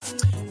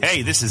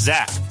Hey, this is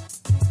Zach.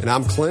 And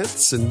I'm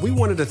Clint, and we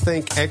wanted to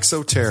thank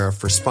Exoterra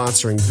for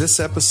sponsoring this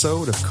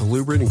episode of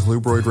Colubrid and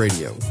Colubroid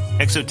Radio.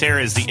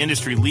 Exoterra is the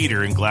industry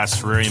leader in glass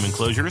terrarium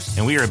enclosures,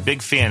 and we are a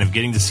big fan of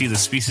getting to see the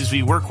species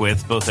we work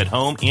with both at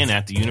home and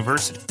at the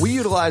university. We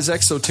utilize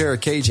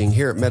Exoterra caging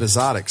here at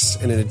Metazotics,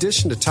 and in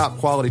addition to top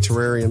quality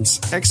terrariums,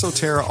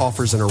 Exoterra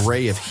offers an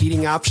array of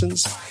heating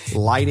options,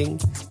 lighting,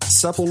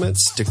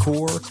 supplements,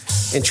 decor,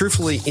 and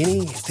truthfully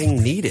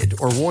anything needed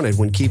or wanted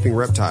when keeping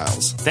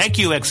reptiles. Thank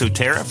you,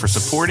 Exoterra, for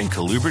supporting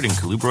Colubrid and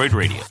Colubroid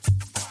Radio.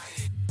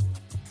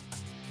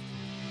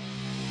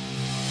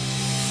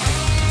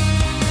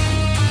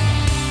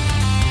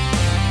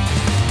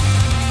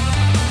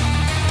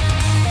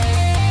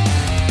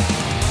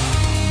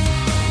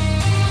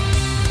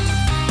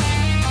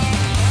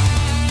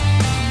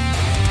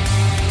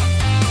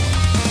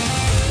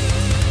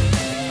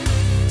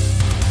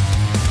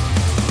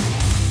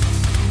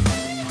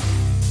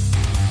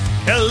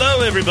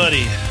 Hello,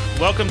 everybody.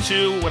 Welcome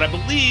to what I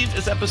believe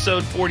is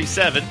episode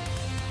 47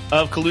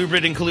 of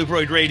Colubrid and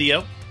Colubroid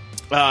Radio.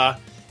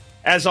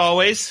 As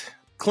always,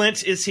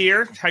 Clint is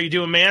here. How you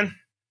doing, man?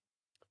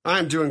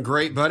 I'm doing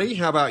great, buddy.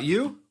 How about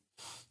you?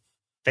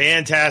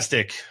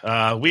 Fantastic.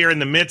 We are in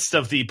the midst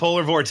of the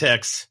polar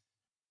vortex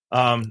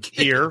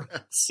here.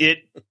 Yes. It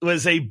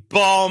was a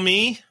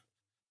balmy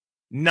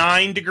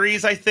 9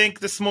 degrees, I think,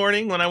 this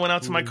morning when I went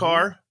out to my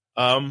car.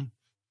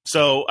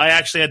 So I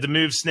actually had to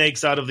move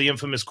snakes out of the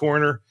infamous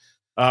corner.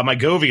 My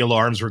Govee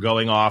alarms were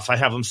going off. I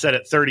have them set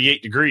at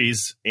 38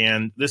 degrees,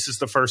 and this is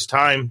the first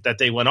time that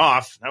they went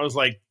off. I was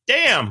like,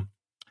 damn,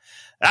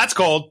 that's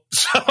cold.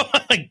 So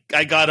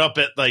I got up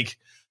at like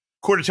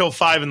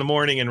 4:45 in the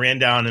morning and ran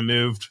down and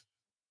moved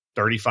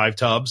 35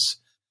 tubs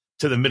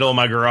to the middle of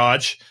my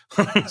garage.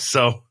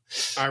 So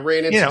I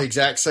ran into the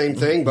exact same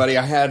thing, buddy.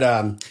 I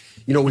had,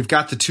 we've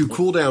got the two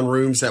cool down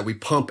rooms that we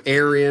pump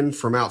air in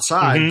from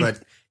outside,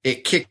 but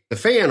it kicked the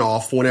fan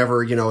off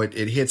whenever,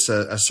 it hits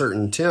a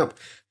certain temp.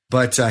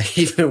 But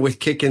even with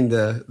kicking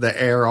the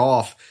air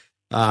off,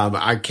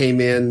 I came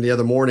in the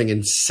other morning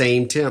and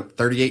same temp,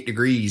 38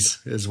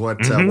 degrees is what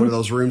one of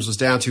those rooms was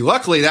down to.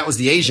 Luckily, that was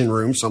the Asian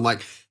room. So I'm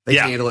like, they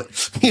can handle it.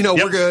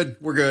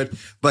 We're good.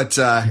 But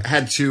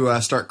had to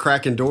start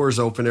cracking doors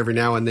open every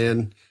now and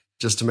then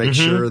just to make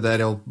sure that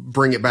it'll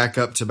bring it back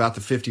up to about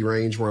the 50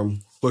 range where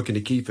I'm looking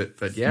to keep it.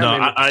 But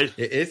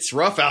it's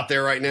rough out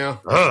there right now.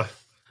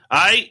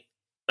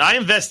 I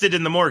invested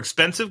in the more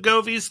expensive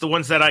Govees, the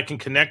ones that I can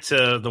connect to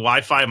the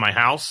Wi-Fi in my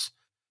house,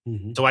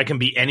 so I can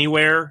be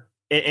anywhere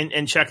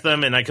and check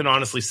them. And I can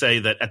honestly say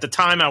that at the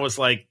time I was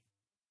like,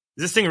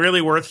 is this thing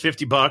really worth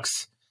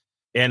 $50?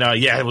 And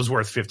it was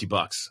worth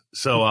 $50.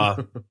 So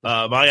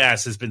my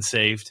ass has been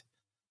saved.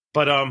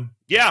 But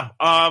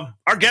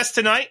our guest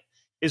tonight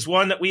is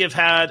one that we have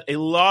had a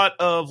lot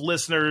of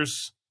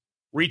listeners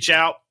reach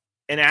out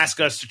and ask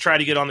us to try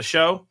to get on the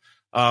show.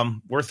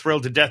 We're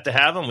thrilled to death to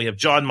have him. We have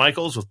John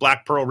Michels with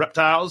Black Pearl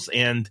Reptiles,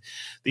 and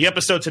the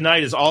episode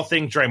tonight is all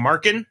things dry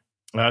marking.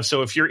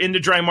 So if you're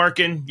into dry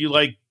marking, you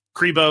like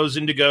Cribos,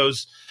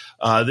 Indigos,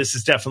 this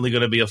is definitely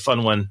going to be a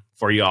fun one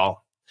for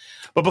y'all.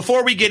 But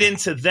before we get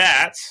into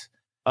that,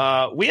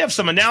 we have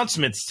some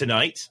announcements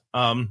tonight.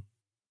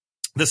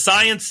 The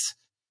science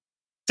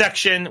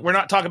section, we're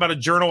not talking about a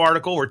journal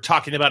article. We're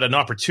talking about an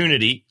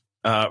opportunity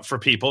for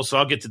people. So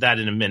I'll get to that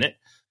in a minute.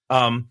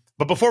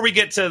 But before we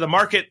get to the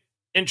market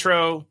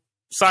intro,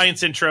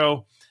 science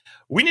intro,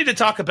 we need to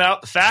talk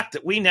about the fact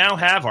that we now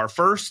have our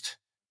first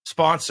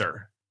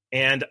sponsor.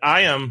 And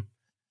I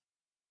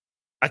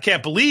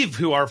can't believe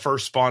who our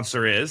first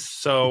sponsor is.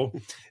 So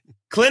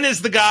Clint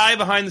is the guy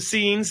behind the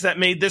scenes that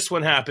made this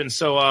one happen.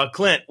 So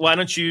Clint, why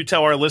don't you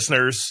tell our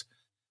listeners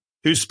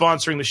who's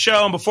sponsoring the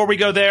show? And before we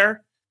go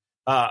there,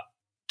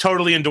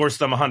 totally endorse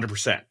them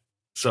 100%.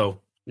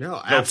 So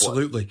no,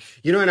 absolutely.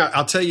 And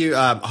I'll tell you,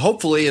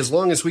 hopefully, as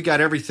long as we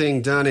got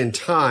everything done in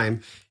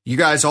time, you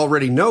guys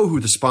already know who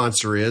the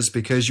sponsor is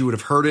because you would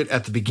have heard it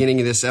at the beginning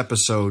of this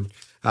episode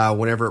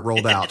whenever it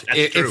rolled out.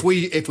 If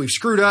we've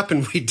screwed up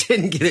and we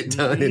didn't get it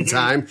done in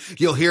time,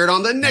 you'll hear it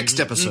on the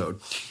next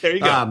episode. There you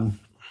go.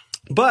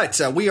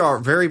 But we are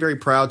very, very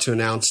proud to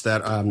announce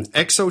that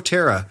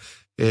Exoterra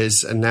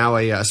is now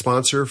a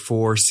sponsor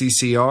for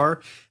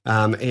CCR.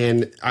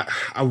 And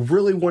I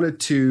really wanted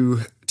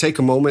to take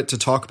a moment to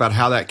talk about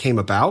how that came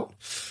about.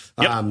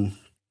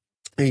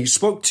 And you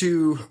spoke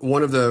to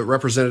one of the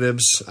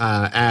representatives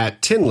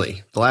at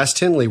Tinley. The last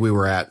Tinley we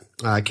were at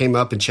came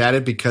up and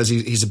chatted because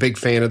he's a big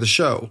fan of the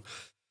show.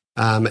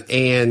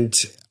 And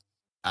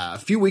a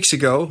few weeks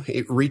ago,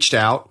 it reached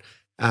out.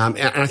 And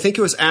I think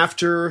it was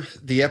after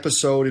the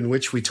episode in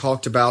which we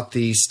talked about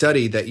the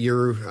study that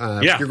you're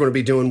going to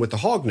be doing with the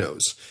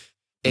hognose.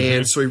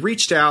 And so he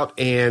reached out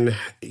and,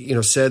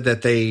 said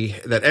that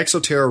that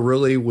Exoterra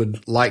really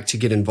would like to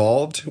get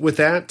involved with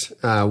that.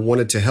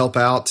 Wanted to help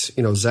out,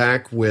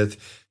 Zach with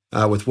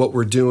what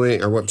we're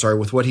doing,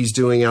 with what he's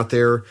doing out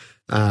there.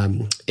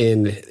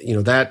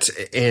 That,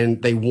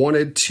 and they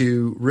wanted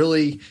to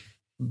really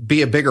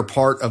be a bigger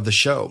part of the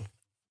show.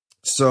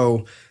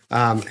 So,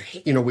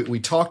 we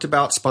talked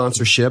about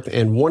sponsorship,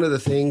 and one of the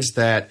things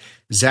that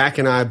Zach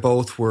and I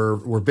both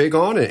were big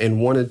on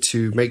and wanted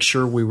to make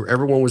sure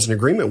everyone was in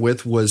agreement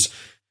with was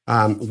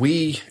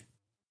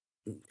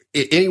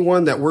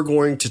anyone that we're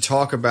going to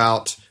talk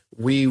about,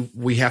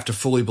 we have to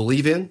fully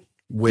believe in,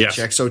 which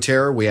yes.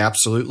 Exoterra, we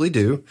absolutely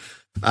do.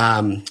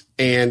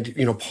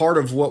 And part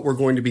of what we're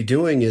going to be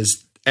doing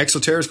is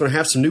Exoterra is going to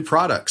have some new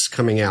products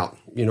coming out,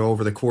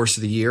 over the course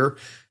of the year.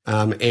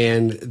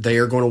 And they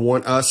are going to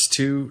want us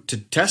to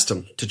test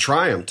them, to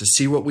try them, to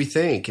see what we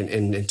think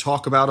and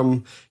talk about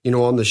them,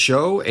 on the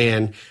show.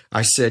 And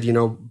I said,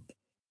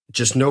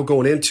 just know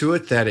going into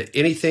it that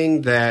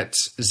anything that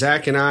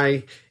Zach and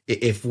I,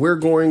 if we're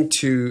going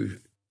to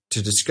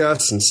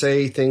discuss and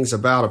say things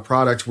about a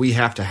product, we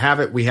have to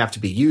have it. We have to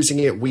be using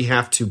it. We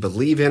have to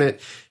believe in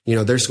it.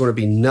 There's going to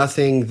be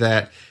nothing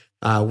that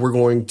we're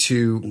going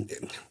to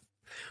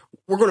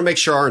make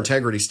sure our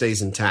integrity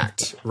stays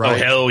intact. Right?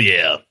 Oh, hell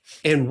yeah.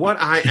 And what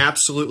I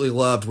absolutely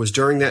loved was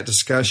during that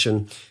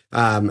discussion,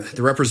 the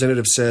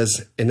representative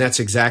says, and that's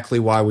exactly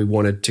why we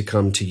wanted to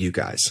come to you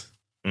guys,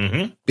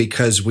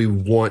 because we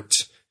want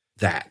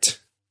that.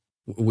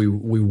 We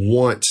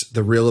want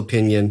the real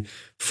opinion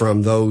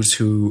from those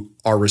who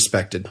are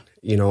respected,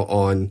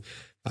 on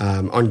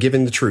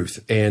giving the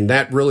truth. And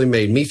that really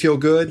made me feel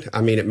good.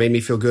 I mean, it made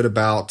me feel good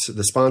about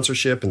the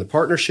sponsorship and the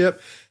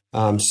partnership.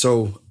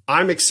 So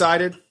I'm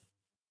excited.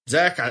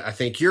 Zach, I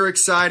think you're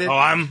excited. Oh,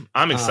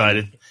 I'm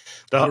excited.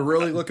 We're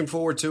really looking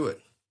forward to it.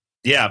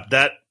 Yeah,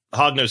 that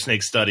hognose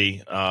snake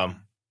study.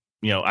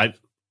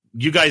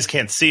 You guys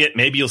can't see it.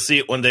 Maybe you'll see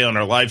it one day on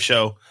our live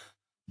show.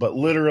 But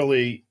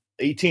literally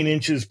 18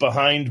 inches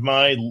behind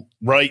my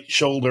right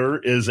shoulder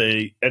is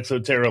a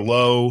Exoterra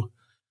low,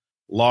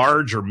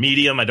 large or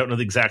medium. I don't know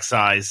the exact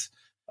size,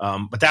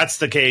 but that's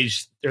the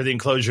cage or the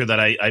enclosure that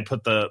I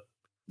put the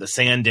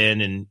sand in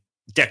and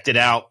decked it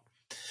out,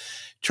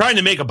 trying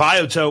to make a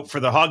biotope for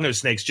the hognose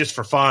snakes just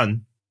for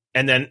fun.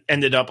 And then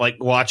ended up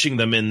like watching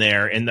them in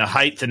there, and the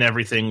height and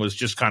everything was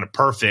just kind of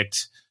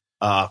perfect.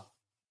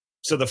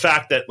 So the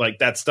fact that like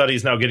that study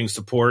is now getting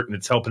support and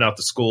it's helping out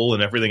the school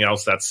and everything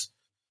else, that's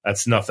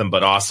nothing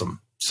but awesome.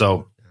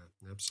 So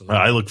absolutely.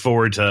 I look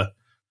forward to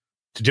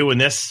doing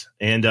this.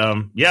 And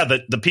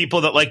the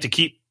people that like to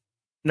keep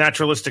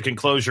naturalistic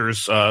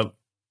enclosures,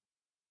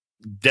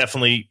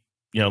 definitely,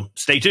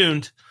 stay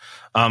tuned,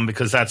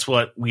 because that's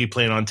what we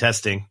plan on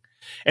testing.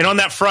 And on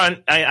that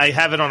front, I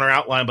have it on our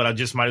outline, but I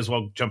just might as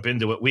well jump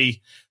into it.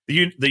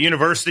 The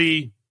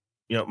university,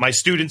 my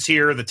students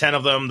here, the 10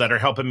 of them that are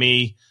helping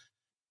me,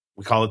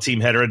 we call it Team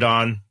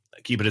Heterodon.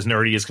 I keep it as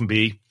nerdy as can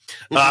be.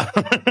 We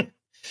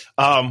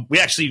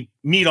actually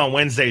meet on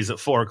Wednesdays at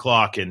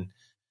 4:00,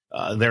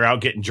 and they're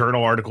out getting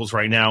journal articles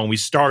right now. And we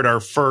start our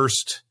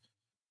first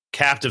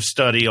captive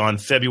study on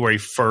February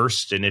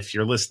 1st. And if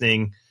you're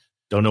listening,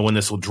 don't know when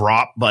this will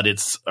drop, but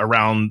it's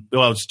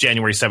it's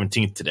January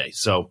 17th today.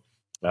 So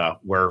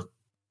where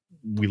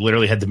we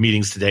literally had the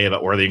meetings today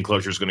about where the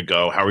enclosure is going to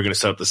go, how we're going to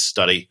set up this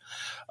study.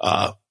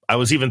 I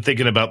was even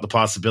thinking about the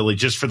possibility,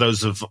 just for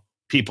those of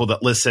people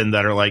that listen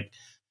that are like,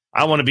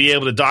 I want to be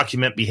able to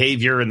document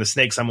behavior in the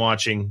snakes I'm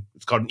watching.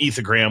 It's called an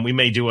ethogram. We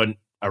may do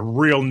a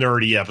real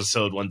nerdy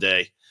episode one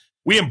day.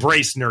 We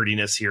embrace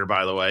nerdiness here,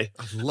 by the way.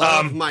 I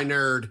love my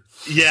nerd.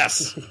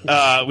 Yes.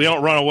 We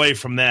don't run away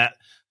from that.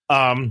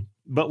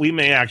 But we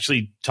may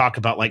actually talk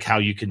about like how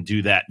you can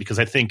do that, because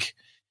I think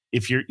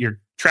if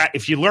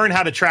if you learn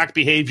how to track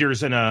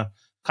behaviors in a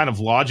kind of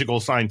logical,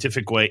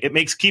 scientific way, it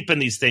makes keeping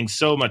these things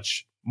so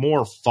much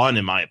more fun,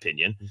 in my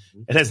opinion.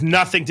 Mm-hmm. It has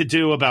nothing to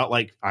do about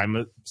like, I'm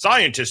a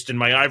scientist in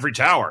my ivory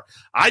tower.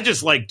 I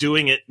just like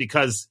doing it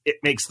because it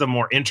makes them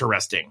more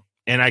interesting,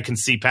 and I can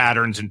see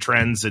patterns and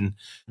trends. And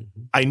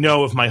I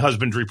know if my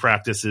husbandry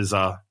practice is,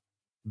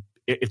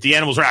 if the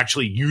animals are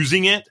actually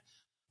using it,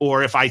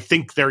 or if I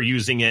think they're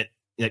using it,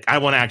 like I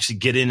want to actually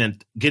get in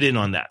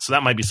on that. So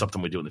that might be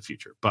something we do in the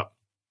future. But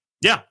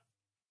yeah.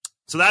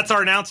 So that's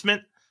our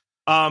announcement.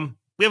 We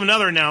have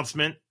another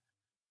announcement.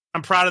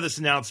 I'm proud of this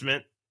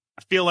announcement.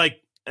 I feel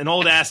like an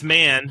old ass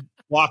man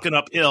walking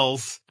up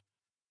hills,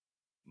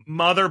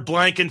 mother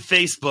blanking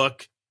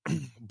Facebook,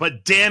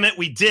 but damn it,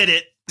 we did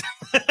it.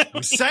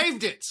 We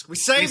saved it. We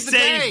saved the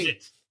day.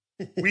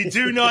 We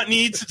do not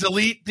need to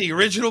delete the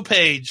original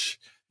page.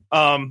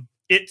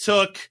 It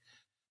took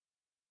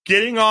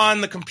getting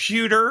on the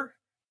computer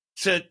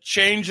to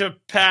change a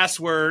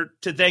password,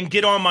 to then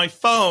get on my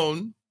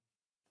phone,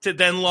 to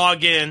then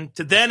log in,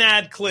 to then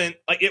add Clint.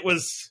 Like it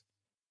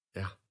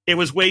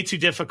was way too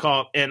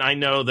difficult. And I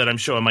know that I'm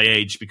showing my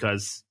age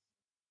because,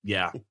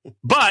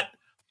 but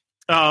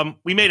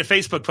we made a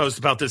Facebook post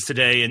about this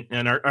today.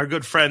 And our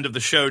good friend of the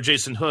show,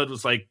 Jason Hood,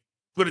 was like,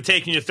 would have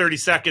taken you 30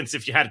 seconds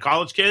if you had a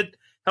college kid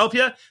help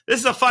you. This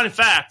is a fun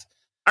fact.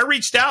 I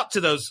reached out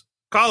to those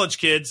college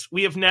kids.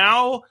 We have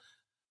now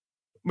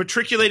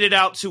matriculated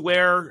out to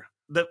where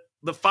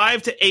the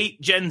 5 to 8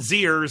 Gen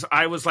Zers,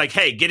 I was like,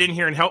 hey, get in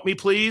here and help me,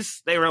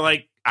 please. They were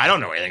like, I don't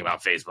know anything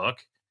about Facebook.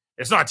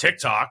 It's not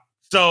TikTok.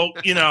 So,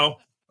 I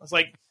was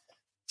like,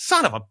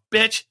 son of a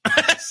bitch.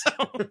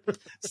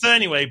 so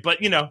anyway, but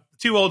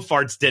two old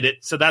farts did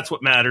it. So that's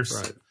what matters.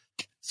 Right.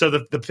 So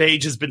the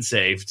page has been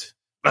saved.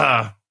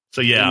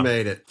 So yeah. We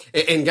made it.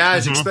 And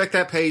guys, expect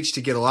that page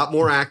to get a lot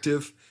more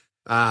active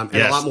and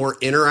a lot more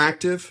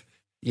interactive.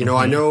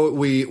 I know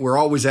we're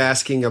always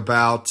asking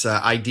about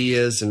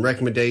ideas and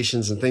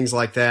recommendations and things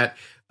like that.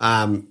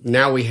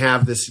 Now we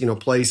have this,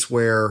 place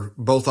where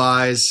both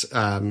eyes,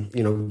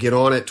 get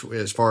on it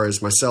as far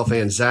as myself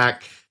and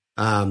Zach.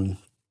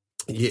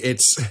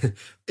 It's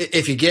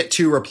if you get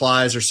 2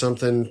 replies or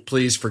something,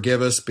 please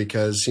forgive us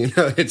because,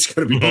 it's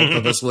going to be both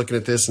of us looking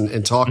at this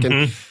and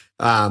talking.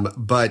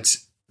 But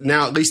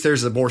now at least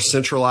there's a more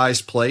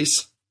centralized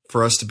place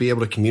for us to be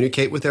able to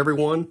communicate with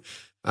everyone.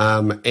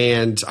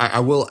 And I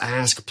will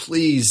ask,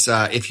 please,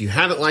 if you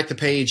haven't liked the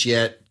page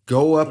yet,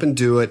 go up and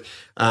do it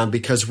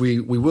because we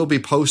will be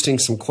posting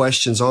some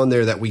questions on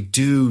there that we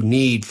do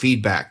need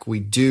feedback. We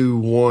do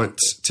want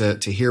to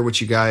hear what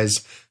you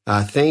guys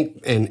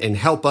think and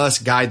help us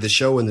guide the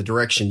show in the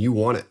direction you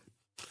want it.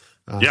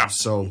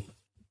 So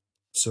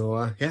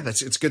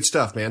it's good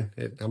stuff, man.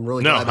 I'm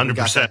really glad that we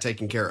got that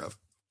taken care of.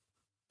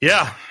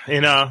 Yeah.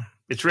 And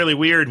it's really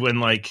weird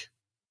when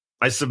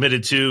I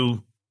submitted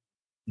 2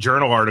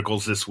 journal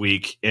articles this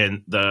week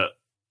and the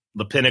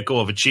pinnacle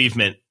of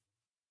achievement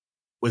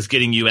was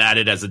getting you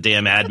added as a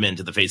damn admin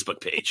to the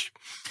Facebook page.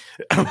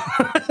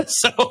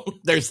 So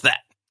there's that.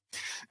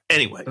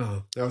 Anyway.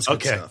 Oh, that was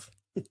good stuff.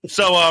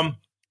 So,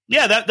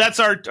 that's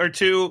our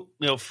 2,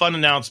 fun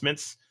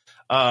announcements.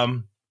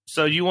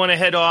 So you want to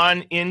head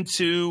on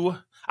into,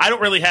 I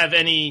don't really have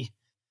anything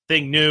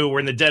new.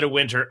 We're in the dead of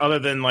winter other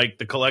than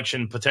the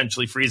collection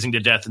potentially freezing to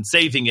death and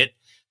saving it.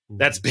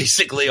 That's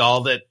basically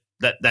all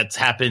that's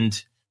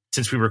happened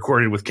since we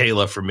recorded with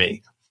Kayla for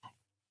me.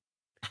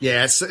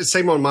 Yeah, it's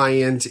same on my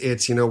end.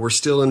 It's, we're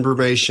still in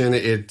brumation.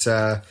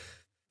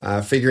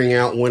 Figuring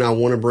out when I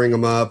want to bring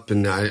them up.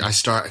 And I'm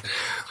just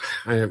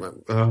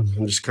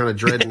kind of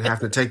dreading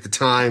having to take the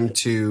time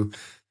to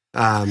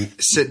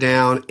sit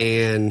down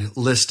and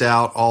list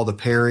out all the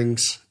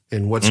pairings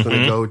and what's going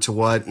to go to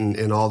what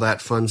and all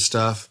that fun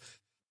stuff.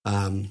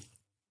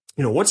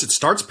 Once it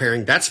starts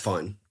pairing, that's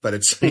fun. But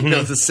it's,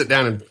 to sit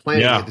down and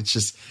plan it, it's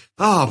just,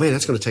 oh, man,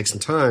 that's going to take some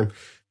time.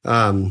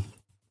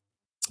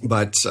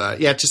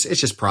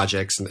 It's just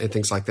projects and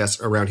things like that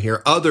around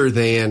here. Other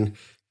than,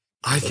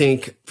 I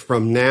think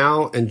from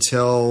now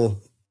until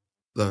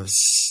the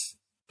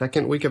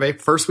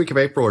first week of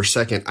April or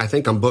second, I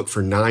think I'm booked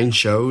for 9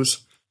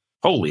 shows.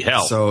 Holy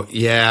hell! So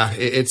yeah,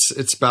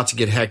 it's about to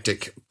get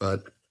hectic.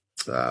 But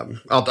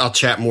I'll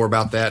chat more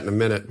about that in a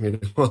minute.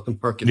 With the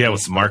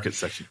market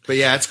section. But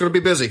yeah, it's going to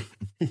be busy.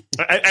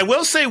 I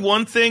will say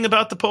one thing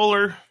about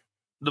the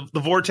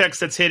vortex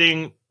that's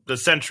hitting the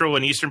central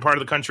and eastern part of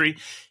the country.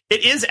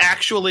 It is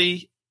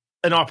actually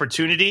an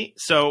opportunity.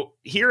 So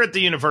here at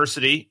the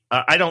university,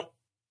 I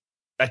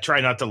try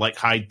not to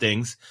hide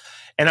things.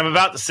 And I'm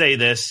about to say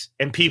this,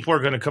 and people are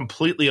going to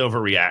completely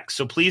overreact.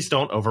 So please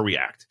don't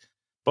overreact.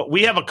 But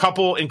we have a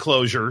couple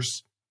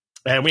enclosures,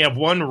 and we have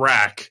one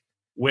rack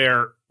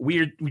where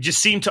we just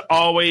seem to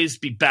always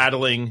be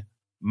battling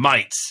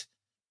mites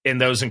in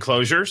those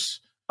enclosures.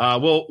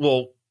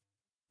 We'll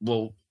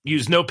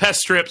use no pest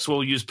strips.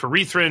 We'll use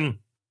permethrin.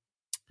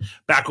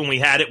 Back when we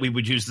had it, we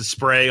would use the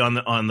spray on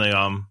the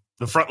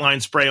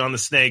frontline spray on the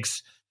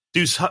snakes,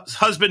 do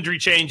husbandry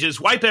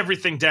changes, wipe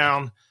everything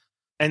down,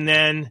 and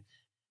then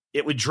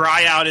it would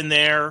dry out in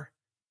there,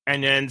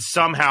 and then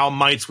somehow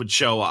mites would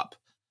show up.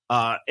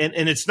 And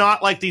it's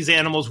not like these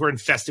animals were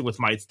infested with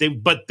mites,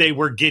 but they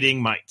were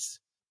getting mites.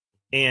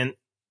 And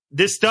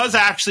this does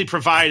actually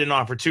provide an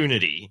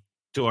opportunity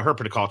to a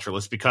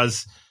herpetoculturalist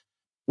because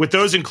with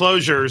those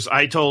enclosures,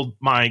 I told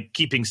my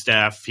keeping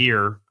staff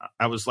here,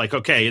 I was like,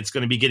 okay, it's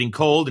going to be getting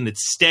cold and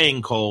it's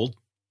staying cold.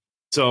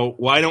 So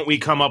why don't we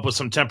come up with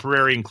some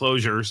temporary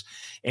enclosures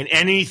and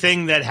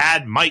anything that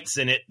had mites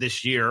in it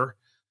this year,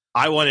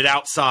 I want it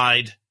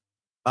outside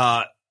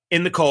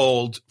in the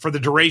cold for the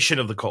duration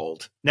of the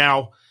cold.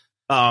 Now,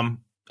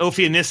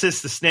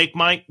 Ophionicis, the snake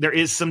mite, there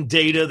is some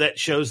data that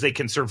shows they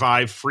can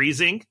survive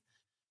freezing,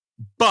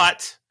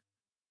 but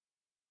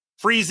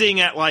freezing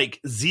at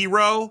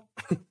 0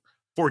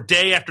 for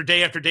day after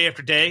day after day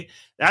after day,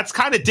 that's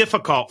kind of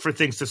difficult for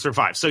things to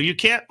survive. So you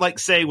can't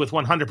say with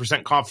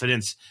 100%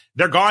 confidence,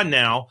 they're gone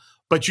now,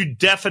 but you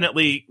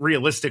definitely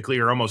realistically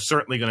are almost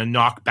certainly going to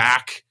knock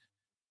back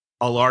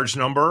a large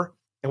number.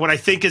 And what I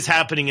think is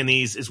happening in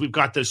these is we've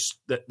got the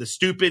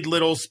stupid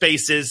little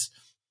spaces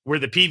where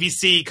the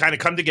PVC kind of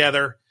come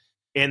together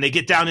and they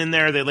get down in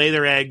there, they lay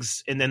their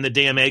eggs, and then the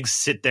damn eggs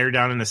sit there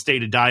down in a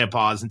state of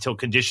diapause until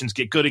conditions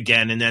get good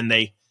again, and then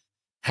they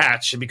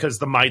hatch. And because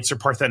the mites are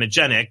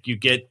parthenogenic, you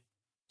get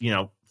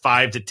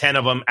 5 to 10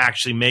 of them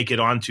actually make it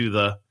onto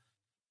the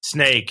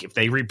snake. If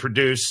they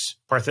reproduce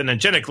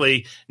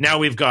parthenogenically, now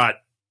we've got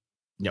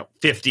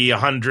 50,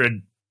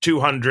 100,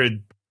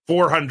 200,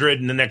 400,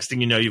 and the next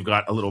thing you know, you've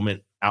got a little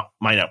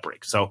mite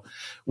outbreak. So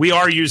we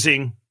are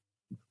using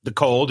the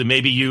cold, and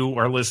maybe you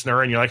are a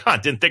listener and you're like,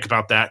 didn't think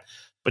about that.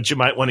 But you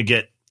might want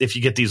to if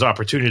you get these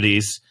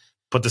opportunities,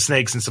 put the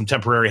snakes in some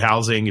temporary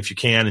housing if you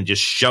can, and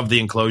just shove the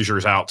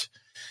enclosures out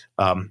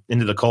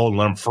into the cold and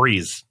let them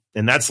freeze.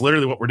 And that's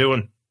literally what we're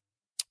doing.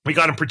 We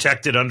got them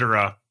protected under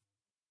a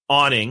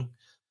awning,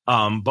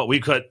 but we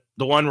put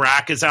the one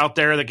rack is out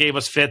there that gave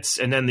us fits,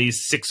 and then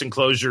these 6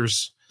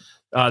 enclosures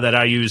that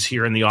I use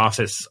here in the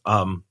office.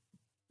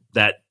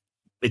 That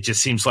it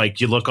just seems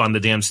like you look on the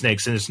damn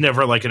snakes, and it's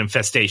never like an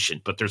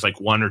infestation, but there's like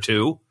 1 or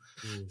 2.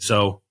 Mm-hmm.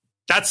 So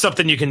that's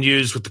something you can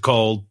use with the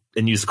cold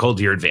and use the cold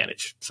to your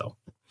advantage. So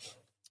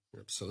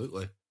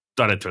absolutely,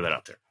 thought I'd throw that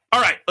out there.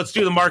 All right, let's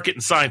do the market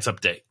and science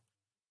update.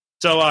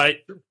 So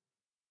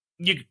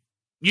you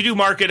do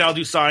market, I'll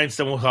do science,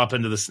 then we'll hop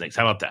into the snakes.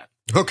 How about that?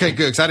 Okay,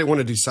 good. Because I didn't want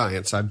to do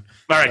science. All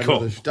right,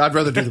 cool. I'd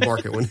rather do the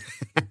market one.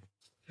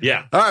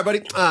 Yeah. All right,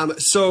 buddy.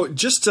 So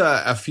just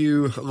a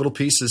few little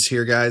pieces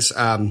here, guys.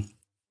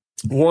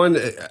 One,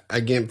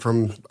 again,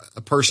 from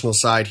a personal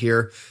side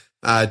here,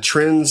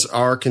 trends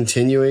are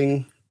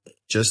continuing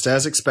just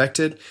as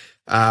expected.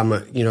 I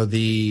don't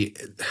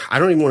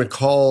even want to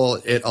call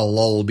it a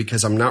lull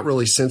because I'm not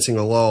really sensing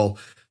a lull.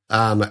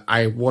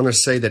 I want to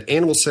say that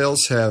animal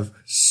sales have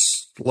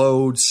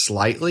slowed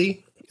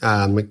slightly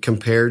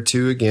compared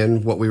to,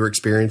 again, what we were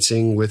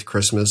experiencing with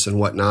Christmas and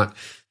whatnot.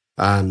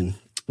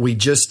 We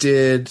just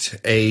did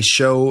a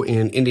show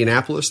in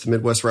Indianapolis, the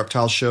Midwest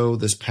Reptile Show,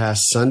 this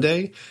past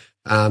Sunday,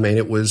 and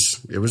it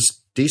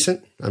was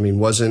decent. I mean,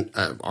 wasn't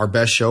our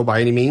best show by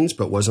any means,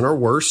 but wasn't our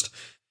worst.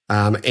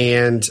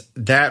 And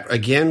that,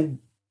 again,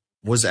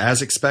 was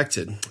as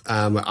expected.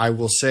 I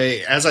will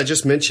say, as I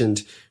just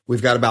mentioned,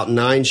 we've got about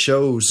 9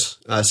 shows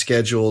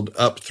scheduled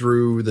up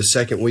through the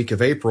second week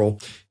of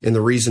April. And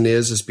the reason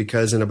is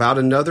because in about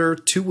another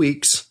 2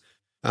 weeks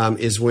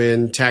is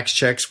when tax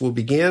checks will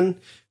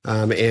begin.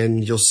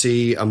 And you'll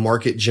see a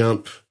market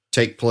jump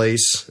take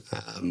place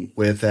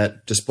with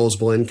that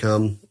disposable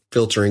income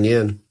filtering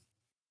in.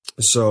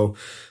 So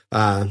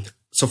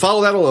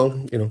follow that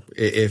along.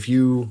 If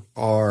you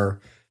are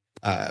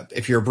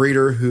if you're a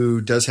breeder who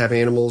does have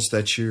animals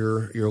that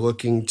you're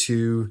looking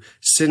to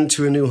send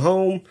to a new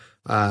home,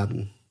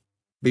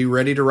 be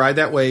ready to ride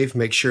that wave.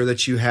 Make sure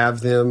that you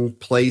have them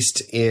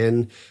placed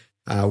in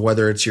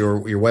whether it's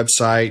your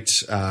website,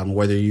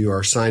 whether you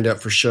are signed up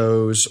for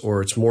shows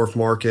or it's Morph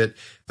Market.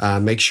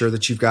 Make sure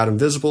that you've got them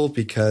visible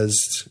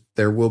because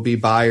there will be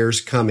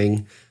buyers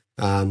coming.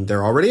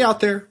 They're already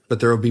out there, but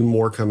there will be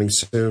more coming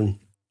soon.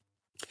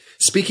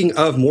 Speaking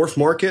of Morph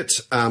Market,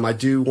 I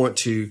do want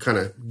to kind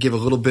of give a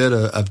little bit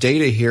of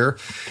data here.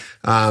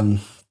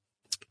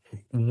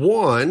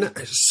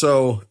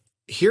 So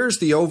here's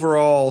the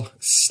overall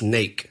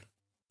snake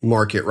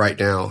market right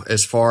now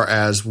as far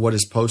as what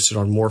is posted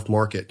on Morph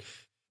Market.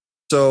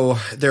 So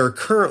there are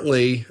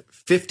currently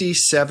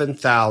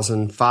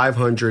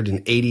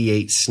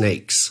 57,588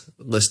 snakes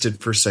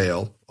listed for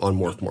sale on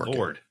Morph Market.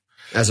 Lord.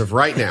 As of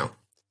right now.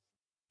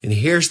 And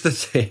here's the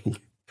thing.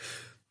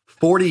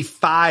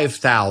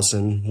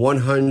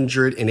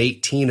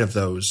 45,118 of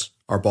those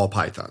are ball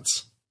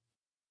pythons.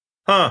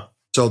 Huh.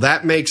 So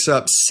that makes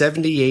up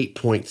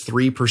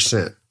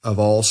 78.3% of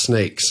all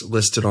snakes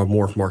listed on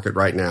Morph Market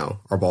right now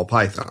are ball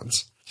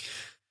pythons.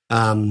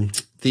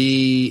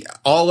 The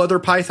all other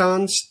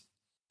pythons,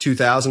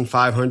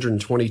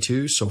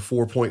 2,522, so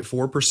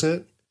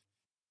 4.4%.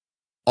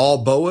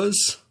 All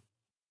boas,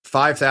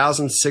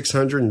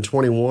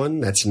 5,621,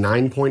 that's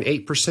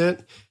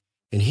 9.8%.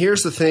 And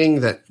here's the thing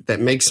that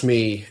makes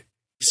me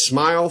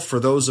smile for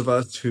those of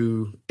us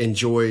who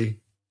enjoy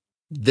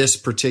this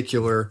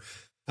particular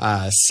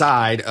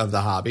side of the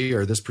hobby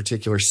or this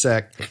particular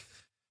sect.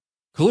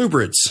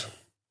 Colubrids,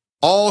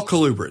 all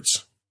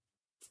colubrids,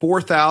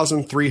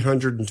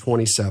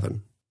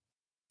 4,327.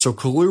 So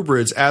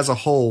colubrids as a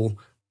whole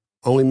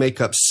only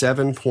make up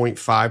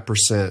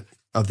 7.5%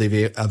 of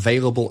the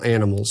available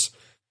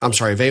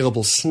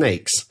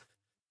snakes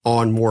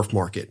on Morph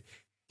Market.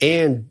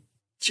 And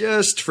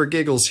just for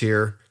giggles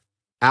here,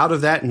 out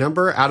of that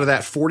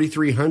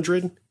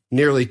 4,300,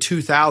 nearly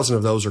 2,000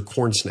 of those are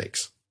corn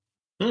snakes.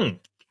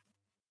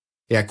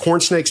 Yeah, corn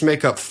snakes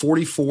make up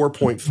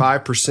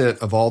 44.5%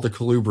 of all the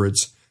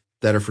colubrids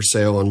that are for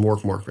sale on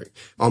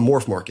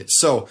Morph Market.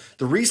 So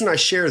the reason I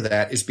share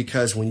that is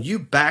because when you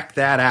back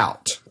that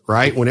out,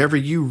 right, whenever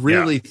you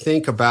really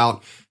think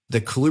about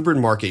the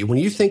colubrid market, when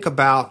you think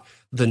about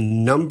the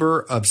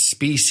number of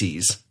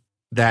species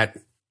that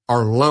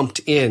are lumped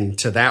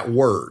into that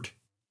word,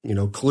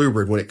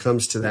 colubrid, when it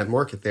comes to that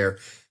market there,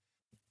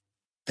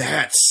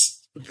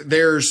 that's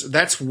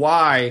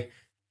why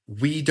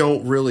we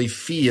don't really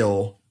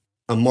feel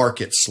a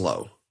market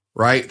slow,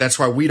 right? That's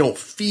why we don't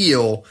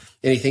feel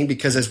anything,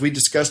 because as we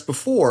discussed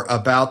before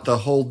about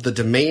the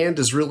demand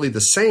is really the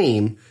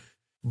same,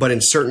 but in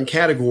certain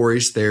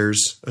categories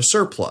there's a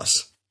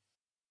surplus.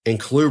 In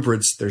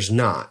colubrids, there's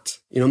not.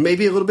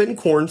 Maybe a little bit in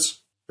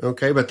corns,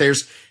 okay, but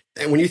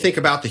and when you think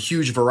about the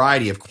huge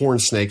variety of corn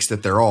snakes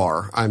that there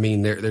are, I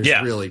mean, there's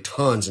really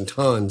tons and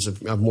tons of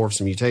morphs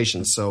and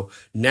mutations. So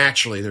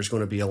naturally, there's going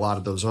to be a lot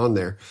of those on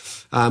there.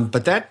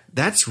 But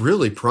that's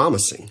really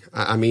promising.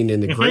 I mean,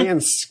 in the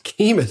grand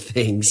scheme of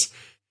things,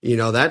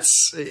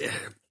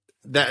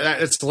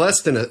 it's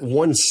less than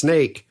one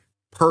snake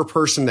per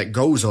person that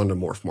goes onto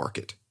Morph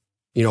Market,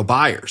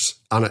 buyers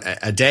on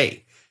a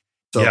day.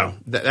 So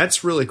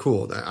that's really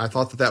cool. I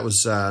thought that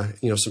was,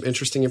 some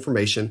interesting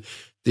information.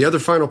 The other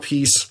final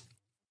piece,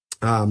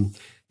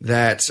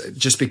 that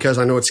just because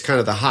I know it's kind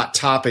of the hot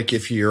topic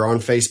if you're on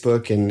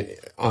Facebook and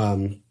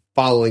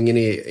following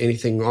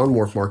anything on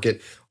Morph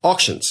Market,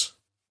 auctions.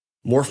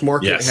 Morph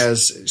Market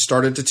has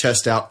started to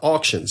test out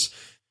auctions.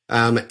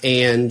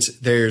 And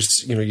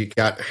there's, you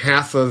got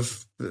half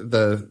of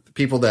the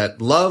people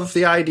that love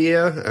the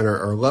idea and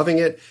are loving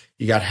it.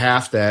 You got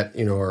half that,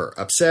 are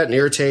upset and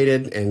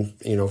irritated and,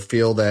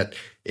 feel that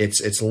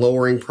it's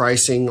lowering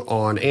pricing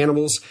on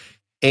animals.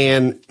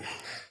 And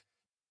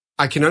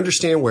I can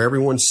understand where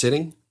everyone's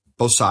sitting,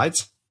 both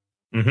sides.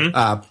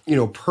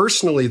 Mm-hmm.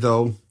 Personally,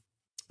 though,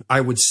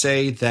 I would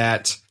say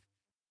that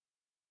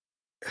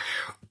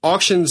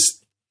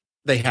auctions,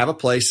 they have a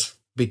place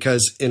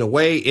because in a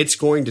way it's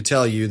going to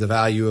tell you the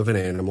value of an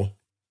animal.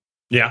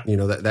 Yeah.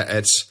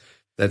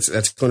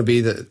 That's going to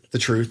be the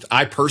truth.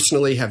 I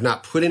personally have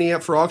not put any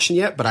up for auction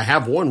yet, but I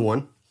have won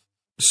one.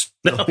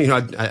 So,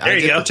 I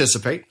did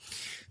participate.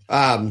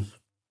 And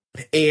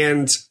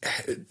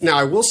now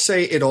I will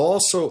say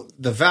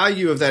the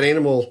value of that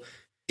animal,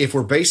 if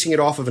we're basing it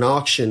off of an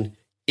auction,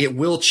 it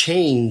will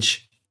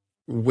change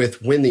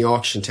with when the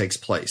auction takes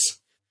place.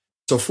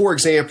 So for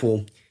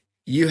example,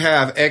 you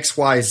have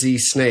XYZ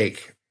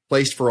snake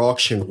placed for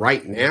auction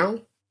right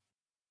now.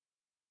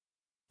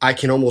 I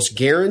can almost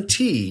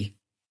guarantee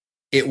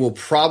it will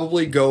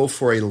probably go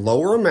for a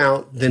lower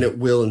amount than it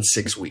will in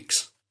 6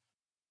 weeks.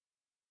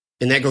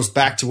 And that goes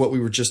back to what we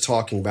were just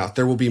talking about.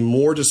 There will be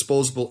more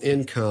disposable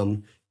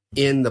income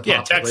in the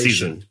population. Tax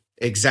season.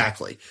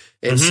 Exactly.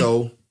 And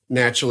so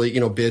naturally,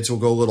 bids will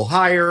go a little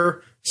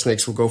higher.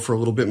 Snakes will go for a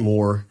little bit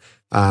more,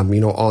 on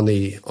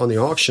the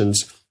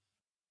auctions.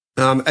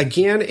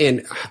 Again,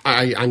 and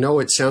I know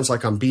it sounds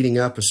like I'm beating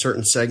up a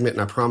certain segment,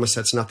 and I promise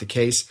that's not the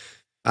case.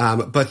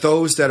 But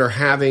those that are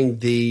having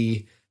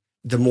the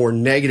more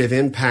negative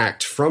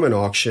impact from an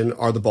auction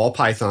are the ball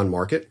python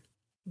market.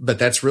 But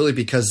that's really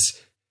because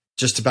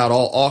just about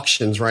all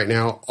auctions right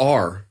now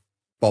are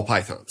ball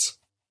pythons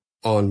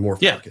on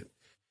Morph Market.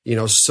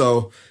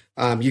 So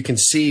you can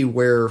see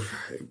where,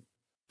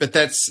 but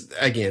that's,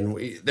 again,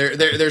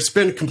 there's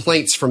been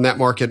complaints from that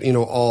market,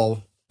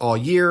 all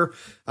year.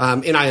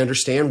 And I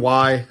understand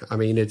why. I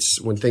mean, it's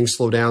when things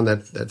slow down,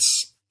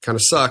 that's kind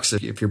of sucks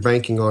if you're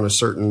banking on a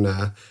certain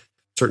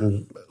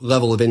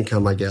level of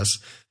income, I guess.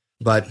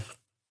 But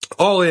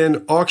all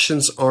in,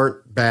 auctions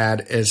aren't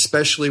bad,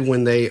 especially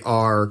when they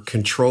are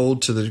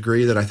controlled to the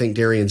degree that I think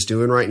Darian's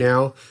doing right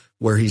now,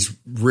 where he's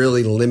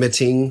really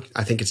limiting.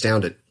 I think it's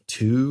down to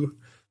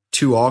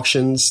two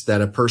auctions that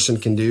a person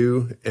can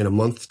do in a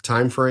month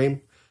time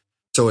frame.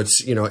 So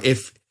it's,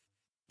 if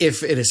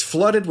it is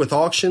flooded with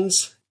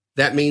auctions,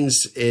 that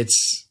means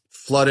it's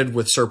flooded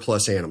with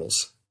surplus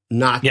animals,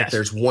 not that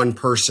there's one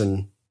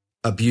person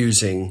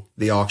abusing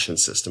the auction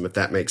system, if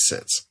that makes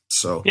sense.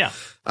 So,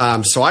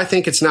 so I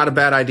think it's not a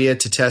bad idea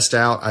to test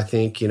out. I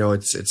think,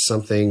 it's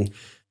something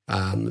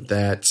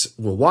that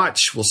we'll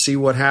watch. We'll see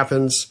what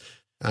happens.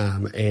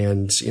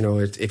 And,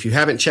 if you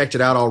haven't checked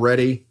it out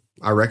already,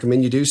 I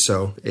recommend you do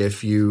so.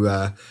 If you,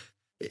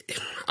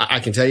 I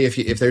can tell you,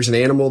 if there's an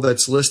animal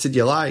that's listed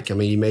you like,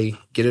 you may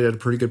get it at a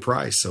pretty good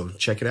price. So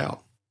check it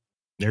out.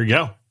 There you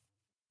go.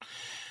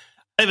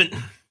 I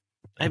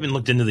haven't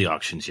looked into the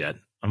auctions yet.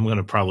 I'm going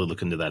to probably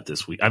look into that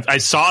this week. I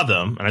saw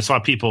them and I saw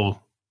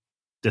people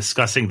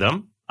discussing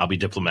them. I'll be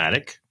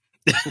diplomatic,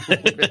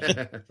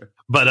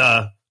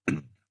 but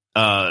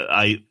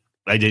I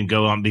didn't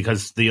go on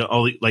because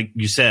like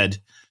you said,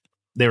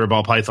 they were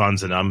ball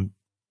pythons, and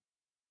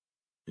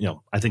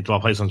I think ball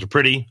pythons are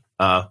pretty.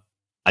 I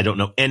don't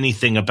know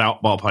anything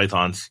about ball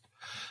pythons,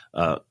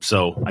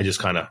 so I just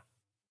kind of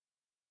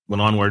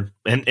went onward.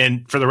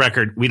 And for the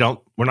record, we're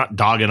not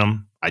dogging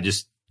them.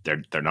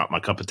 They're not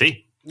my cup of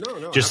tea. No, just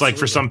absolutely. Like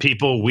for some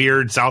people,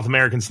 weird South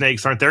American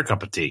snakes aren't their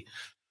cup of tea.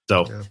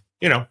 So,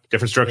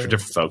 different strokes for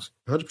different folks.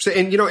 100%.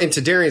 And, and to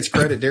Darian's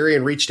credit,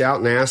 Darian reached out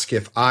and asked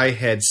if I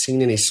had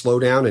seen any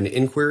slowdown in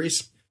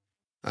inquiries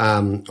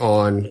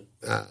on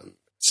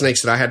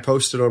snakes that I had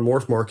posted on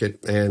Morph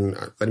Market. And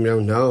I let him know,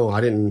 no, I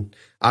didn't.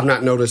 I've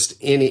not noticed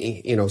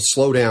any,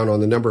 slowdown on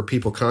the number of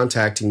people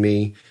contacting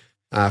me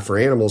for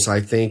animals,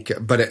 I think.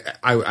 But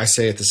I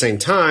say at the same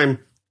time,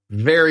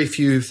 very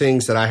few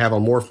things that I have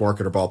on Morph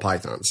Market are ball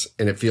pythons,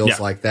 and it feels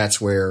like that's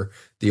where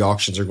the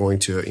auctions are going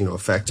to,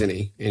 affect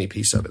any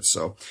piece of it.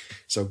 So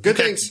good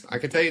things. I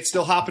can tell you, it's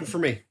still hopping for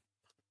me.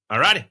 All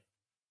righty.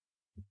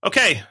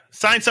 Okay,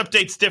 science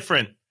update's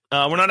different.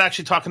 We're not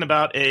actually talking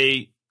about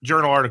a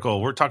journal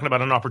article. We're talking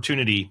about an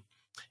opportunity,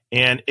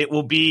 and it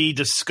will be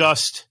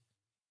discussed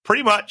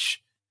pretty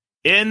much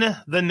in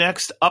the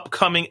next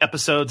upcoming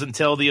episodes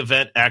until the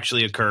event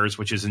actually occurs,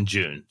 which is in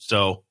June.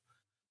 So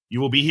you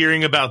will be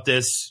hearing about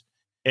this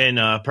in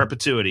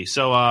perpetuity.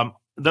 So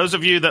those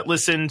of you that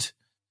listened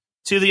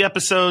to the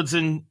episodes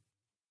in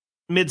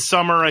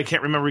midsummer, I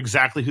can't remember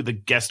exactly who the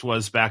guest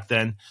was back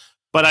then,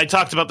 But I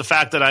talked about the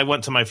fact that I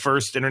went to my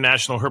first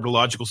International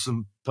Herpetological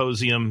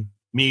Symposium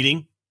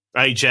meeting,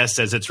 IHS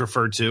as it's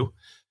referred to.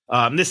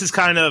 This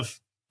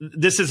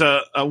is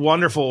a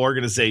wonderful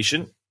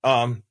organization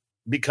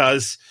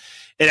because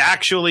it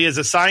actually is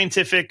a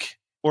scientific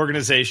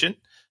organization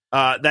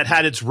that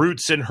had its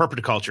roots in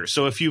herpetoculture.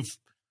 So if you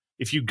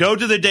go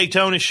to the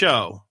Daytona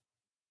show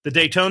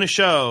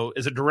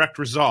is a direct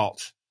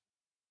result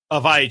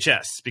of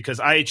IHS, because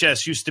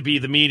IHS used to be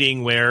the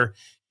meeting where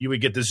you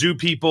would get the zoo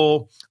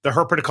people, the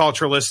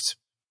herpetoculturalists,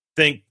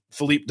 think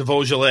Philippe de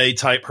Vaugelet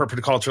type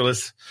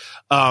herpetoculturalists,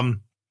 and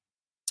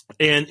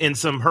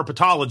some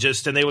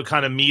herpetologists, and they would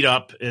kind of meet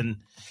up and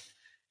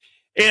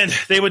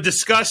they would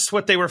discuss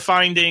what they were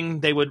finding.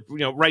 They would,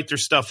 write their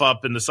stuff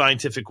up in the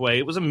scientific way.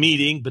 It was a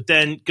meeting, but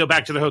then go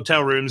back to the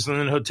hotel rooms, and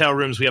in the hotel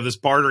rooms we have this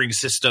bartering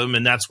system,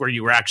 and that's where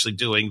you were actually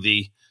doing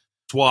the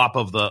swap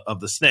of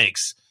the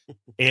snakes.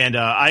 And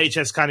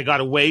IHS kind of got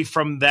away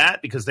from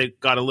that because they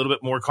got a little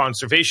bit more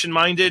conservation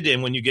minded.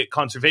 And when you get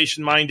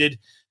conservation minded,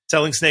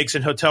 selling snakes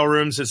in hotel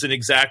rooms isn't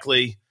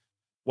exactly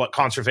what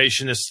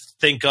conservationists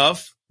think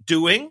of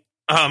doing.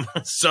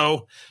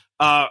 So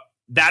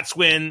that's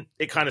when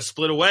it kind of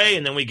split away.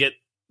 And then we get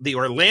the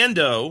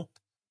Orlando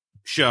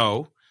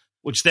show,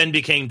 which then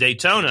became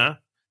Daytona.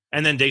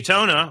 And then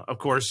Daytona, of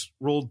course,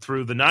 ruled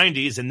through the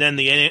 90s. And then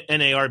the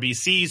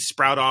NARBCs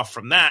sprout off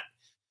from that.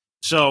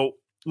 So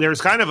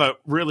there's kind of a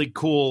really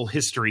cool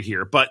history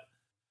here. But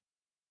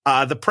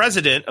the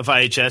president of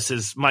IHS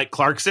is Mike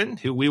Clarkson,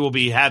 who we will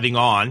be having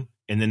on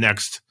in the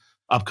next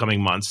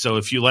upcoming months. So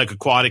if you like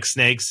aquatic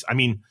snakes,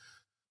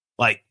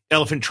 like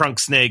elephant trunk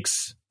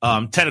snakes,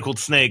 tentacled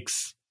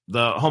snakes,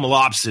 the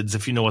homolopsids,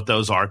 if you know what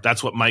those are,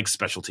 that's what Mike's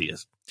specialty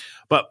is.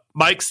 But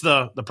Mike's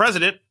the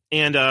president,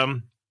 and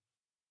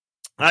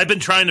I've been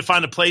trying to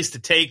find a place to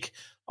take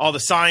all the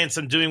science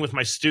I'm doing with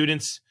my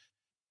students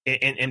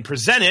and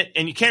present it.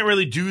 And you can't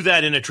really do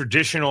that in a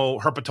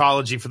traditional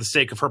herpetology for the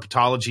sake of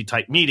herpetology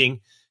type meeting.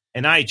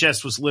 And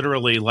IHS was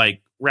literally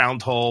like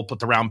round hole, put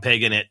the round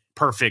peg in it,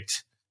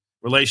 perfect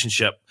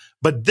relationship.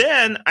 But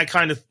then I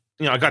kind of,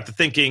 I got to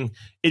thinking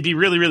it'd be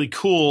really, really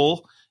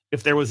cool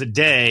if there was a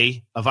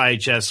day of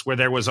IHS where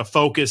there was a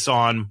focus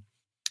on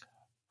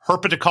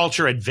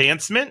herpetoculture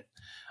advancement,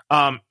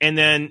 and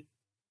then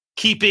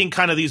keeping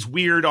kind of these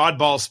weird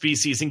oddball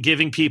species and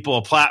giving people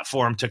a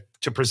platform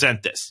to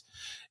present this.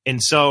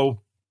 And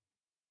so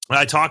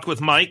I talked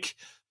with Mike.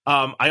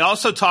 I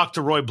also talked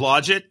to Roy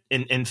Blodgett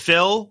and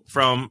Phil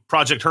from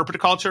Project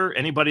Herpetoculture.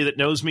 Anybody that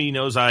knows me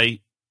knows I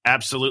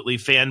absolutely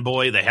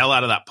fanboy the hell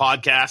out of that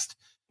podcast.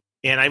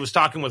 And I was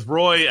talking with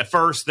Roy at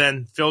first,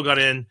 then Phil got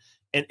in,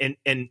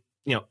 and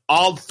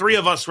all three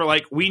of us were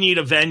like, we need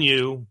a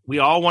venue. We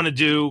all want to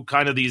do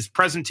kind of these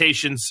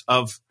presentations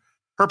of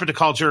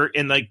herpetoculture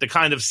in like the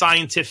kind of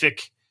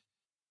scientific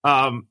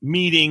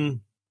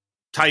meeting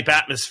type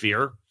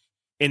atmosphere.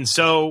 And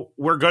so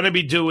we're going to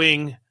be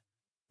doing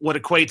what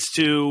equates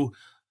to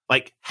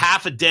like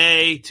half a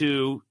day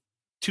to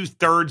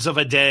 2/3 of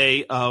a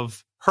day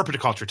of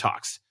herpetoculture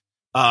talks.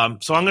 So I'm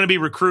going to be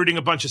recruiting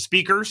a bunch of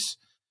speakers.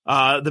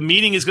 The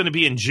meeting is going to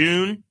be in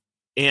June.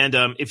 And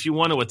if you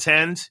want to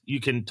attend, you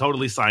can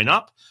totally sign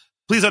up.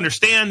 Please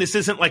understand, this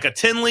isn't like a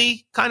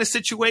Tinley kind of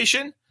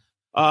situation.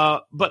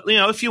 But,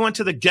 if you went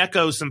to the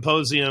Gecko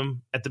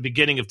Symposium at the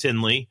beginning of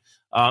Tinley,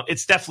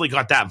 it's definitely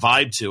got that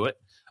vibe to it.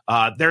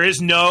 There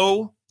is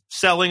no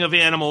selling of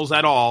animals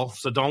at all,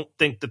 so don't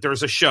think that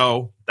there's a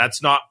show.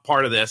 That's not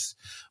part of this.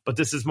 But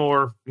this is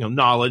more,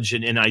 knowledge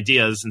and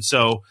ideas. And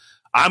so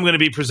I'm going to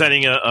be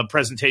presenting a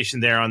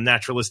presentation there on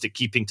naturalistic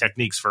keeping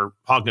techniques for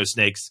hognose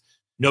snakes.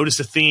 Notice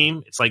a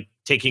theme. It's like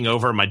taking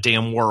over my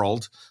damn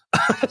world.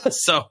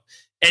 So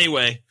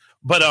anyway,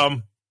 but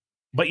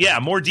yeah,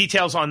 more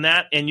details on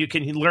that. And you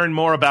can learn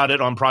more about it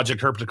on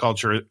Project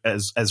Herpetoculture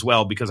as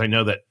well, because I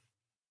know that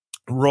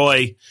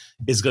Roy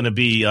is going to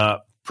be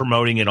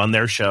promoting it on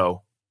their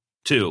show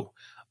too.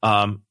 So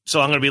I'm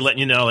going to be letting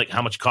you know like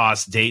how much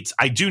costs, dates.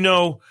 I do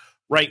know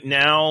right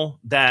now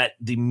that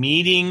the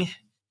meeting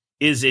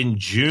is in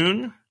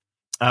June.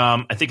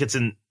 I think it's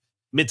in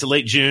mid to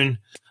late June.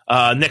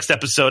 Next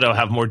episode, I'll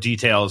have more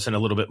details and a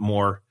little bit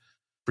more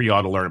for you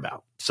all to learn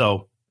about.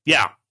 So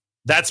yeah,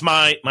 that's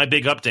my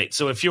big update.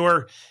 So if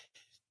you're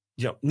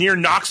near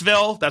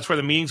Knoxville, that's where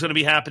the meeting's going to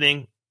be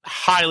happening.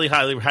 Highly,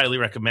 highly, highly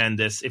recommend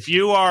this. If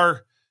you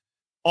are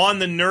on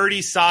the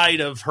nerdy side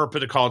of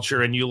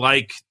herpetoculture and you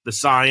like the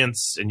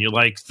science and you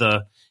like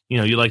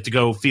you like to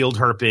go field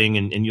herping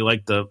and you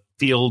like the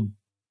field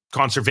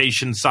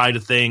conservation side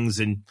of things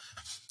and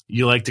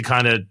you like to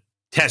kind of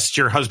test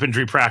your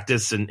husbandry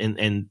practice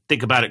and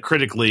think about it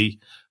critically,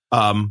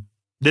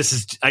 this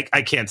is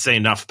I can't say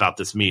enough about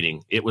this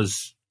meeting. It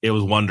was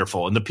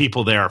wonderful, and the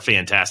people there are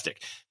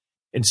fantastic.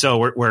 And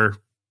so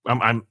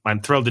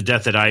I'm thrilled to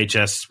death at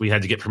IHS. We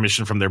had to get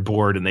permission from their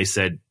board, and they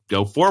said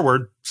go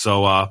forward.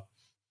 So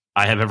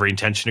I have every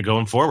intention of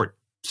going forward.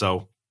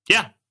 So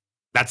yeah,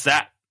 that's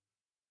that.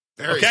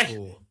 Very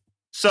cool.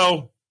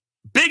 So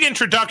big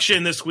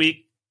introduction this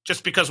week,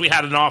 just because we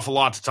had an awful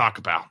lot to talk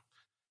about.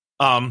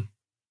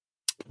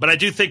 But I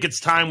do think it's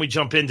time we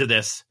jump into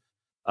this.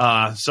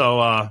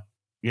 So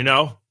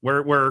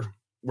we're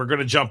going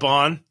to jump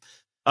on.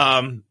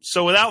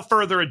 So without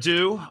further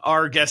ado,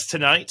 our guest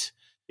tonight,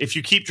 if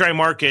you keep dry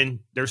marking,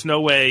 there's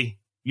no way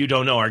you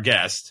don't know our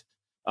guest.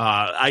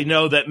 I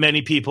know that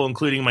many people,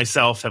 including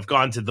myself, have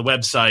gone to the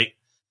website,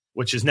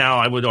 which is now,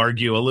 I would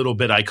argue, a little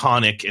bit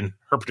iconic in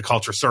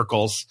herpetoculture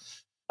circles,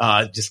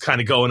 just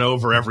kind of going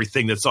over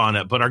everything that's on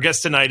it. But our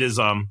guest tonight is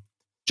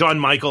John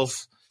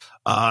Michels,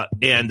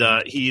 and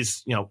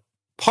he's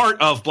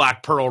part of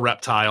Black Pearl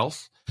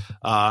Reptiles.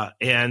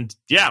 And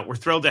yeah, we're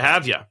thrilled to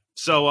have you.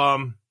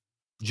 So,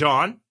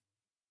 John,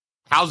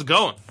 how's it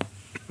going?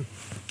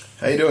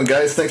 How you doing,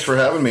 guys? Thanks for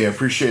having me. I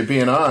appreciate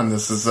being on.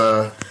 This is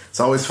it's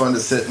always fun to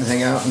sit and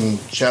hang out and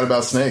chat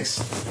about snakes.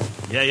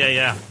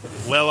 Yeah.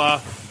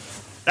 Well,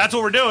 that's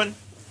what we're doing.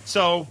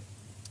 So,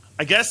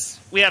 I guess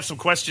we have some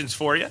questions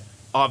for you,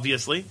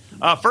 obviously.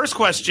 First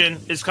question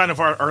is kind of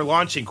our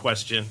launching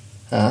question,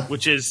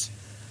 which is,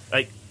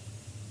 like,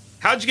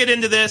 how'd you get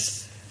into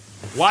this?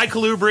 Why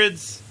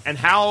colubrids? And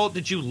how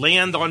did you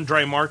land on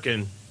dry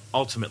marking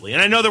ultimately?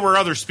 And I know there were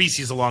other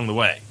species along the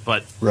way,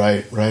 but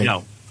right.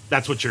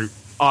 That's what you're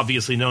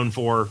obviously known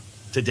for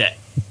today.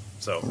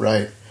 So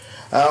right.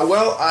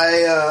 Well,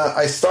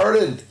 I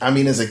started,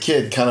 as a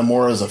kid, kind of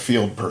more as a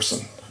field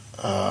person.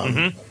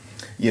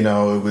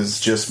 It was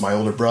just my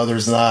older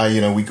brothers and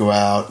I, we go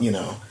out,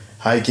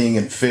 hiking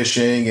and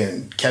fishing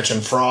and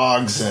catching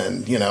frogs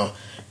and,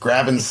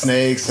 grabbing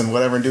snakes and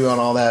whatever, and doing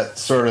all that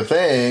sort of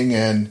thing.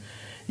 And,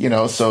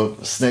 so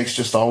snakes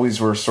just always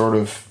were sort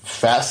of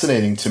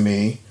fascinating to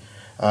me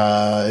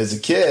as a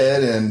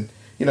kid. And,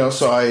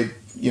 so I,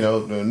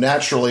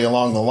 naturally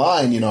along the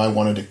line, I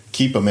wanted to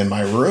keep them in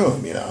my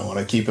room. I want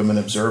to keep them and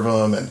observe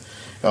them and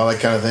all that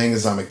kind of thing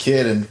as I'm a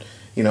kid. And,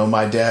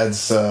 my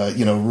dad's,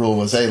 rule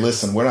was, hey,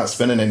 listen, we're not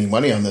spending any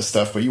money on this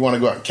stuff, but you want to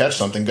go out and catch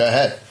something, go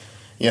ahead.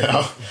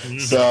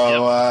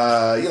 So,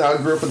 I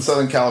grew up in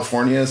Southern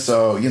California,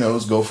 so, it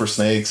was gopher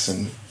snakes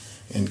and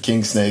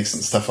king snakes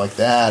and stuff like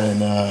that.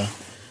 And,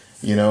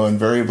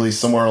 invariably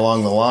somewhere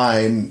along the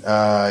line,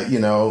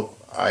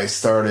 I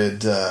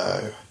started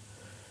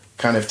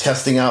kind of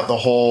testing out the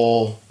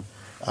whole,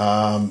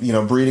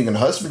 breeding and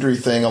husbandry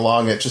thing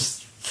along it,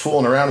 just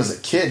fooling around as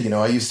a kid.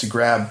 I used to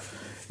grab,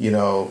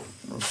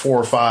 4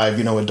 or 5,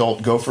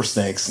 adult gopher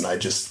snakes, and I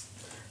just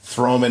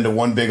throw them into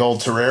one big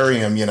old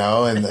terrarium,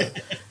 and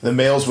the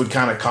males would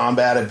kind of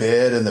combat a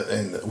bit,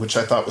 and which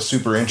I thought was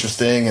super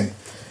interesting. And,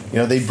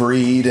 they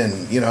breed and,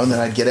 and then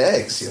I'd get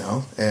eggs,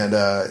 and,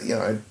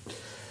 I'd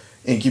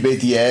incubate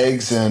the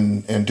eggs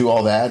and do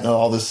all that. And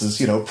all this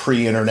is,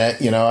 pre-internet,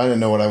 I didn't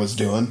know what I was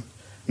doing.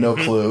 No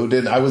clue.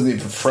 I wasn't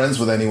even friends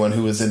with anyone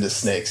who was into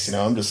snakes,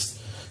 I'm just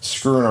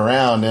screwing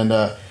around. And,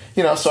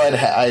 so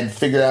I'd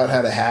figured out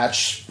how to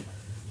hatch,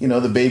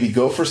 the baby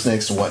gopher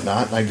snakes and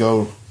whatnot. And I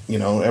go,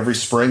 every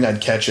spring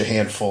I'd catch a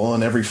handful,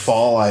 and every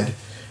fall I'd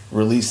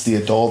release the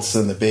adults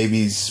and the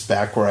babies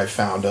back where I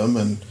found them,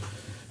 and,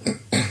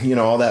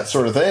 all that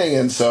sort of thing.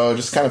 And so I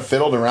just kind of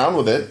fiddled around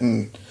with it.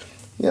 And,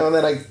 and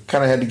then I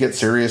kind of had to get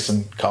serious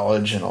in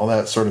college and all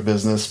that sort of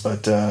business.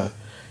 But,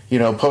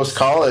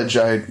 post-college,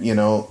 I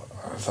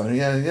thought,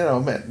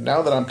 man,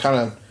 now that I'm kind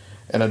of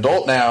an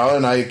adult now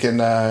and I can,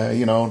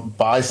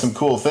 buy some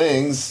cool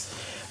things,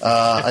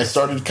 I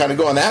started kind of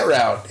going that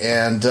route.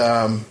 And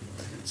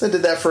so I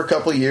did that for a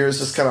couple of years,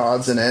 just kind of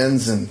odds and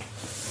ends. And,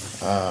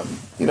 and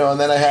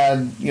then I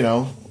had,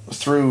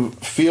 through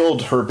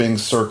field herping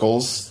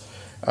circles,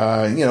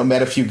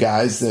 met a few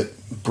guys that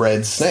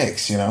bred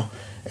snakes,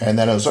 And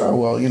then I was,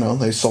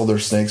 they sold their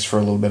snakes for a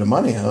little bit of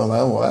money. And I thought,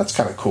 well, that's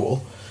kind of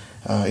cool.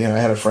 I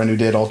had a friend who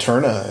did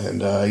Alterna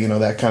and,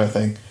 that kind of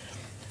thing.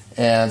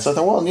 And so I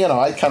thought, well,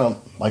 I'd kind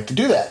of like to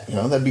do that.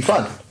 That'd be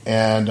fun.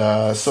 And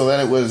so then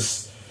it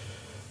was,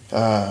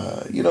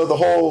 the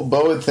whole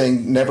boa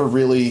thing never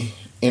really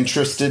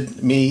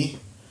interested me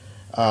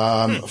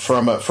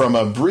from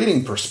a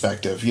breeding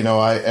perspective.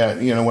 I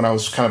when I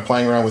was kind of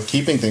playing around with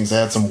keeping things, I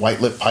had some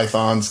white-lip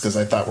pythons because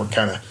I thought were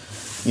kind of,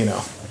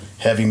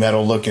 heavy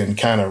metal looking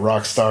kind of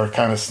rock star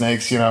kind of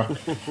snakes,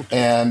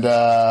 and,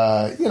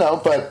 but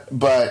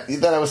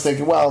then I was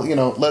thinking, well,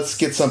 let's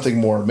get something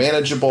more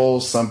manageable,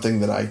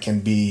 something that I can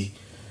be,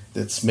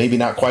 that's maybe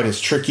not quite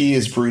as tricky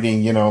as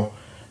breeding,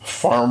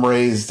 farm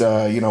raised,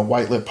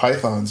 white lip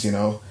pythons,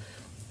 and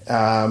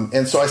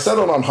so I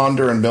settled on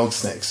Honduran milk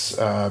snakes,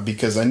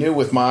 because I knew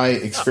with my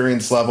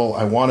experience level,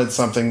 I wanted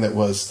something that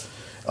was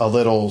a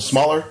little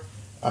smaller,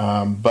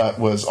 but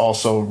was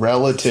also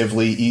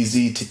relatively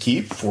easy to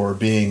keep for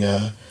being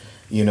a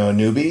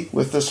newbie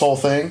with this whole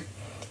thing.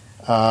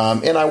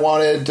 And I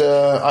wanted,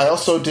 I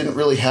also didn't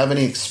really have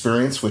any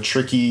experience with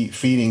tricky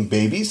feeding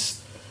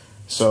babies.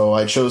 So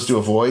I chose to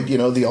avoid, the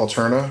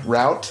Alterna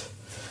route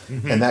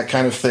and that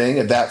kind of thing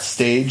at that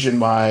stage in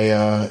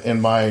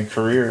my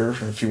career,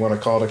 if you want to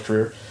call it a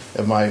career,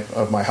 of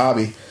my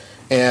hobby.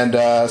 And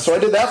so I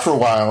did that for a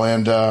while.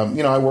 And,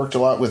 I worked a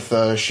lot with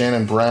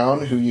Shannon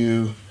Brown, who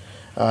you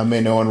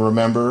may know and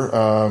remember.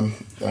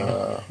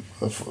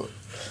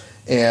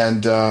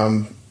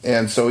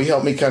 And so he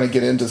helped me kind of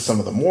get into some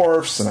of the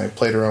morphs, and I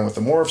played around with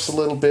the morphs a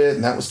little bit,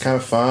 and that was kind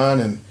of fun.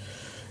 And,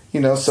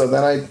 so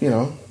then I,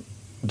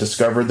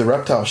 discovered the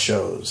reptile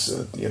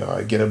shows.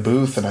 I'd get a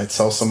booth and I'd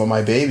sell some of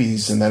my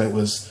babies, and then it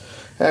was,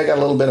 I got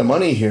a little bit of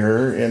money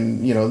here,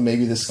 and,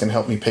 maybe this can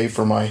help me pay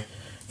for my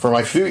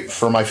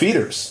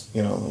feeders.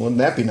 Wouldn't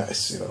that be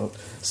nice?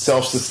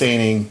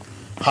 Self-sustaining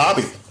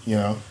hobby,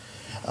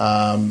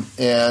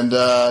 and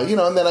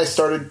then I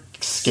started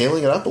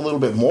scaling it up a little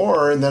bit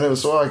more, and then it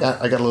was, I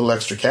got a little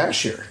extra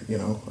cash here,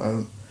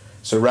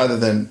 so rather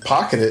than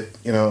pocket it,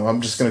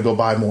 I'm just going to go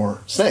buy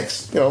more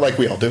snakes, like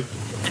we all do,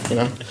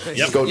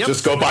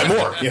 just go buy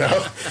more,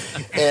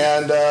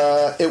 and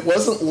it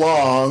wasn't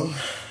long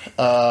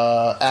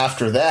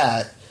after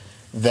that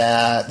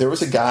there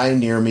was a guy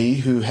near me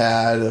who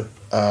had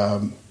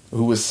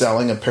who was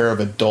selling a pair of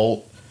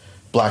adult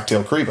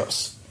black-tailed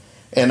Cribos.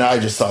 And I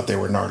just thought they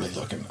were gnarly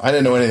looking. I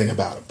didn't know anything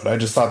about them, but I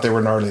just thought they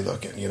were gnarly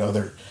looking.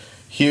 They're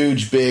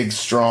huge, big,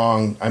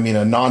 strong. I mean,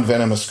 a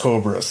non-venomous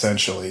cobra,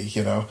 essentially.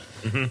 And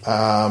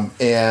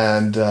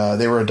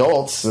they were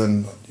adults,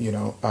 and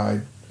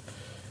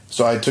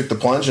so I took the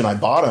plunge and I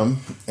bought them,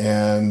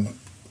 and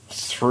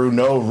through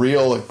no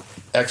real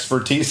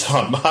expertise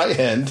on my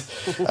end,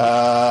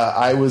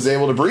 I was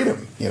able to breed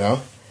them.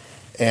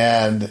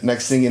 And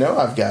next thing you know,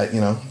 I've got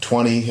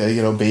 20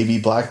 baby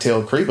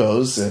black-tailed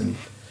Cribos, and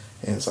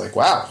it's like,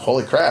 wow,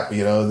 holy crap,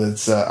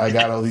 that's I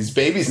got all these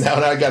babies now,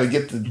 and I got to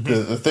get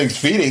the things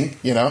feeding,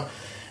 and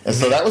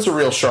so that was a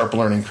real sharp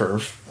learning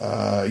curve,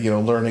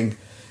 learning.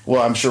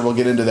 Well, I'm sure we'll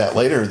get into that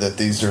later, that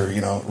these are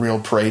real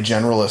prey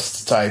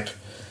generalist type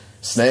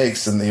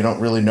snakes, and you don't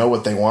really know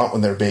what they want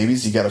when they're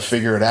babies. You got to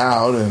figure it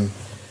out, and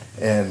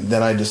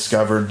then I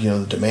discovered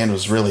the demand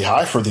was really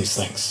high for these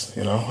things,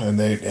 and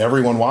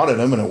everyone wanted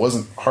them, and it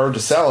wasn't hard to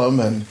sell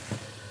them, and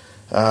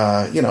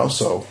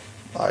so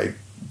I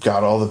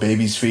got all the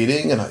babies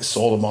feeding, and I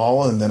sold them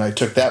all, and then I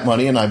took that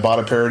money and I bought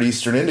a pair of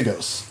Eastern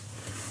Indigos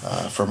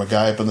from a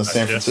guy up in the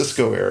San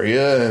Francisco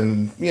area,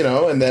 and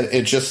and then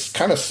it just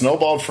kind of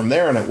snowballed from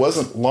there. And it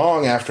wasn't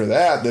long after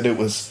that it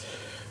was,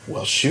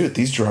 well, shoot,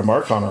 these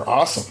Drymarchon are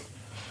awesome.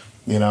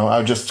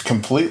 I just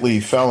completely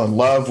fell in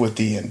love with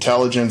the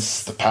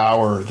intelligence, the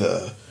power,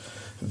 the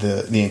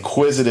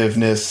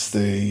inquisitiveness,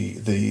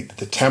 the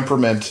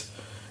temperament,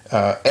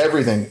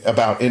 everything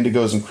about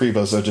Indigos and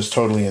Cribos I'm just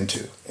totally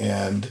into.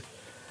 And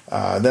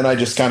then I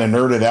just kind of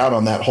nerded out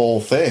on that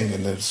whole thing.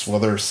 And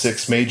there's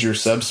 6 major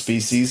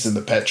subspecies in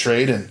the pet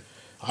trade, and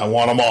I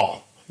want them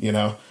all,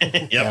 Yep.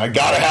 And I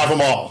got to have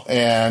them all.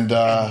 And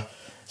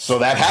so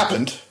that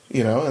happened,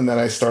 and then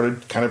I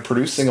started kind of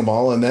producing them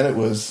all. And then it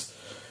was,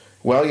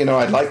 well,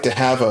 I'd like to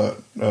have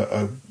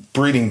a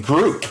breeding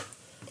group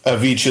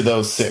of each of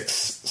those 6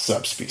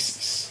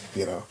 subspecies,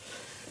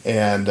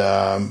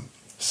 And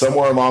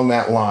somewhere along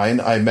that line,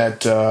 I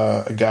met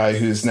a guy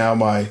who's now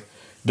my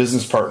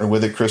business partner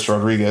with it, Chris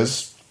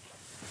Rodriguez,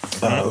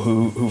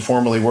 who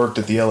formerly worked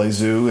at the LA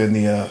Zoo in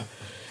the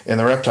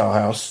reptile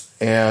house,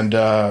 and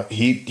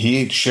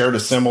he shared a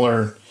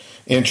similar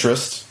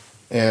interest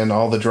in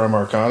all the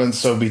Drymarchon, and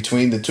so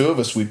between the two of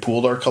us, we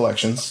pooled our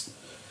collections.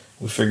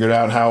 We figured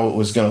out how it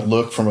was going to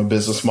look from a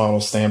business model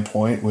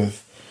standpoint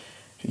with,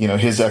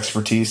 his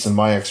expertise and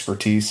my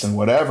expertise and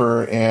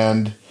whatever,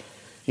 and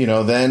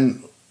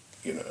then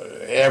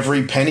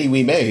every penny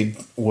we made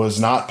was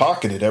not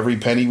pocketed. Every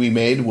penny we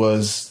made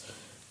was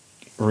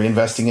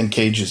reinvesting in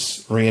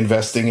cages,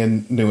 reinvesting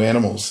in new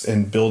animals,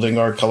 and building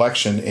our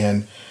collection.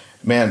 And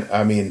man,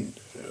 I mean,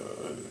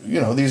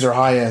 these are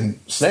high-end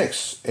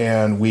snakes,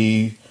 and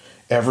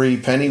every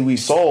penny we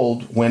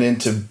sold went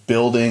into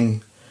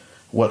building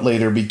what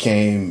later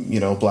became,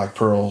 Black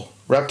Pearl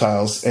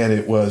reptiles. And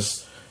it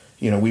was,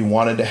 we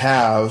wanted to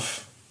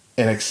have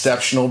an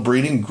exceptional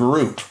breeding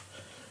group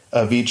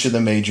of each of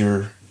the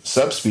major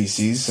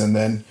subspecies, and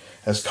then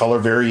as color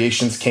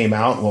variations came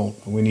out, well,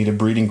 we need a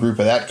breeding group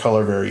of that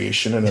color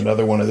variation and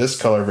another one of this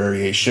color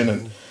variation,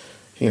 and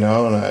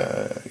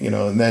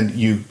and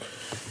then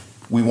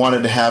we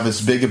wanted to have as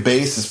big a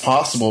base as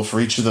possible for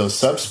each of those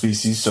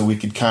subspecies, so we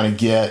could kind of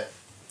get,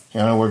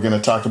 we're going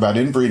to talk about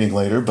inbreeding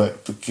later,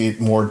 but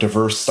get more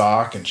diverse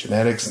stock and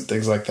genetics and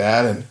things like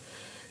that. And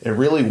it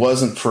really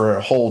wasn't for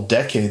a whole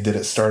decade that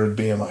it started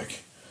being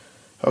like,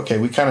 okay,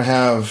 we kind of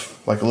have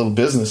like a little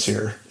business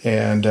here,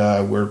 and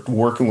we're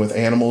working with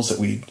animals that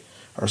we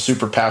are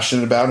super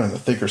passionate about and I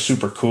think are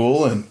super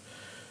cool, and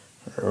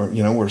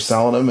we're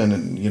selling them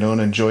and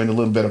and enjoying a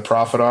little bit of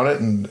profit on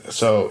it, and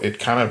so it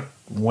kind of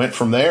went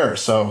from there.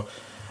 So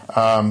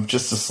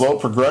just a slow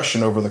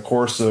progression over the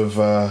course of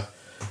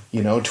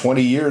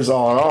 20 years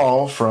all in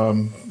all,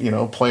 from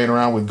playing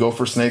around with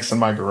gopher snakes in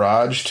my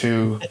garage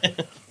to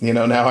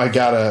now I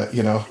got a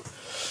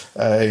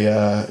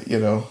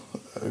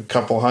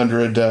couple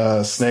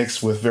hundred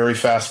snakes with very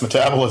fast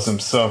metabolism.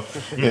 So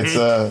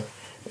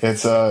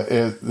that's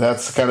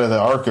kind of the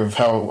arc of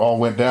how it all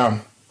went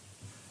down.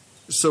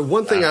 So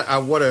one thing I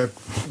want to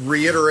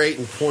reiterate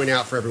and point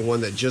out for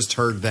everyone that just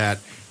heard that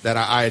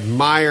I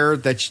admire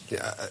that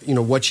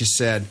what you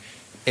said.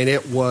 and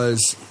it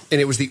was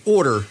the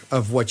order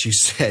of what you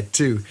said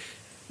too.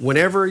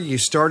 Whenever you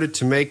started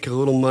to make a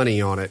little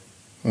money on it,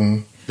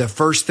 the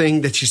first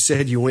thing that you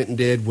said you went and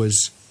did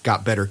was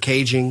got better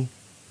caging,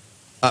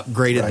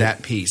 upgraded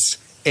that piece.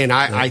 And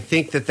I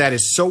think that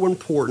is so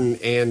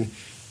important and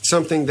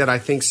something that I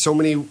think so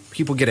many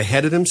people get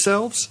ahead of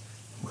themselves,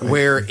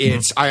 where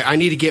it's I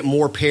need to get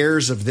more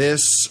pairs of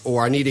this,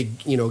 or I need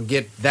to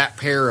get that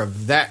pair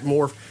of that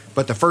more.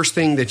 But the first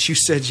thing that you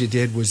said you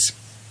did was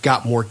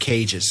got more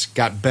cages,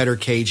 got better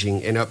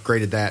caging, and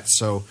upgraded that.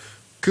 So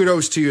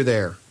kudos to you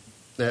there.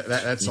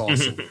 That's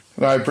awesome.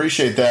 I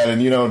appreciate that.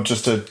 And,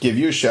 just to give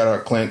you a shout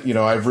out, Clint,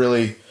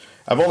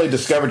 I've only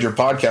discovered your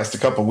podcast a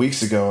couple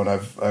weeks ago, and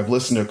I've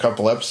listened to a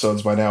couple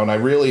episodes by now, and I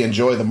really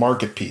enjoy the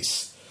market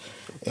piece.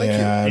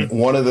 Thank you.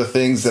 One of the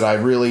things that I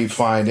really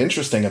find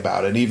interesting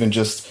about it, even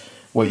just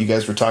what you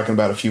guys were talking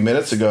about a few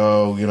minutes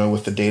ago,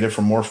 with the data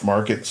from Morph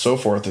Market and so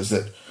forth, is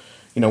that,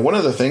 one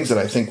of the things that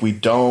I think we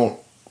don't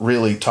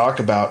really talk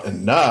about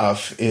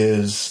enough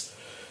is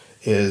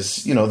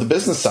the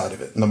business side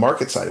of it and the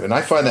market side of it. And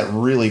I find that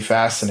really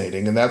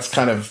fascinating. And that's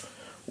kind of,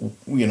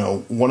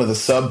 one of the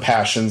sub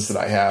passions that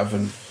I have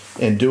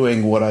in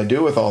doing what I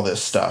do with all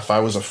this stuff. I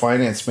was a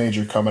finance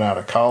major coming out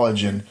of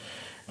college,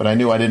 but I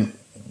knew I didn't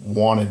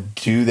want to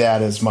do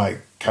that as my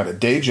kind of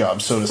day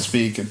job, so to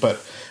speak.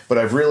 But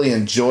I've really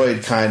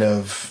enjoyed kind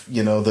of,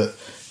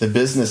 the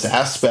business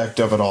aspect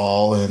of it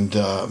all.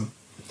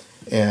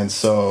 And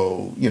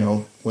so,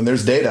 when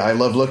there's data, I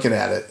love looking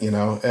at it,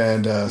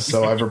 and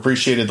so I've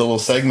appreciated the little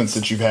segments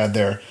that you've had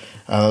there.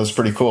 That was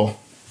pretty cool.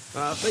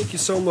 Thank you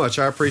so much.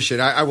 I appreciate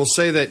it. I will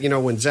say that,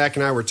 when Zach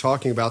and I were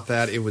talking about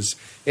that, it was,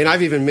 and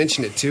I've even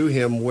mentioned it to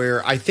him,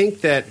 where I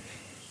think that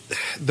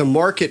the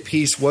market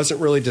piece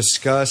wasn't really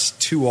discussed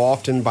too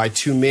often by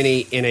too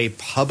many in a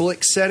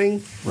public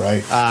setting.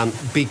 Right.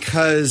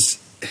 Because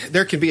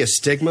there can be a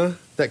stigma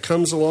that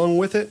comes along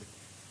with it,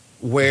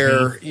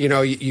 where,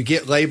 you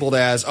get labeled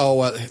as,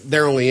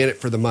 they're only in it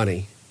for the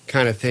money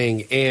kind of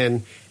thing.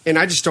 And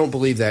I just don't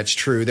believe that's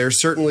true.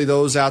 There's certainly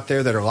those out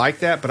there that are like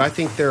that, but I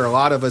think there are a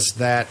lot of us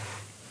that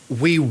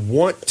we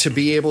want to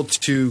be able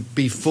to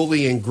be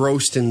fully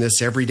engrossed in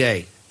this every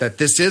day, that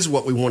this is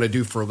what we want to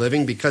do for a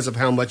living because of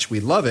how much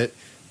we love it.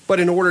 But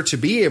in order to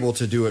be able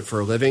to do it for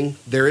a living,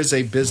 there is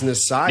a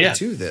business side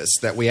to this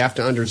that we have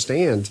to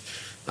understand.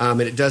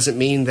 And it doesn't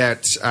mean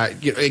that,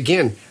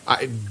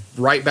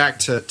 right back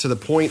to the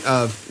point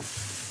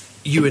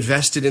of you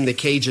invested in the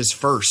cages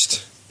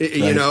first,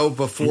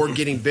 before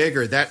getting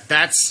bigger.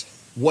 That's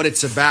what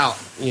it's about.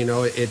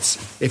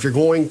 It's if you're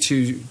going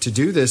to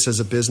do this as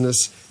a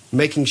business,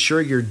 making sure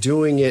you're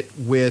doing it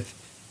with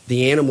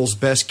the animal's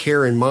best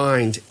care in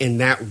mind, and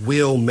that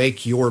will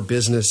make your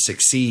business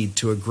succeed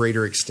to a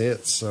greater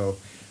extent. So,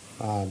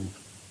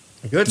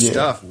 good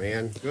stuff,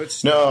 man. Good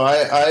stuff. No,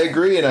 I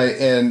agree,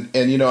 and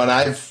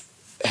I've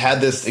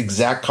had this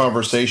exact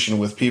conversation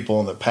with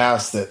people in the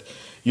past that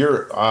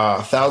you're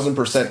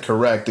 1,000%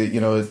 correct.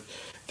 That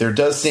there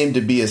does seem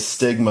to be a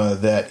stigma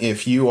that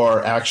if you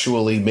are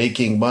actually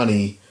making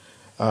money,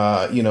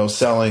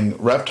 selling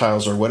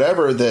reptiles or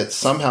whatever, that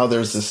somehow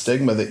there's a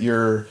stigma that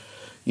you're,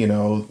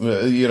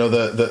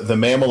 the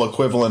mammal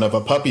equivalent of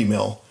a puppy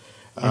mill.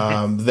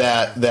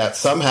 That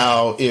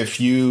somehow if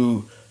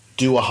you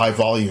do a high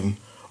volume,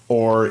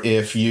 or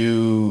if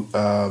you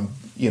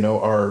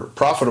are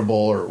profitable,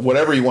 or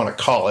whatever you want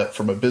to call it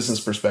from a business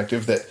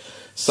perspective, that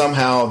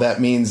somehow that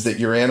means that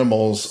your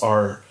animals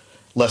are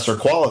lesser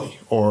quality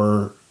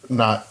or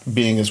not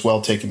being as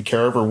well taken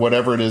care of, or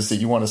whatever it is that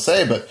you want to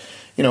say. But,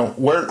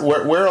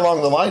 where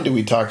along the line do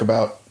we talk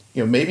about,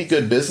 maybe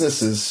good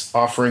business is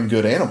offering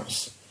good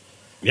animals?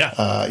 Yeah.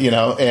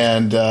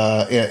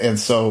 And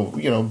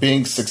so,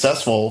 being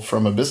successful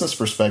from a business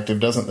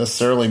perspective doesn't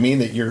necessarily mean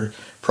that your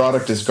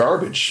product is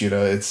garbage.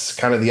 It's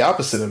kind of the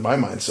opposite in my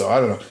mind. So I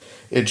don't know.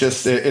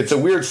 It's a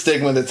weird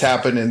stigma that's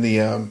happened in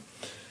the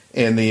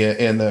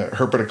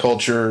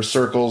herpetoculture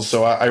circles.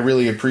 So I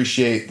really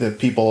appreciate that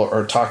people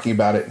are talking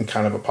about it in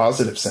kind of a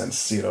positive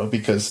sense,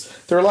 because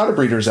there are a lot of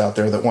breeders out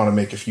there that want to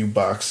make a few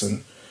bucks,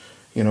 and,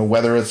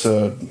 whether it's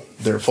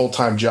their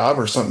full-time job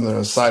or something,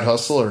 a side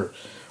hustle,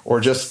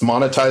 or just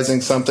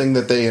monetizing something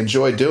that they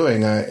enjoy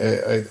doing,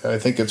 I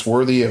think it's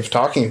worthy of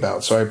talking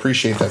about. So I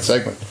appreciate that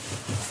segment.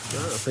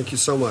 Thank you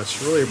so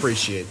much. Really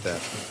appreciate that.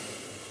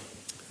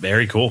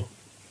 Very cool.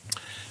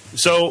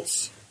 So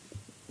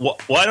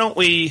why don't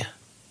we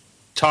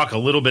talk a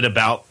little bit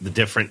about the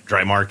different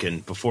dry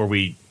marking before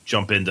we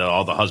jump into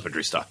all the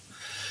husbandry stuff?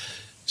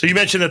 So you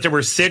mentioned that there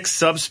were 6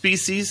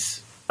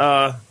 subspecies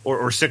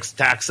or 6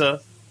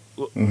 taxa.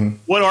 Mm-hmm.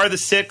 What are the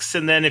 6?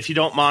 And then if you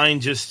don't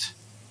mind, just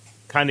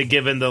kind of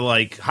giving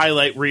the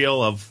highlight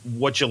reel of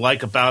what you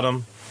like about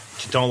them,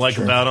 what you don't like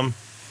about them.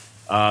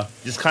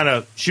 Just kind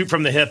of shoot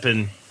from the hip,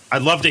 and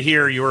I'd love to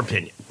hear your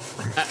opinion.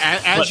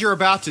 As you're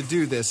about to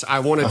do this, I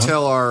want to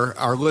tell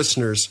our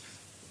listeners,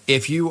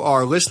 if you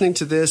are listening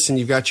to this and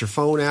you've got your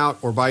phone out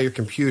or by your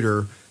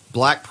computer,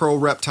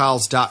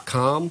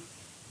 blackpearlreptiles.com,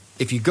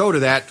 if you go to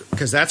that,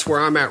 because that's where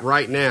I'm at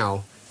right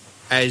now,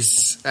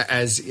 as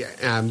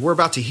we're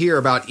about to hear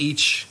about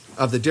each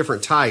of the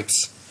different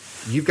types,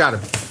 you've got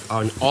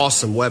an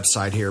awesome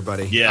website here,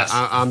 buddy. Yes.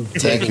 I'm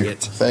taking it.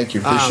 Thank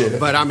you. Appreciate it.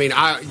 But I mean,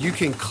 you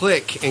can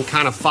click and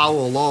kind of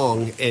follow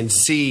along and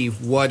see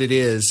what it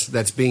is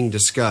that's being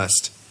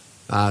discussed.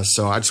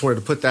 So I just wanted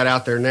to put that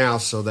out there now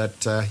so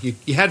that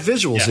you had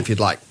visuals if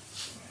you'd like.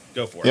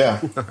 Go for it. Yeah.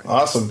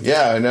 Awesome.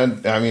 Yeah. And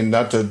then, I mean,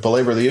 not to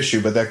belabor the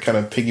issue, but that kind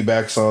of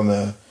piggybacks on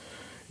the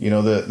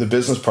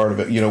business part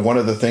of it. One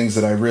of the things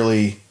that I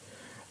really,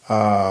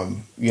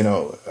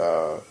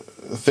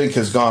 think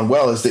has gone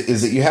well is that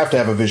you have to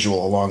have a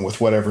visual along with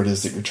whatever it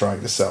is that you're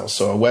trying to sell.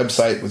 So a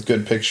website with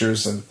good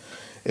pictures, and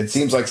it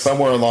seems like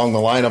somewhere along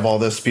the line of all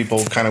this,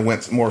 people kind of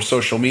went more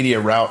social media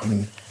route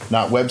and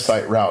not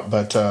website route.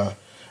 But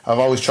I've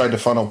always tried to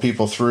funnel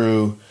people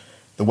through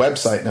the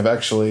website, and I've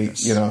actually,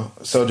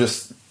 so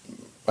just.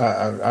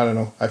 I don't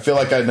know. I feel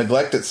like I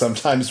neglect it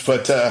sometimes,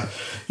 but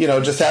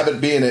just have it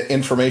be an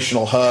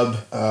informational hub,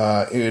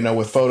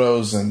 with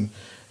photos and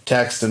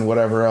text and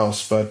whatever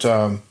else. But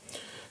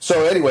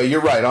so anyway,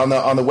 you're right. On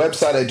the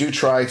website, I do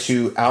try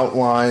to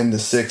outline the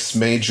 6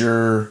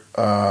 major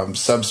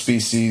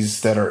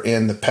subspecies that are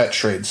in the pet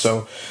trade.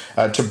 So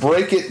to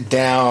break it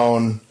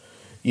down,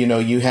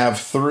 you have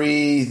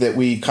 3 that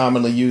we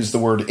commonly use the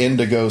word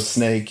indigo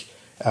snake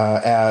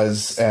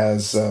as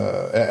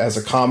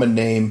a common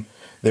name.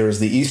 There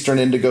is the eastern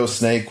indigo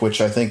snake, which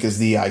I think is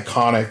the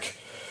iconic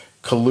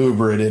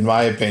colubrid, in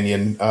my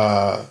opinion,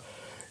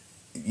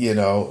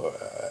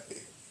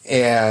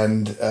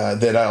 and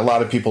that a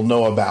lot of people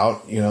know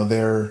about.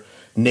 They're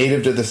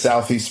native to the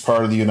southeast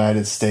part of the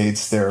United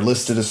States. They're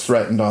listed as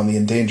threatened on the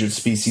Endangered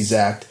Species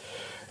Act.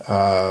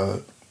 I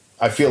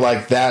feel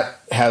like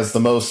that has the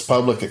most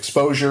public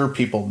exposure.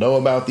 People know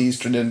about the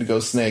eastern indigo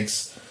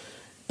snakes.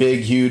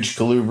 Big, huge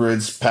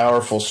colubrids,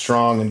 powerful,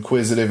 strong,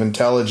 inquisitive,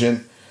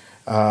 intelligent.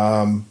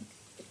 And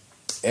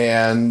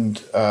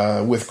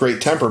with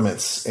great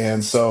temperaments.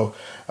 And so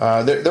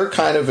they're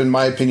kind of, in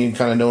my opinion,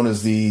 kind of known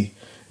as the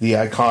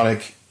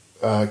iconic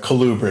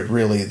colubrid,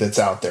 really, that's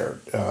out there.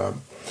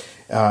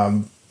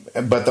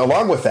 But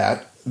along with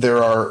that,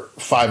 there are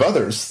 5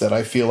 others that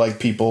I feel like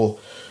people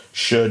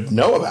should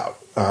know about,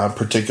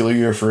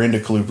 particularly if you're into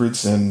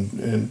colubrids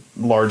and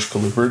large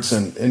colubrids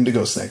and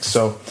indigo snakes.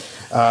 So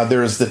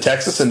there's the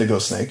Texas indigo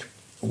snake,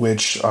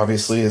 which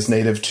obviously is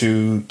native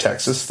to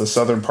Texas, the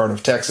southern part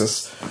of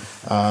Texas.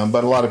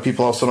 But a lot of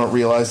people also don't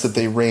realize that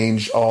they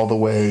range all the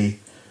way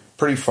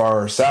pretty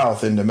far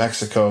south into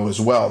Mexico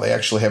as well. They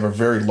actually have a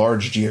very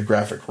large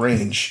geographic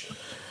range.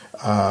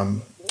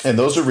 And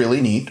those are really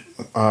neat.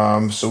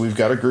 So we've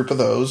got a group of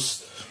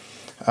those.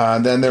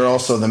 Then there are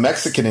also the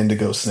Mexican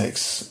indigo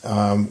snakes.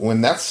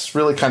 When that's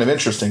really kind of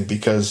interesting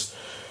because,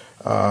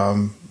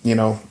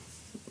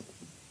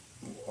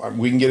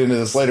 we can get into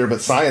this later,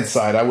 but science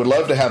side, I would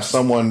love to have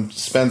someone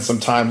spend some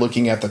time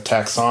looking at the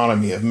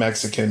taxonomy of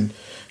Mexican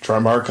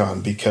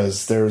Trimarchon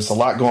because there's a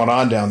lot going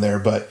on down there.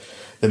 But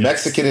the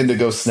Mexican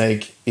indigo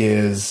snake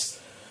is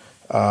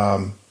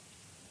more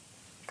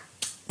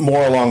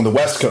along the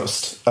west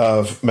coast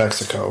of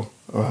Mexico,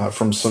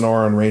 from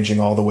Sonora and ranging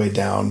all the way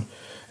down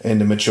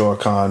into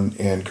Michoacan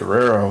and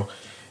Guerrero.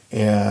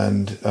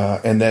 And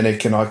then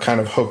it can kind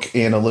of hook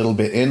in a little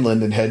bit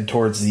inland and head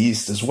towards the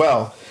east as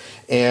well.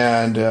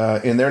 And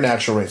in their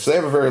natural range. So they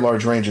have a very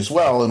large range as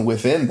well. And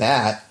within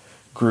that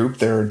group,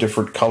 there are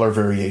different color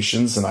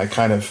variations. And I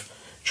kind of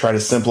try to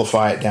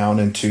simplify it down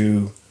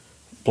into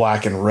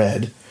black and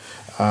red.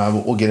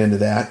 We'll get into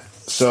that.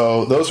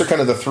 So those are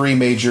kind of the 3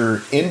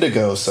 major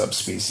indigo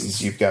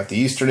subspecies. You've got the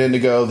eastern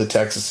indigo, the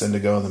Texas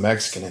indigo, and the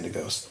Mexican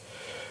indigos.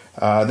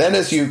 Then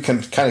as you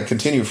can kind of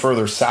continue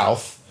further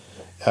south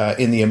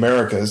in the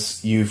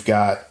Americas, you've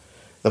got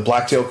the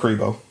black-tailed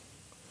cribo.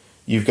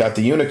 You've got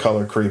the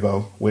unicolor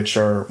cribo, which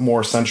are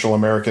more Central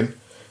American.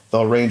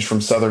 They'll range from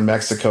southern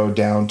Mexico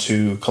down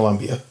to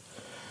Colombia.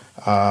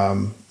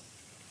 Black-tailed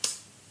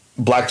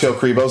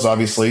cribo is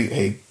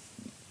obviously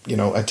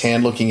a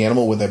tan-looking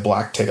animal with a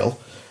black tail.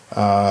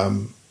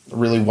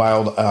 Really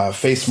wild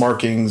face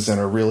markings and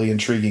are really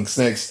intriguing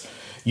snakes.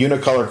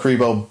 Unicolor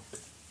cribo,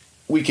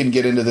 we can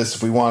get into this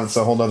if we want. It's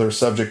a whole other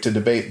subject to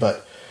debate,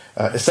 but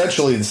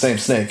essentially the same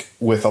snake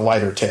with a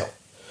lighter tail.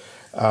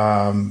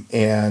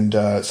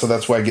 So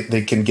that's why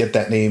they can get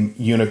that name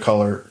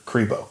unicolor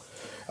cribo.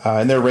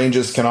 And their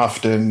ranges can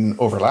often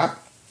overlap,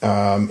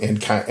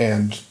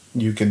 and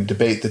you can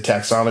debate the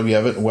taxonomy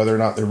of it and whether or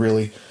not they're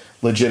really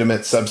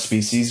legitimate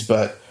subspecies,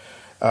 but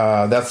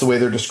that's the way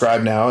they're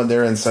described now, and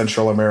they're in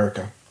Central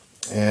America.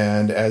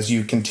 And as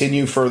you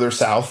continue further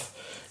south,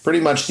 pretty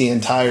much the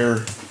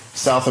entire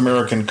South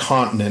American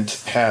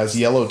continent has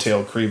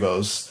yellow-tailed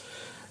cribos,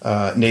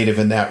 native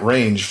in that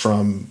range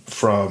from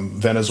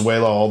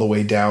Venezuela all the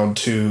way down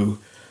to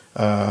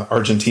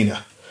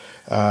Argentina.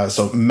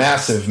 So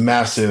massive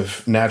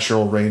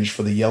natural range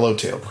for the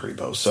yellow-tailed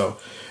cribo. So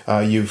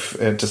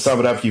to sum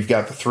it up, you've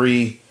got the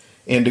 3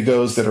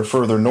 indigos that are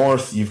further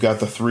north. You've got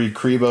the 3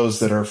 cribos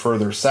that are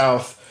further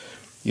south.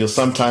 You'll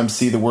sometimes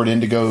see the word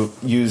indigo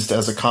used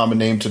as a common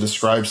name to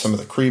describe some of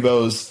the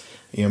cribos.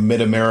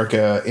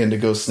 Mid-America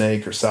indigo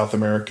snake or South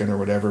American or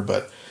whatever.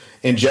 But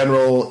in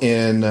general,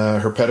 in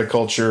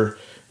herpetoculture,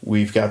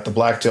 we've got the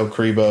black-tailed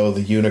cribo,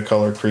 the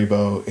unicolor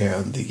cribo,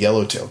 and the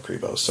yellow-tailed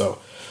cribo. So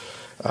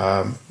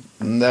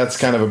that's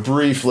kind of a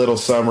brief little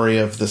summary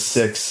of the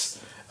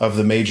 6 of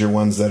the major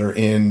ones that are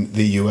in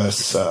the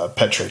U.S.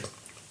 Pet trade.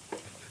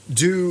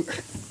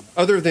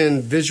 Other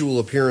than visual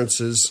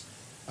appearances,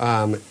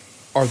 are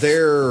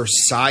there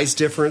size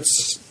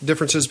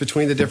differences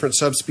between the different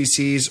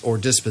subspecies or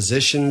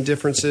disposition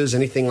differences,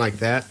 anything like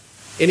that?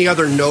 Any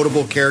other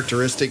notable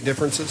characteristic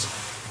differences?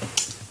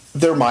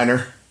 They're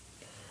minor.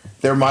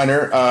 There are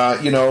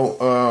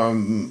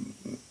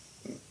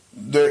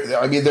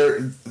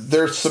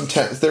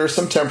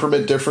some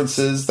temperament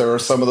differences. There are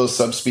some of those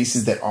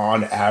subspecies that,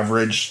 on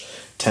average,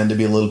 tend to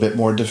be a little bit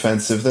more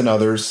defensive than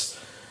others.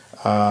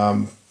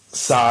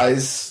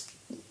 Size,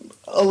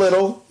 a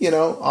little,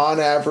 on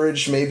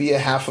average, maybe a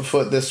half a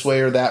foot this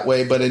way or that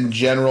way. But in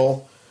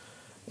general,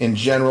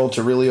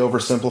 to really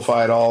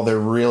oversimplify it all, they're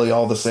really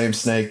all the same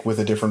snake with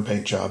a different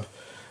paint job.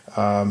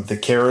 The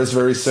care is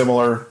very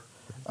similar.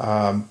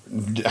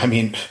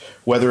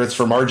 Whether it's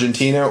from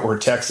Argentina or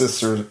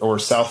Texas or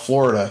South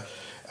Florida,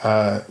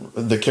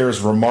 the care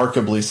is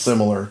remarkably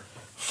similar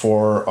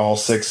for all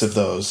 6 of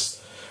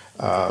those.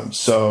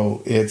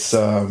 So it's,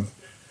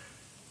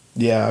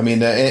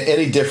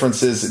 any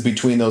differences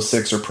between those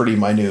 6 are pretty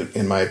minute,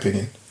 in my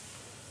opinion.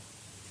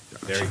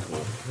 Very cool.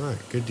 All right,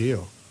 good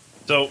deal.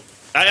 So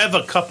I have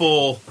a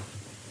couple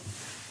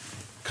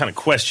kind of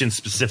questions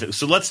specific.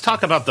 So let's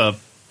talk about the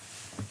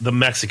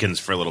Mexicans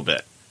for a little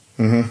bit.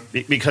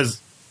 Mm-hmm. Because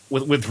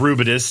with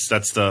Rubidis,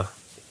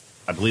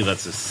 I believe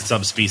that's a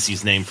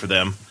subspecies name for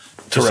them.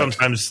 So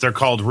sometimes they're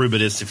called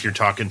Rubidis if you're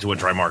talking to a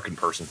Drymarching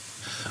person.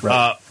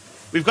 Right.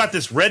 We've got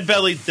this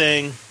red-bellied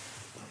thing,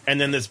 and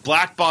then this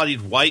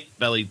black-bodied,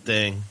 white-bellied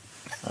thing.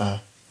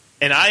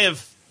 And I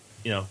have,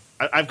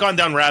 I've gone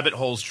down rabbit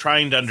holes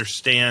trying to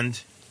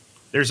understand.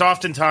 There's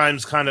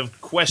oftentimes kind of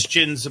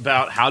questions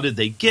about how did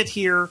they get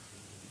here,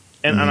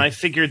 and I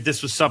figured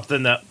this was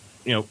something that,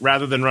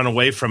 rather than run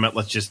away from it,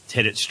 let's just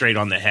hit it straight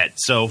on the head.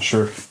 So,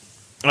 sure.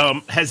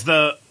 Has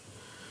the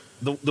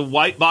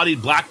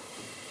white-bellied,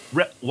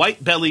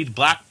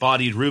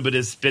 black-bodied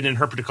Rubidis been in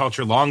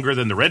herpetoculture longer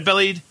than the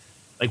red-bellied?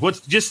 Like, what's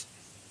just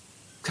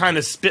kind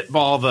of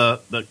spitball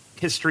the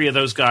history of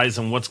those guys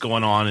and what's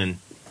going on? And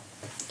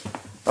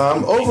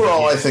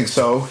overall, I think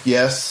so.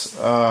 Yes.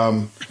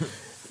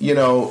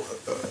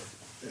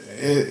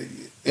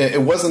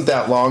 It wasn't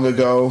that long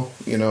ago.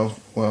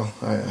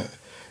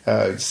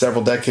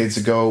 Several decades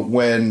ago,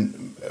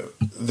 when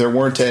there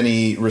weren't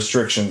any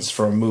restrictions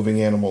from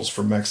moving animals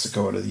from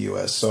Mexico into the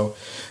U.S. So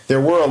there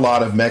were a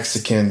lot of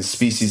Mexican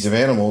species of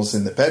animals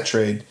in the pet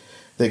trade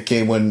that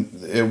came when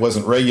it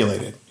wasn't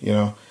regulated,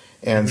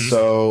 And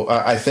so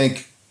I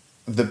think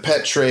the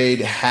pet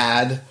trade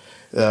had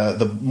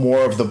the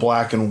more of the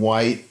black and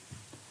white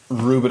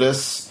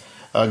Rubidis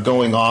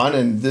going on,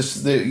 and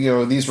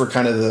these were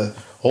kind of the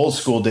old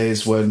school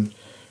days when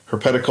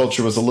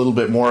herpetoculture was a little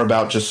bit more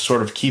about just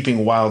sort of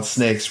keeping wild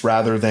snakes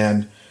rather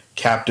than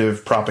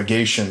captive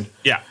propagation.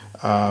 Yeah.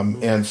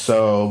 And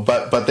so,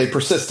 but they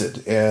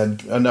persisted,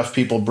 and enough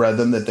people bred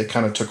them that they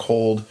kind of took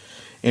hold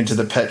into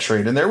the pet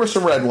trade. And there were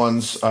some red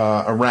ones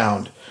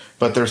around,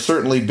 but there's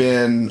certainly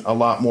been a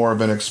lot more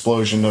of an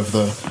explosion of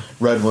the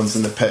red ones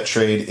in the pet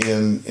trade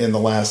in the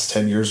last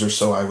 10 years or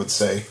so, I would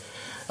say.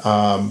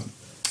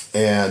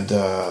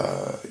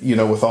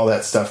 With all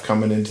that stuff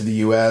coming into the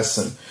U.S.,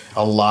 and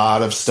a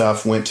lot of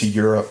stuff went to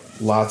Europe.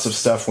 Lots of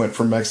stuff went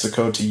from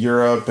Mexico to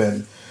Europe,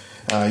 and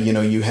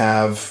you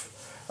have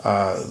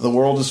the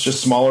world is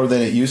just smaller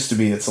than it used to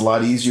be. It's a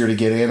lot easier to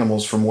get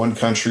animals from one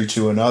country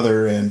to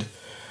another, and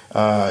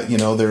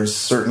there's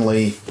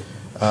certainly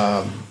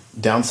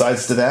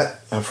downsides to that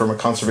from a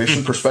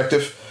conservation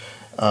perspective,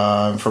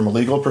 from a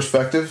legal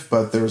perspective,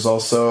 but there's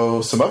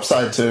also some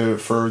upside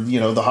for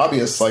the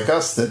hobbyists like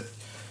us that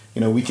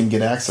we can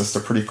get access to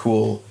pretty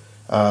cool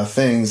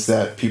things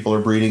that people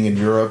are breeding in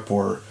Europe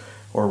or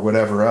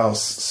whatever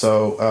else.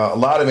 So a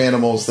lot of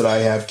animals that I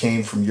have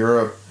came from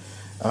Europe.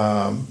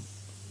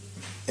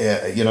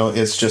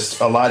 It's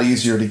just a lot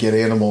easier to get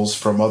animals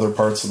from other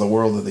parts of the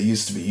world than they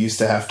used to be. You used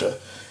to have to,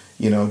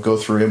 go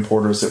through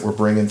importers that were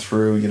bringing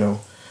through,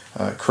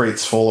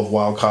 crates full of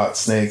wild-caught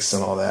snakes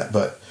and all that.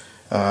 But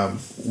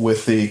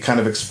with the kind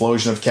of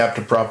explosion of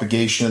captive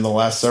propagation in the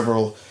last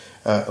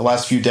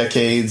few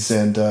decades,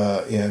 and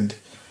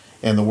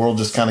the world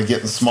just kind of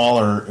getting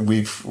smaller,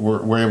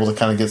 we're able to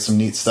kind of get some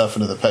neat stuff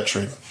into the pet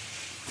trade.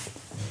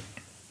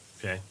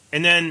 Okay,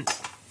 and then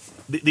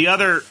the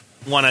other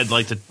one I'd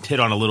like to hit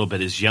on a little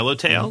bit is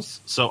yellowtails.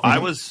 So I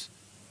was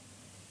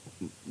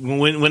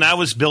when I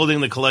was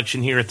building the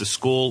collection here at the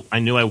school, I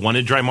knew I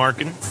wanted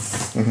Drymarching,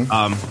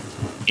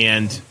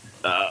 and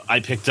I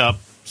picked up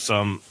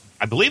some.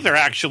 I believe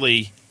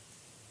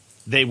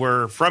they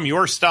were from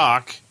your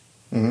stock,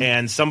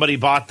 and somebody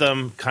bought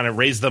them, kind of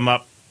raised them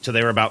up till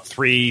they were about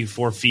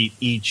 3-4 feet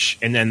each,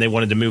 and then they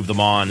wanted to move them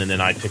on, and then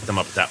I picked them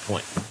up at that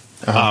point.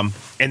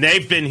 And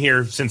they've been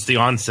here since the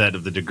onset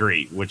of the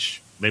degree,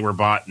 which they were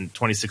bought in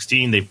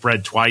 2016. They've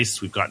bred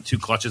twice. We've gotten 2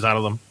 clutches out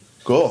of them.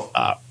 Cool.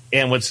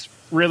 And what's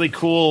really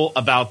cool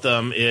about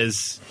them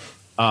is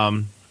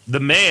the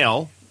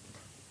male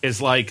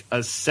is like a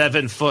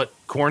 7-foot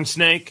corn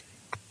snake,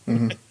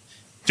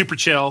 super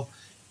chill.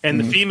 And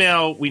the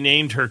female, we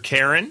named her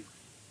Karen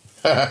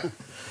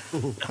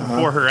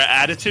for her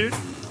attitude.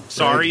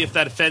 Sorry if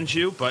that offends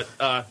you, but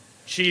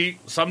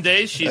some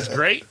days she's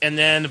great, and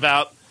then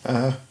about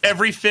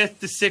every 5th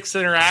to 6th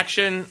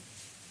interaction,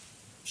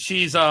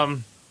 she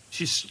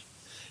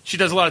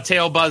does a lot of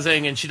tail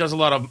buzzing and she does a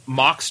lot of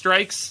mock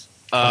strikes.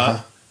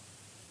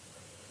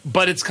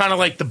 But it's kind of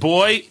like the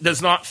boy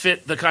does not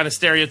fit the kind of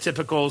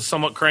stereotypical,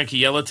 somewhat cranky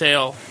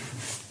yellowtail.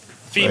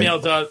 Female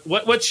does.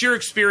 What's your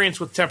experience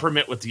with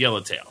temperament with the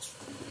yellowtails?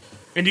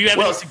 And do you have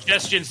any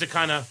suggestions to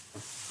kind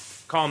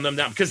of calm them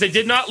down? Because they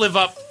did not live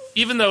up,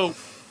 even though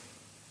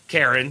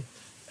Karen,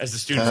 as the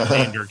students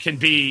named her, can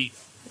be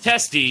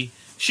testy,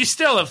 she's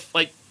still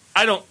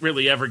I don't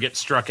really ever get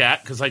struck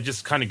at because I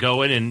just kind of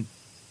go in and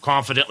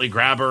confidently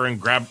grab her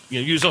and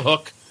use a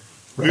hook,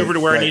 move her to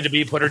where I need to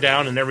be, put her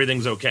down, and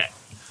everything's okay.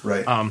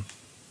 Right.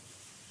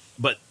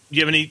 But do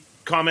you have any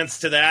comments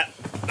to that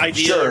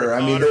idea? Sure.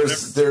 I mean,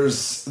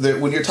 there's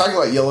when you're talking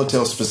about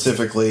yellowtail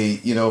specifically,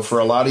 for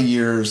a lot of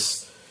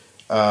years,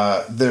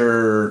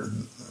 the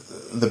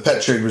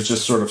pet trade was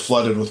just sort of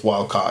flooded with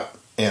wild caught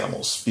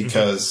animals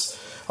because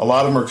a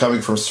lot of them are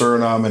coming from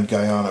Suriname and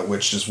Guyana,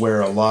 which is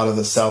where a lot of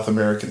the South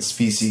American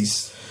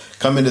species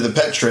come into the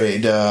pet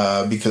trade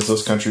because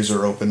those countries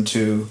are open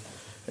to,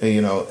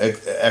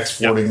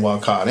 exporting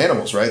wild caught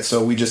animals, right?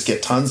 So we just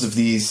get tons of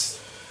these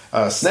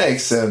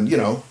snakes, and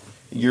you're a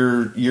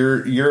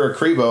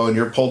Cribo and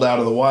you're pulled out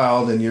of the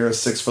wild and you're a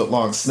 6-foot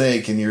long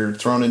snake and you're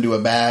thrown into a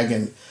bag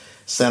and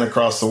sent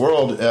across the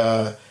world.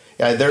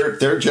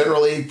 They're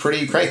generally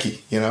pretty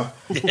cranky,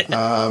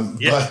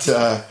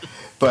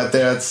 but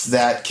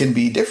that can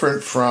be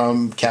different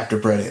from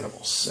captive bred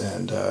animals,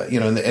 and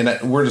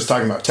and we're just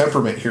talking about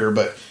temperament here,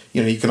 but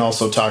you can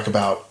also talk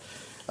about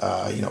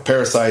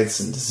parasites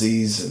and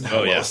disease and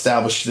how well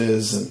established it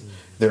is, and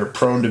they're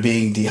prone to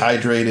being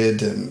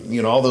dehydrated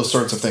and all those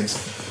sorts of things.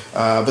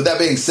 But that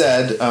being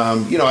said,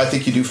 I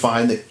think you do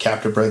find that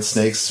captive bred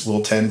snakes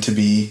will tend to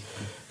be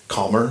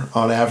calmer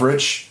on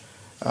average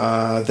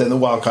than the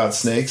wild caught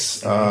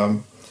snakes.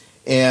 And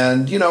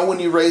when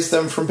you raise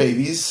them from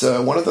babies,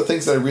 one of the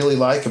things that I really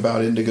like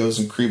about Indigos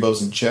and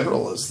Cribos in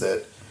general is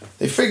that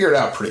they figure it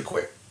out pretty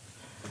quick.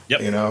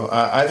 Yep.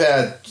 I've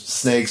had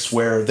snakes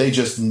where they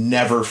just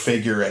never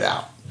figure it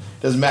out.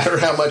 Doesn't matter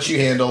how much you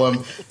handle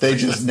them, they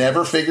just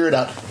never figure it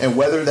out. And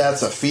whether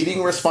that's a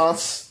feeding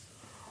response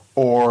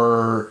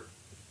or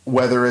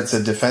whether it's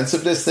a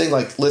defensiveness thing,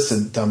 like,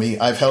 listen, dummy,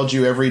 I've held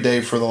you every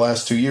day for the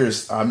last 2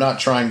 years. I'm not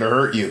trying to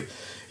hurt you.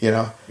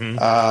 Indigos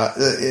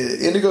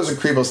and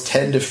Cribos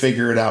tend to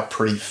figure it out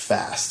pretty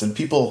fast, and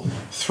people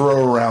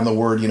throw around the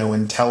word,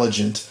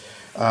 intelligent.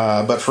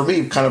 But for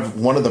me, kind of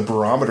one of the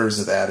barometers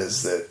of that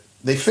is that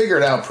they figure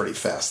it out pretty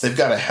fast. They've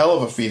got a hell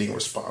of a feeding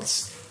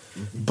response,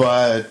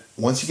 but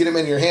once you get them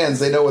in your hands,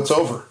 they know it's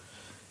over.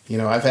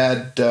 I've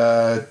had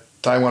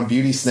Taiwan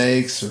beauty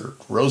snakes or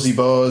rosy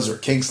boas or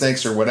king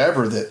snakes or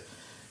whatever that it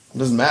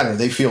doesn't matter.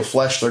 They feel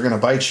flesh; they're going to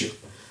bite you.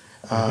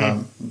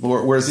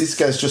 Whereas these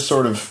guys just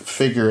sort of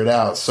figure it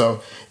out.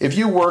 So if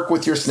you work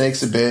with your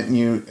snakes a bit and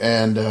you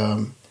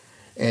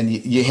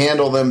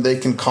handle them, they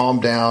can calm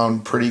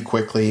down pretty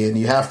quickly. And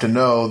you have to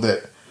know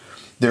that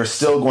there's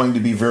still going to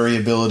be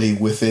variability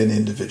within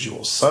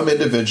individuals. Some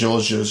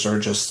individuals are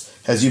just,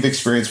 as you've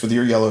experienced with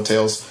your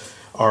yellowtails,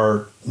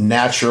 are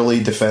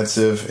naturally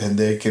defensive and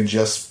they can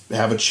just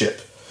have a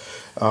chip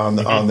on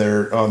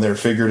their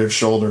figurative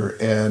shoulder,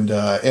 and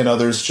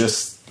others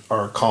just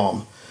are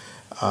calm.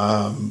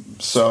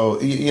 So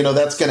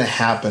that's going to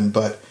happen,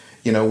 but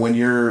when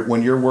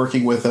you're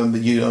working with them,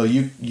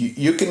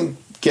 you can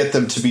get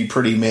them to be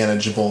pretty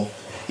manageable,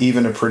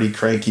 even a pretty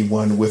cranky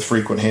one with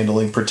frequent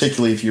handling,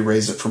 particularly if you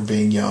raise it from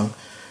being young.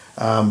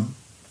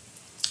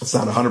 It's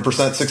not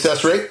 100%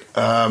 success rate,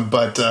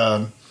 but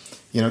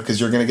because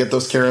you're going to get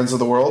those Karens of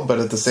the world, but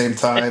at the same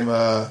time,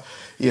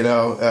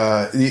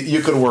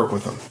 you could work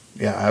with them.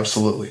 Yeah,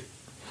 absolutely.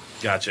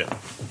 Gotcha.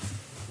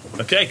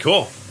 Okay,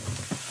 cool.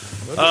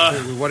 We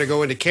want to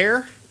go into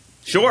care?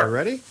 Sure.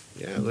 Ready?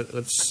 Yeah,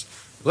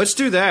 let's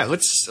do that.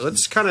 Let's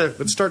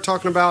start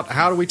talking about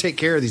how do we take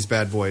care of these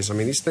bad boys. I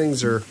mean, these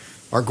things are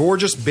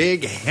gorgeous,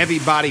 big,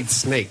 heavy-bodied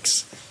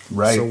snakes.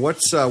 Right.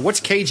 So what's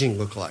caging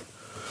look like?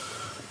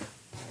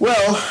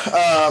 Well,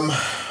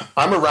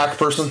 I'm a rack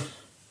person,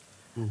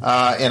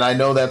 and I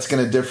know that's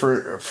going to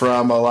differ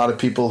from a lot of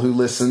people who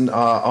listen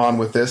on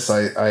with this.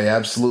 I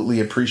absolutely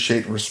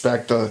appreciate and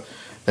respect the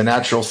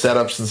natural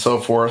setups and so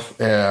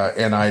forth,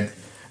 and I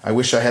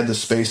wish I had the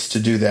space to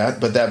do that.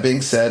 But that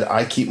being said,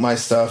 I keep my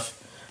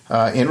stuff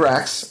in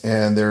racks,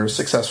 and they're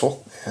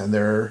successful, and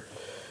they're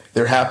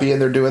happy, and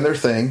they're doing their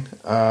thing.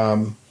 They're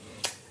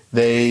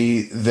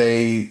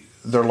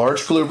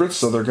large colubrids,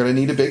 so they're going to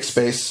need a big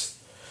space.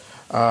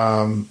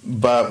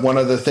 But one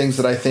of the things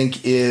that I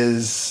think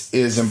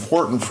is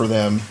important for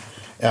them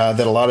that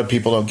a lot of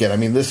people don't get. I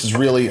mean, this is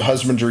really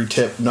husbandry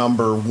tip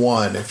number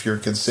one if you're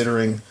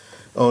considering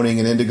owning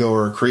an Indigo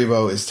or a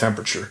Cribo is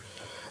temperature.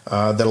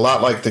 That a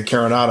lot like the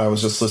Carinata. I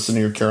was just listening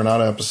to your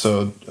Carinata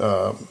episode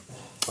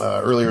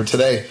earlier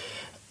today.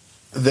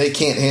 They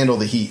can't handle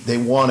the heat. They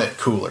want it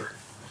cooler,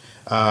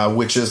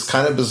 which is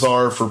kind of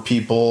bizarre for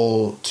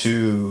people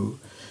to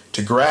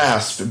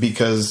grasp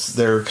because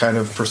they're kind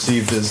of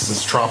perceived as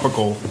this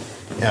tropical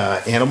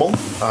animal.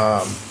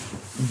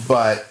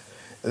 But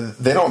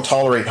they don't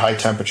tolerate high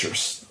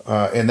temperatures.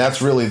 And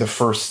that's really the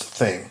first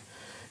thing,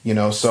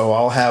 so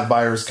I'll have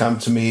buyers come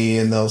to me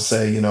and they'll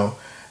say,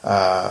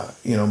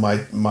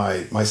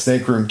 my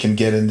snake room can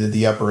get into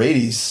the upper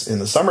 80s in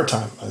the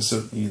summertime. I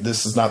said,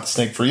 this is not the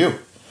snake for you.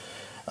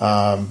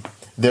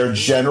 They're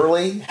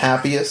generally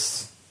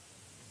happiest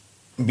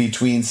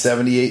between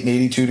 78 and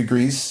 82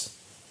 degrees,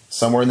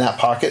 somewhere in that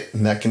pocket,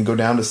 and that can go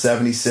down to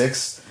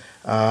 76.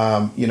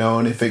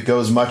 And if it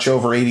goes much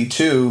over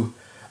 82,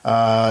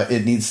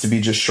 it needs to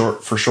be just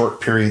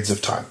short periods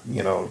of time,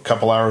 a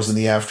couple hours in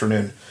the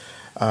afternoon,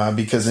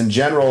 because in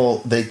general,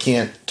 they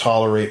can't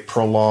tolerate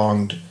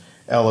prolonged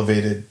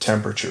elevated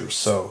temperatures.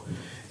 So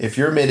if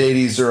you're mid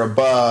 80s or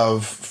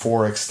above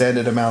for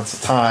extended amounts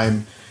of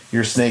time,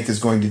 your snake is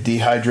going to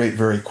dehydrate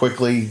very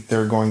quickly.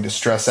 They're going to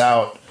stress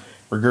out,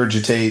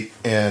 regurgitate,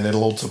 and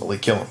it'll ultimately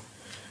kill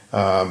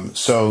them.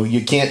 So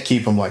you can't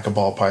keep them like a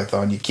ball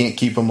python. You can't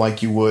keep them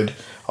like you would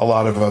a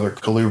lot of other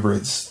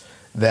colubrids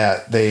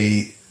that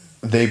they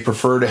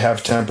prefer to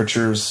have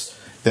temperatures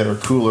that are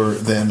cooler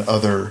than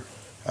other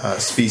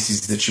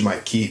species that you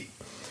might keep.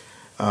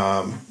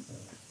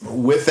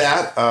 With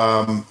that,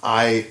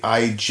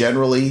 I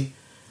generally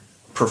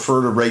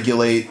prefer to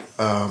regulate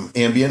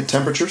ambient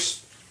temperatures.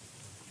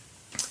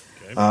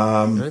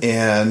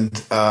 And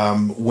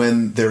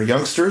when they're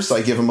youngsters,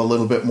 I give them a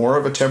little bit more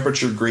of a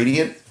temperature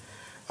gradient.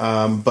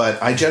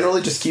 But I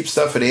generally just keep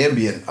stuff at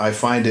ambient. I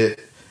find it,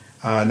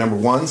 number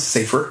one,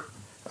 safer,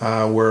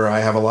 where I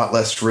have a lot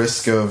less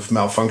risk of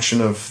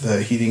malfunction of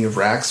the heating of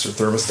racks or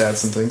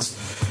thermostats and things.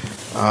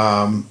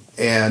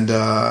 And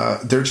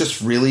they're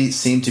just really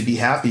seem to be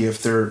happy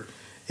if their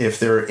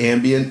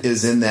ambient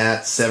is in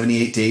that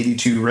 78 to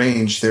 82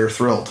 range. They're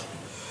thrilled,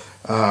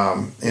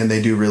 and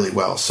they do really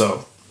well.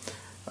 So,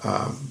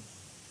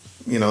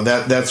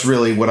 that's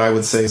really what I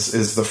would say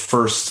is the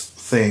first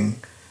thing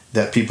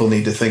that people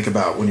need to think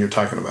about when you're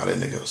talking about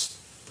indigos.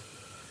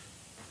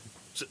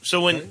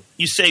 So when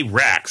you say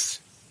racks,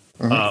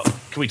 can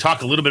we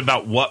talk a little bit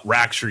about what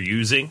racks you're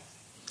using?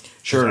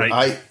 Sure.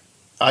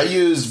 I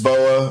use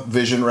BOA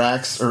Vision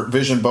racks or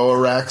Vision BOA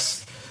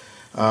racks.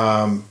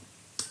 And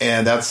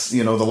that's,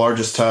 the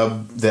largest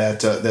tub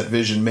that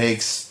Vision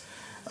makes.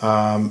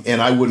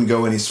 And I wouldn't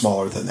go any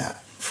smaller than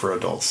that for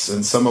adults.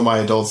 And some of my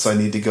adults, I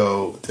need to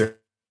go there.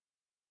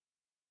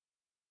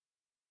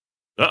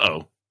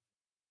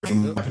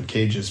 In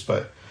cages,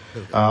 but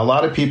a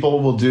lot of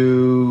people will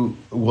do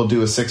a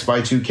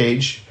 6x2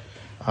 cage.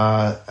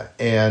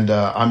 And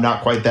I'm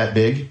not quite that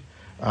big.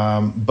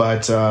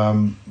 But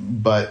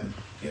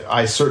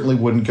I certainly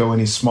wouldn't go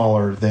any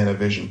smaller than a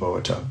Vision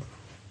BOA tub.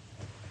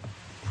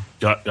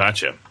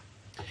 Gotcha.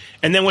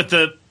 And then with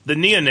the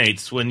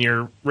neonates, when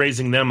you're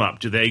raising them up,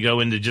 do they go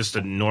into just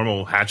a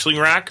normal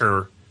hatchling rack,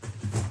 or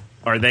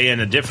are they in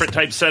a different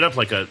type setup,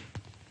 like a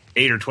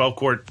 8 or 12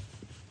 quart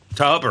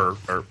tub, or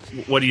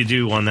what do you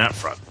do on that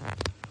front?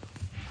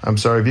 I'm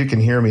sorry, if you can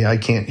hear me, I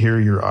can't hear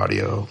your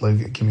audio.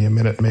 Give me a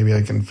minute, maybe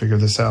I can figure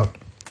this out.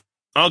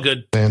 All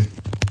good. Man.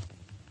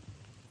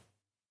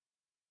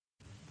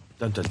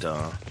 Dun, dun,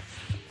 dun.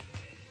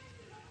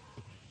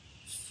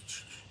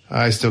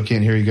 I still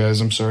can't hear you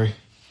guys. I'm sorry.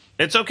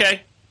 It's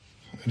okay.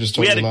 I just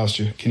totally lost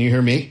you. Can you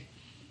hear me?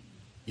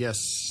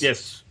 Yes.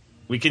 Yes,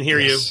 we can hear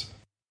you.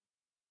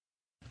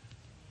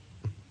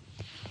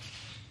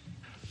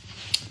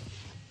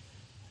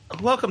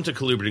 Welcome to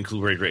Colubrid and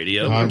Colubrid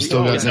Radio. No, I'm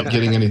still not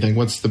getting anything.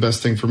 What's the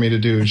best thing for me to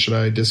do? Should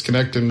I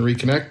disconnect and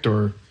reconnect,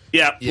 or?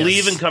 Yeah,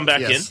 leave and come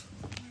back in.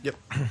 Yep.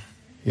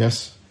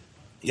 Yes?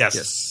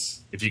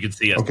 Yes. If you could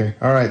see us. Okay.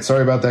 All right.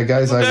 Sorry about that,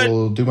 guys. I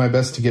will do my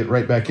best to get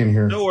right back in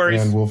here. No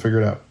worries. And we'll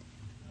figure it out.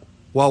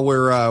 While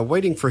we're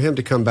waiting for him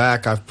to come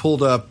back, I've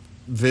pulled up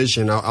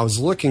Vision. I was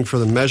looking for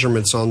the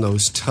measurements on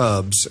those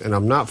tubs, and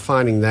I'm not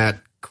finding that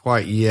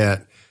quite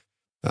yet.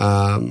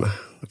 Let's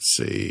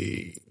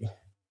see.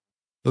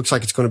 Looks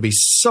like it's going to be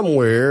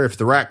somewhere, if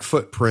the rack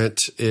footprint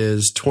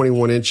is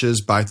 21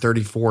 inches by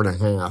 34 and a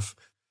half,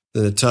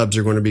 then the tubs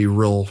are going to be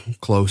real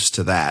close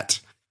to that,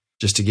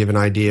 just to give an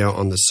idea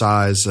on the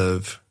size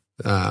of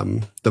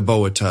the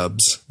BOA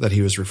tubs that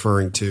he was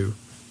referring to.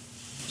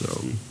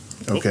 So,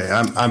 okay,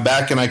 I'm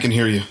back and I can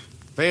hear you.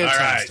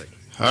 Fantastic.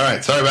 All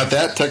right. Sorry about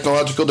that.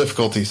 Technological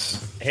difficulties.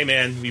 Hey,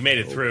 man, we made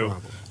it through.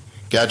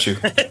 Got you.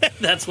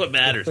 That's what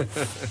matters.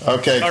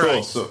 Okay, All cool.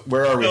 right. So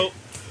where are we? So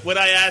what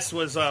I asked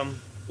was,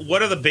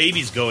 what are the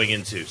babies going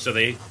into? So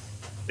they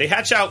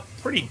hatch out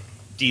pretty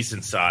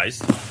decent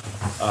sized.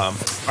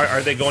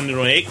 Are they going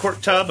into an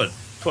 8-quart tub, a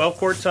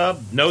 12-quart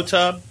tub, no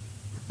tub?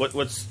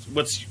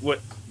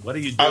 What are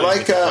you doing?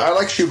 I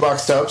like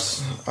shoebox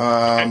tubs.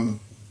 Okay.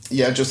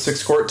 Yeah, just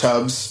 6-quart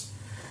tubs.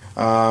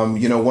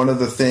 One of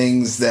the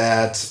things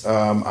that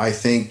I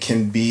think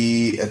can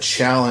be a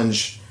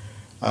challenge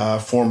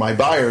for my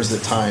buyers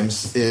at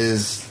times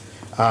is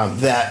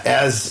that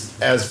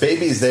as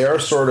babies, they are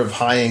sort of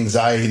high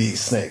anxiety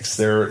snakes.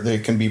 They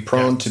can be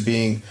prone to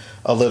being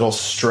a little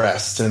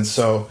stressed, and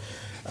so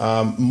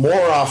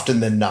more often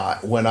than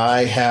not, when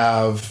I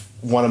have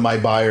one of my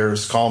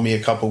buyers call me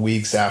a couple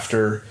weeks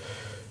after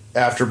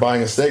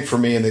buying a snake for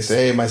me, and they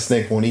say, "Hey, my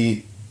snake won't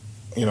eat,"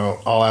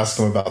 I'll ask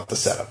them about the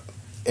setup.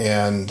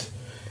 And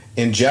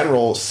in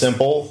general,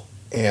 simple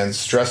and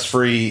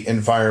stress-free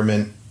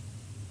environment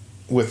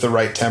with the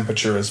right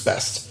temperature is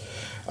best.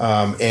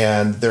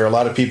 And there are a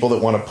lot of people that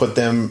want to put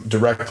them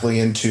directly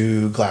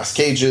into glass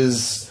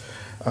cages,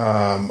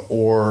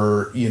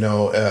 or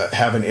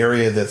have an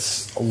area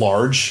that's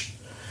large.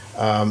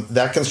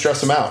 That can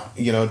stress them out.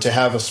 To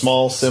have a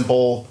small,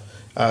 simple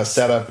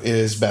setup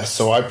is best.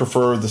 So I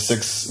prefer the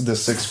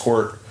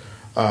 6-quart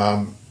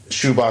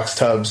shoebox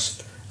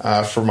tubs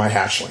for my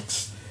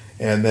hatchlings.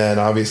 And then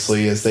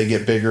obviously as they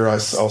get bigger,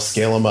 I'll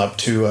scale them up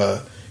to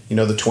the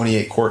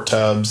 28-quart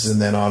tubs,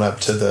 and then on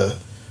up to the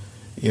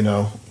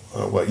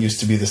what used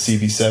to be the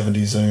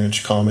CB70s. I don't know what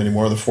you call them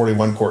anymore. The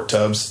 41-quart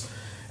tubs.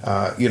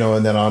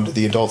 And then on to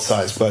the adult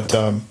size.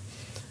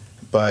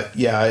 But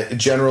yeah,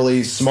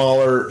 generally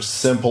smaller,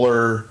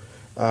 simpler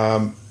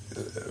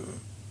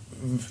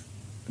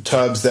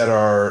tubs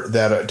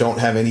that don't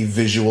have any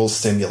visual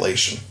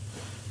stimulation.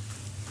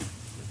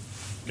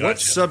 Gotcha. What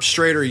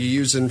substrate are you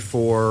using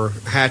for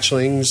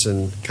hatchlings,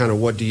 and kind of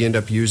what do you end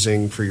up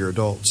using for your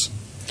adults?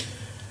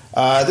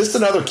 This is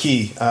another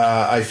key.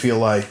 I feel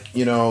like,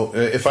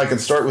 if I can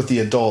start with the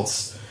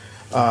adults,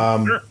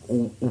 Sure.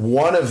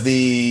 One of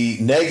the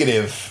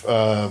negative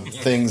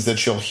things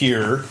that you'll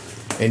hear,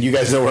 and you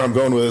guys know where I'm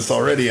going with this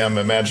already, I'm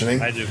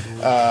imagining. I do.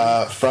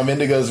 From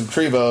Indigos and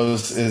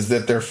Cribos is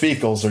that their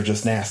fecals are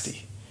just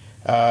nasty.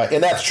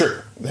 And that's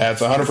true.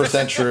 That's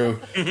 100% true.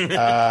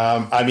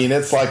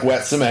 It's like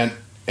wet cement,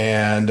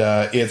 and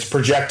it's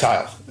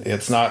projectile.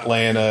 It's not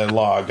laying a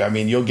log.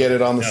 You'll get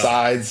it on the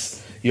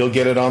sides, you'll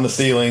get it on the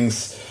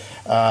ceilings,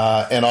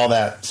 and all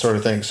that sort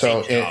of thing.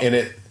 So, and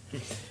it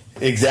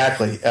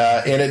exactly,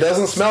 and it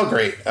doesn't smell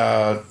great.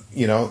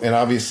 And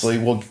obviously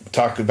we'll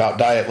talk about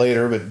diet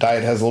later, but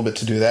diet has a little bit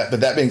to do with that.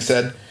 But that being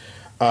said,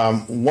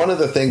 one of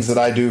the things that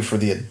I do for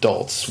the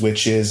adults,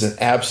 which is an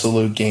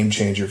absolute game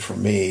changer for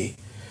me,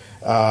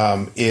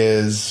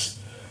 is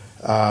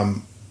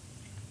I'll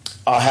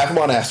have them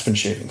on aspen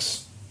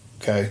shavings.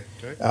 Okay.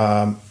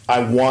 I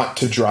want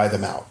to dry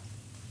them out,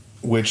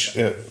 which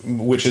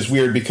is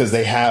weird because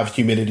they have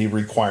humidity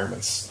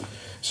requirements.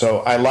 So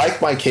I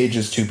like my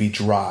cages to be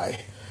dry.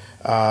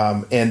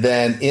 And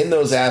then in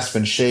those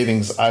aspen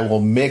shavings, I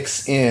will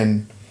mix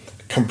in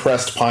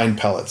compressed pine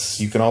pellets.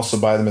 You can also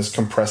buy them as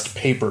compressed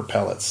paper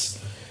pellets.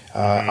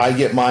 I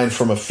get mine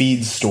from a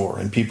feed store,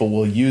 and people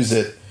will use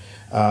it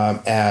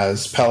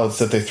as pellets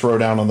that they throw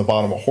down on the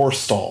bottom of horse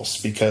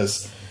stalls,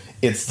 because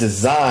it's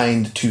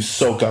designed to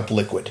soak up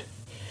liquid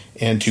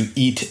and to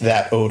eat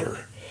that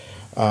odor.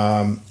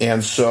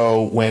 And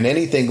so when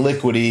anything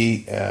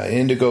liquidy,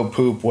 indigo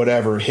poop,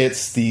 whatever,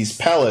 hits these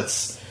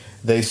pellets,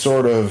 they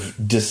sort of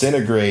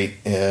disintegrate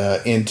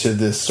into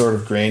this sort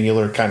of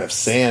granular kind of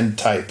sand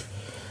type,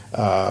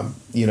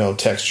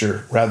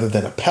 texture rather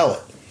than a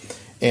pellet.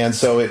 And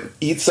so it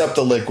eats up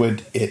the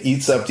liquid, it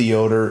eats up the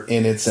odor,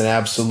 and it's an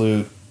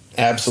absolute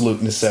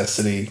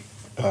necessity,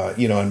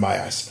 in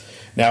my eyes.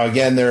 Now,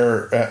 again,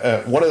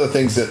 there one of the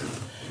things that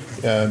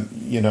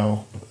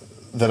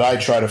that I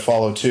try to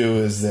follow too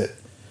is that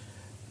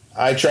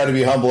I try to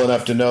be humble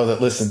enough to know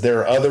that, listen, there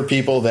are other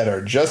people that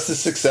are just as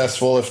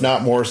successful, if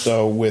not more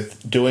so,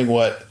 with doing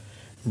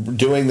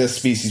this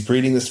species,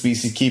 breeding the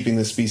species, keeping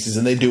the species,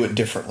 and they do it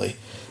differently.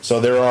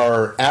 So there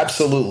are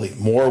absolutely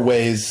more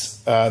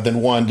ways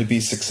than one to be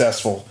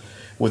successful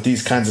with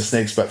these kinds of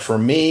snakes. But for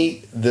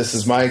me, this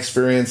is my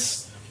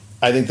experience.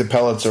 I think the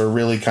pellets are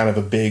really kind of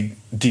a big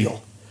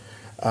deal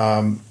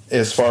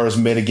as far as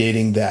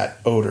mitigating that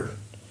odor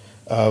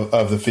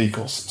of the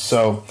fecals.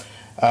 So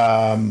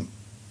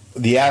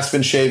the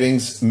aspen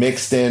shavings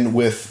mixed in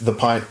with the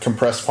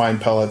compressed pine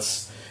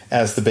pellets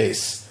as the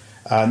base.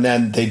 And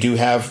then they do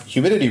have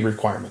humidity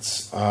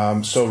requirements.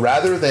 So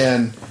rather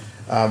than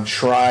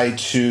try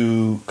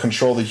to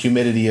control the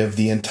humidity of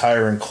the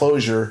entire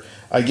enclosure,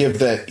 I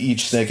give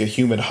each snake a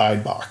humid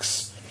hide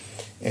box.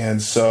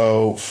 And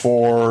so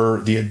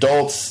for the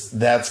adults,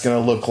 that's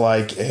going to look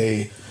like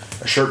a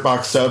shirt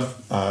box tub,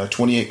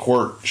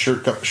 28-quart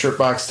shirt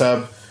box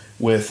tub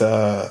with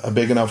a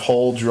big enough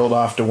hole drilled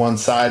off to one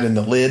side in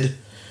the lid,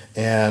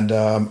 and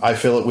I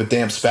fill it with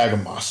damp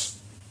sphagnum moss.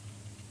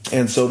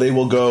 And so they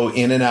will go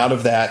in and out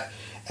of that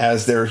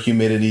as their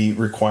humidity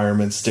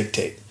requirements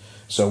dictate.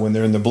 So when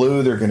they're in the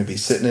blue, they're going to be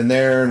sitting in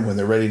there, and when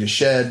they're ready to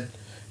shed,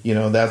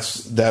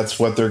 that's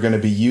what they're going to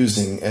be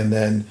using. And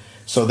then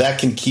so that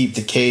can keep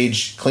the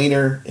cage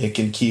cleaner, it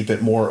can keep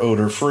it more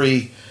odor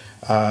free,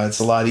 It's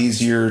a lot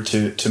easier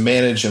to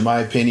manage, in my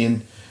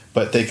opinion,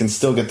 but they can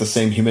still get the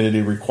same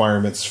humidity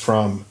requirements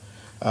from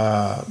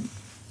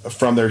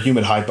their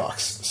humid hide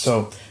box.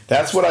 So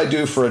that's what I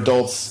do for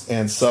adults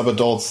and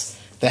sub-adults.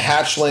 The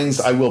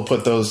hatchlings, I will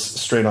put those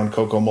straight on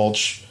cocoa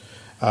mulch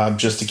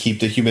just to keep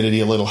the humidity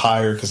a little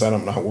higher because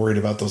I'm not worried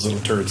about those little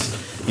turds.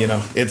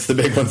 It's the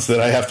big ones that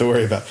I have to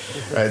worry about.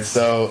 Right.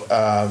 So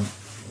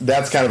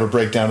that's kind of a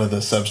breakdown of the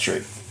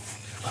substrate.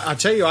 I'll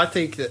tell you, I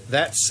think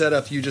that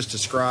setup you just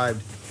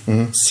described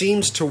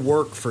seems to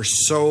work for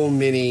so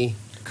many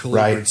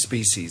colubrid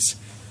species.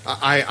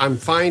 I'm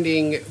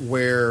finding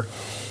where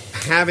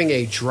having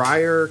a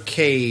drier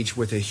cage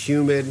with a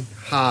humid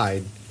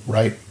hide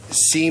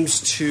seems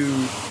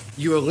to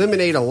you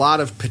eliminate a lot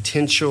of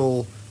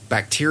potential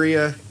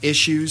bacteria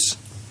issues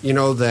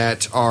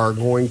that are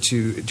going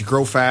to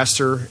grow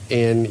faster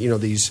and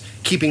these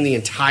keeping the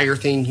entire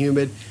thing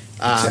humid.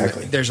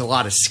 Exactly. There's a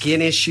lot of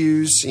skin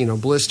issues,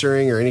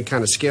 blistering or any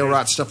kind of scale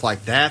rot stuff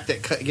like that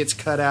gets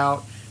cut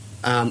out.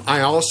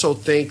 I also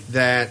think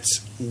that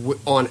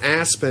on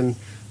aspen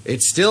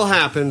it still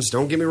happens,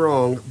 don't get me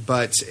wrong,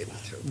 but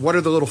what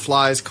are the little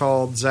flies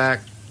called,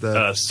 Zach?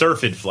 The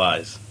syrphid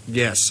flies.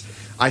 Yes.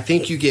 I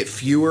think you get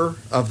fewer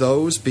of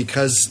those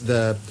because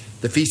the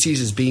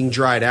feces is being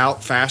dried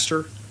out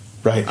faster.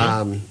 Right.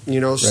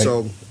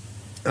 So,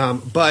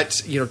 but,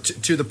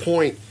 to the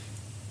point,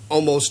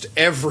 almost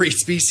every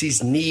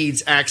species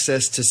needs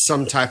access to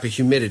some type of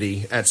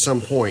humidity at some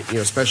point,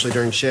 especially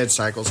during shed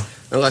cycles,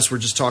 unless we're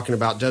just talking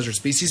about desert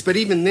species. But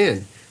even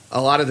then,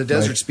 a lot of the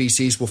desert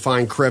species will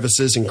find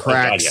crevices and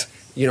cracks,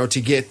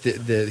 to get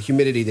the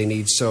humidity they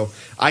need. So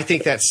I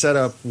think that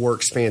setup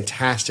works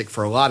fantastic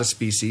for a lot of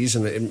species.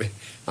 And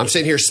I'm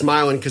sitting here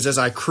smiling because as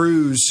I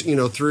cruise,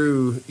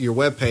 through your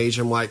webpage,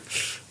 I'm like,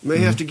 may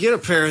have to get a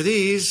pair of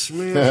these.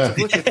 May have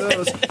to look at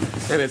those.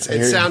 And it's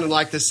sounding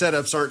like the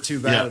setups aren't too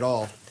bad at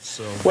all.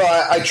 So.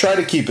 Well, I try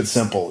to keep it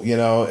simple,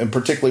 and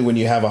particularly when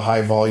you have a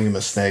high volume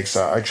of snakes,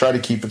 I try to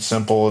keep it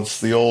simple. It's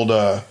the old,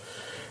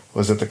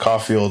 was it the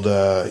Caulfield,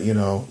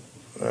 the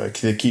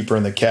keeper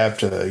and the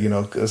kept,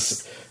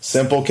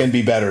 simple can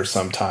be better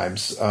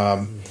sometimes.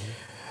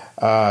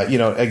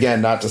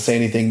 Again, not to say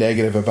anything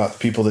negative about the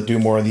people that do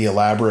more of the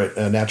elaborate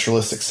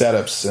naturalistic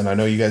setups, and I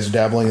know you guys are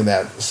dabbling in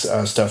that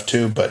stuff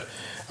too, but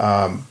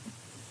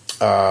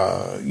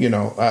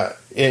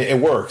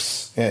it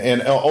works,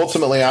 and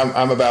ultimately,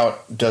 I'm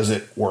about does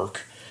it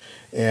work,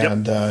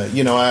 and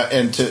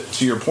and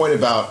to your point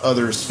about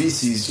other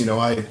species,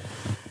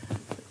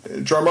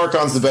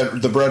 Drymarchon's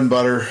the bread and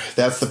butter.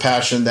 That's the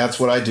passion. That's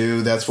what I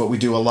do. That's what we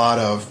do a lot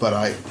of. But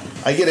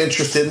I get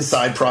interested in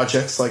side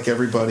projects like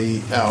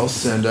everybody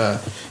else, and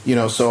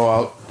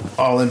so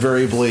I'll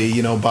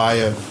invariably buy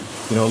a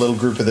little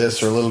group of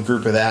this or a little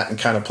group of that and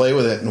kind of play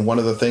with it. And one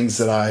of the things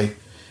that I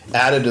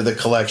added to the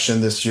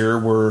collection this year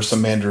were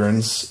some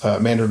mandarin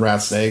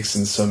rat snakes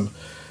and some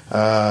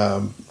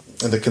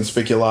the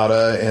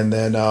conspiculata, and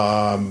then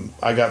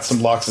I got some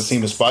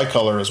Loxocemus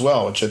bicolor as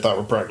well, which I thought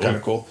were kind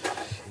of cool.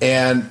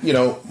 And,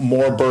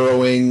 more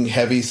burrowing,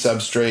 heavy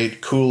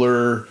substrate,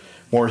 cooler,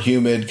 more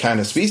humid kind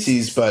of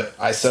species. But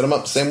I set them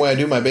up the same way I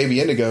do my baby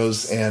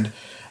indigos. And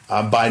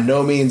by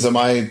no means am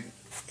I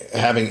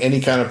having any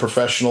kind of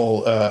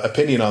professional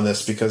opinion on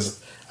this because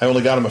I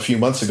only got them a few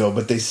months ago.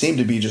 But they seem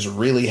to be just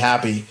really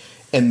happy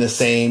in the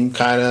same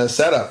kind of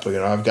setup.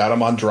 I've got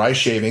them on dry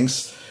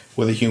shavings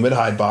with a humid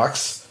hide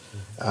box.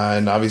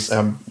 And obviously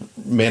I'm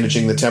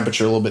managing the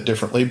temperature a little bit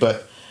differently.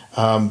 But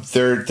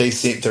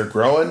they're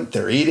growing,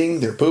 they're eating,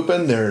 they're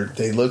pooping,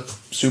 they look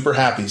super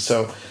happy.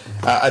 So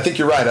I think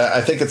you're right.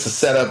 I think it's a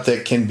setup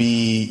that can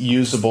be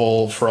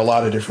usable for a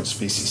lot of different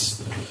species.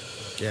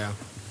 Yeah,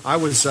 I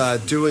was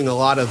doing a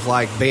lot of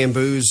like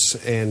bamboos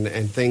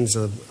and things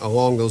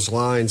along those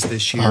lines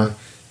this year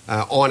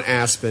on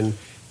aspen.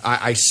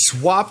 I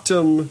swapped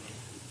them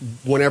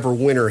whenever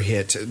winter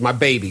hit, my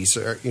babies,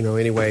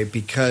 anyway,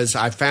 because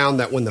I found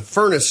that when the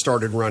furnace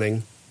started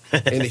running.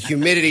 And the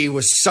humidity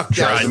was sucked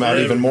out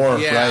even more.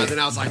 Yeah, right. Then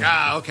I was like,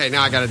 okay,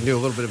 now I got to do a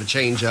little bit of a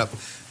change up.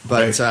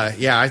 But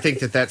I think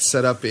that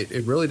setup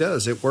it really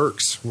does. It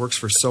works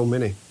for so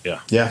many.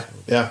 Yeah.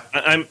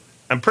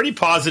 I'm pretty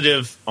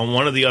positive on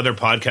one of the other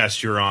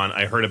podcasts you're on.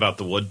 I heard about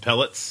the wood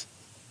pellets,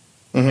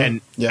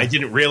 and I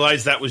didn't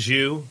realize that was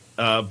you.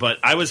 But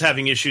I was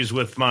having issues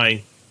with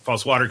my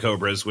false water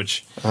cobras,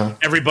 which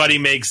everybody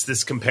makes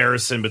this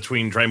comparison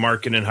between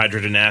Drymarchon and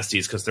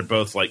Hydrodynastes because they're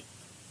both like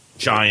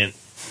giant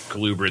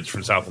colubrids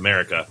from South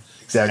America.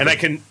 Exactly.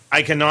 And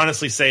I can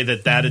honestly say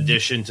that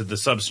addition to the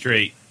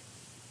substrate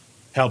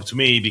helped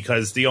me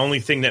because the only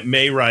thing that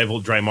may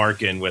rival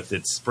Drymarchon with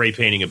its spray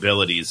painting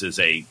abilities is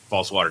a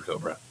false water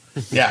cobra.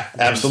 Yeah,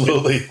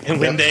 absolutely. And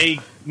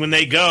when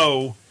they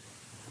go,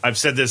 I've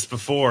said this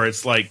before,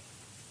 it's like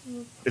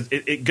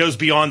it goes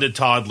beyond a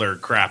toddler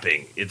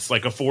crapping. It's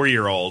like a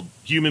 4-year-old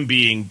human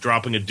being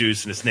dropping a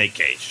deuce in a snake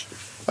cage.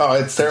 Oh,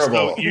 it's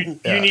terrible. So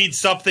you need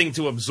something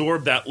to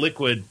absorb that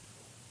liquid.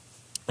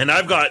 And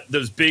I've got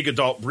those big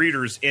adult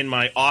breeders in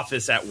my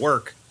office at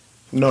work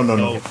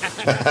No.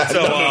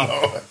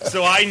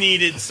 So I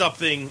needed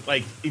something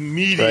like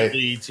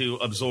immediately to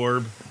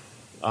absorb.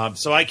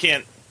 So I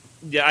can't.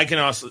 Yeah, I can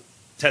also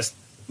test.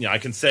 I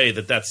can say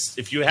that's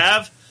if you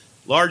have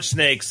large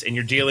snakes and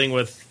you're dealing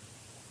with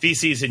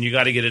feces and you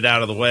got to get it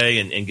out of the way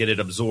and get it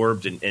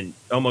absorbed and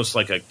almost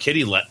like a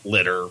kitty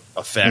litter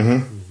effect.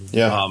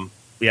 Mm-hmm.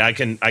 Yeah. I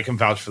can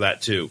vouch for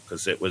that too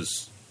because it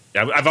was.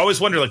 I've always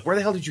wondered like where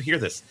the hell did you hear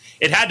this?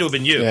 It had to have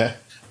been you. Yeah.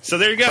 So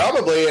there you go.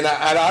 Probably, and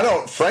I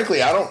don't.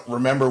 Frankly, I don't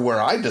remember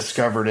where I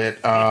discovered it.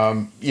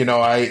 I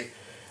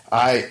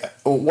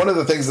one of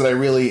the things that I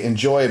really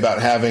enjoy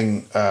about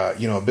having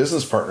a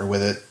business partner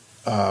with it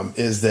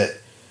is that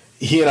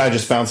he and I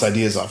just bounce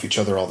ideas off each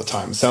other all the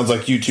time. It sounds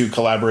like you two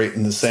collaborate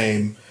in the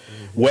same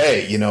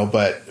way,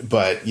 but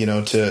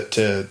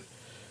to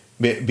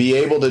be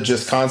able to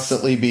just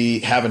constantly be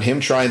having him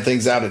trying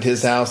things out at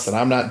his house that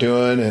I'm not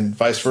doing, and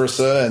vice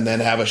versa, and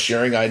then have us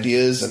sharing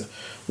ideas and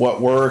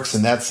what works,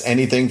 and that's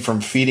anything from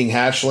feeding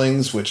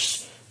hatchlings,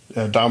 which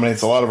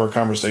dominates a lot of our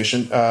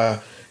conversation,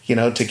 to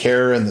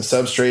care and the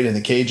substrate and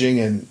the caging,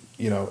 and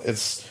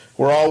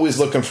we're always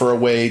looking for a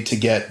way to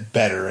get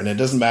better, and it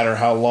doesn't matter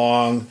how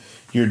long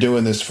you're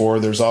doing this for.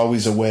 There's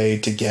always a way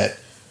to get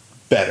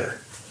better.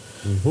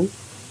 Mm-hmm.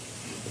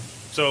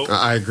 So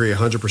I agree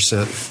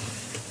 100%.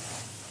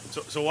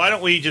 So why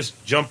don't we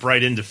just jump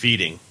right into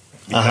feeding?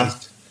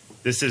 Because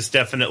this is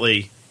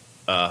definitely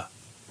a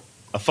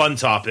fun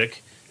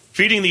topic.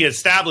 Feeding the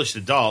established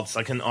adults,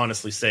 I can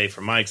honestly say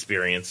from my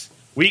experience,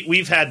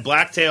 we've had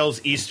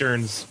blacktails,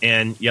 easterns,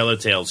 and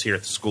yellowtails here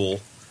at the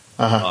school.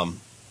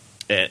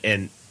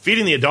 And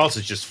feeding the adults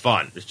is just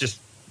fun. It's just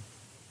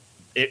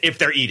if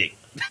they're eating,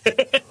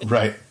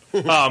 right?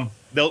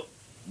 We'll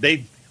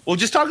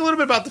just talk a little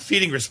bit about the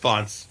feeding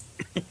response.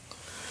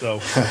 So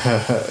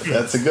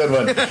that's a good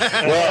one.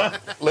 Well,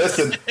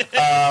 listen,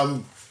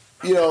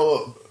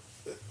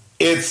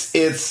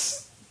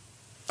 it's.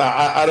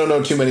 I don't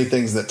know too many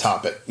things that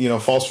top it.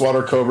 False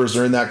water cobras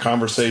are in that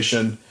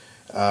conversation.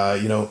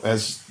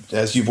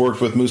 As you've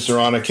worked with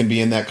Musarana, can be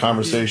in that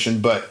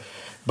conversation, but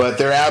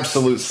they're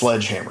absolute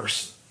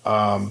sledgehammers.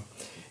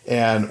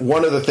 And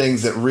one of the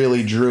things that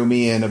really drew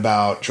me in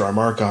about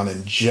Drymarchon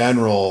in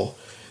general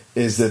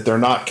is that they're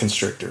not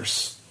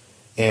constrictors,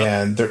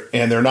 and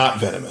they're not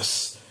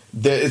venomous.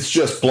 It's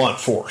just blunt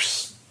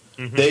force.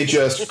 Mm-hmm. They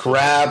just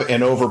grab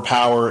and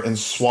overpower and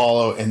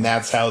swallow, and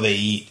that's how they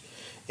eat.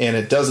 And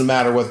it doesn't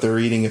matter what they're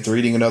eating. If they're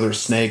eating another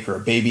snake or a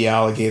baby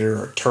alligator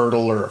or a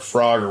turtle or a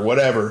frog or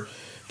whatever,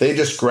 they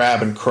just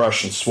grab and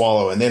crush and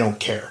swallow, and they don't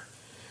care.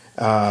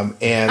 How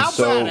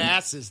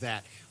badass is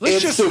that?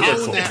 Let's just own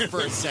that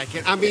for a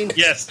second. I mean,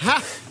 yes.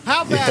 How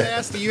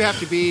badass do you have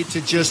to be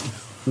to just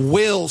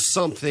will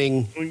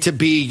something to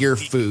be your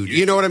food?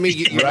 You know what I mean?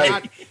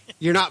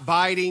 You're not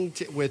biting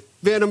with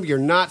venom. You're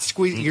not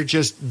squeezing. You're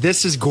just,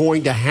 this is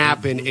going to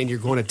happen, and you're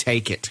going to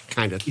take it,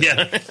 kind of thing.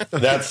 Yeah,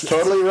 that's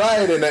totally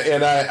right.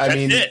 And I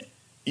mean,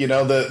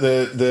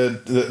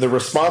 the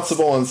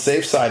responsible and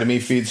safe side of me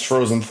feeds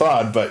frozen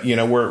thawed, but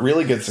where it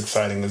really gets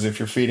exciting is if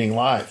you're feeding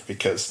live,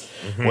 because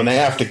when they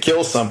have to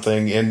kill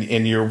something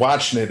and you're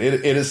watching it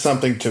is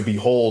something to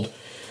behold.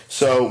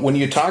 So when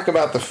you talk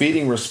about the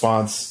feeding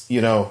response,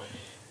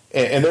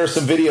 and there are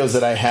some videos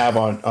that I have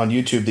on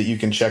YouTube that you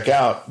can check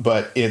out,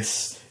 but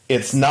it's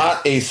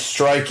not a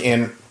strike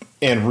and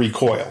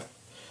recoil.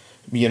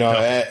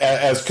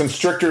 As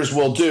constrictors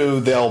will do,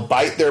 they'll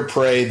bite their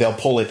prey, they'll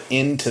pull it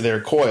into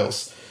their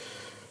coils.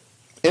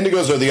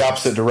 Indigos are the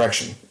opposite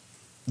direction.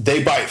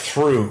 They bite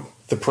through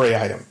the prey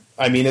item.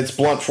 I mean, it's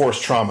blunt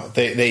force trauma.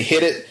 They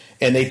hit it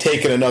and they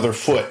take it another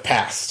foot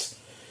past.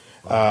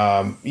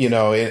 And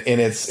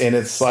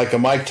it's like a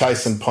Mike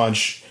Tyson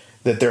punch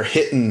that they're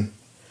hitting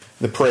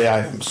the prey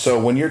item. So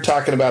when you're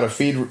talking about a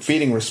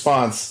feeding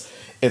response,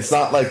 it's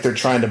not like they're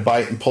trying to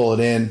bite and pull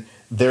it in.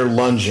 They're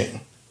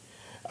lunging.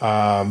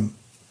 And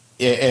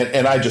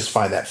I just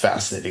find that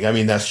fascinating. I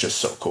mean, that's just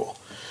so cool.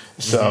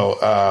 So,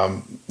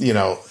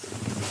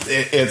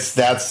 it's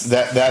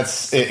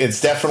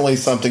definitely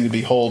something to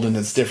behold, and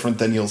it's different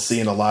than you'll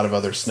see in a lot of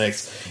other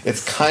snakes.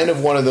 It's kind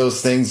of one of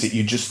those things that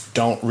you just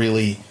don't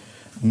really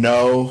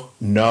know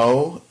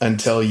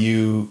until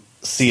you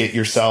see it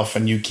yourself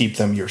and you keep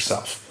them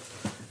yourself.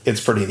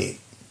 It's pretty neat.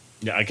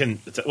 Yeah, I can.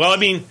 Well, I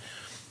mean,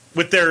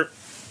 with their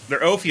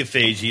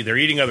ophiophagy, they're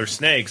eating other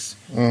snakes.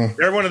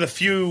 They're one of the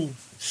few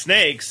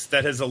snakes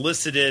that has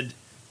elicited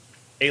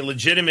a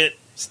legitimate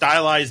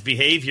stylized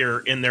behavior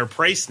in their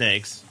prey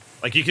snakes.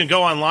 Like, you can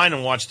go online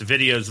and watch the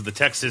videos of the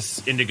Texas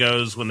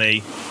Indigos when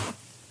they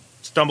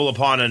stumble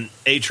upon an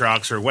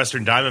Atrox or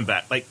Western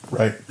Diamondback. Like,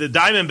 the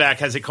Diamondback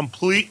has a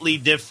completely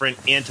different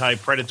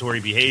anti-predatory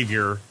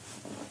behavior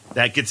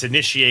that gets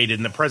initiated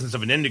in the presence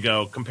of an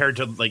indigo compared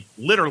to, like,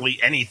 literally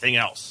anything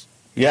else.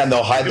 Yeah, and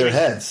they'll hide their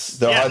heads.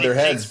 They'll hide their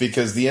heads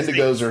because the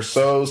indigos are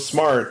so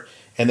smart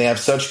and they have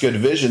such good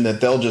vision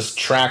that they'll just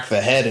track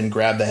the head and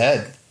grab the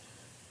head.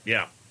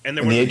 Yeah. And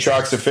the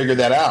Atrox have figured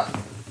that out.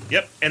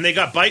 Yep, and they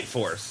got bite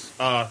force.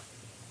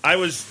 I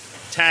was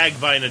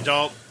tagged by an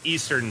adult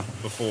Eastern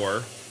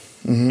before,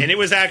 and it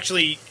was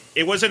actually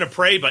it wasn't a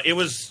prey, but it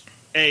was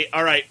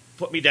all right,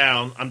 put me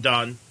down, I'm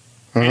done.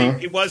 Mm-hmm.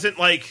 And it wasn't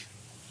like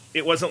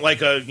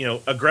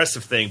a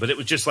aggressive thing, but it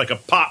was just like a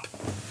pop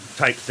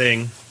type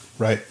thing,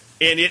 right?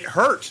 And it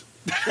hurt.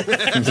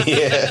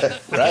 Yeah,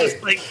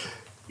 right. Like,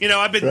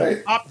 I've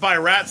been popped by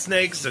rat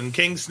snakes and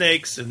king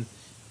snakes and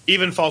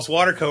even false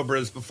water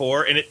cobras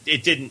before, and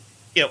it didn't.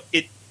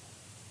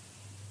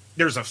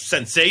 There's a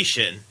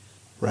sensation,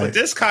 right? But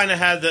this kind of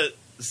had the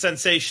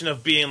sensation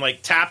of being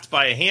like tapped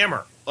by a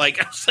hammer.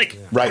 Like I was like,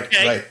 right,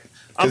 okay, right,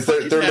 because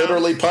they're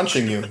literally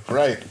punching you,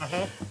 right?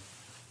 Uh-huh.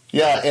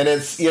 Yeah, and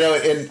it's and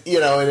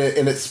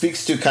it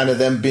speaks to kind of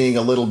them being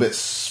a little bit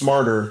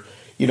smarter.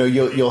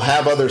 You'll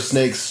have other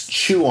snakes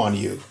chew on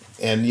you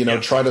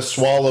and try to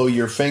swallow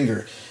your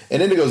finger,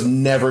 and Indigo's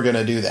never going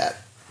to do that.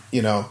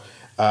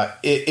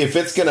 If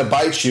it's going to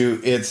bite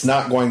you, it's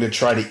not going to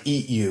try to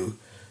eat you.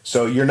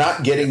 So you're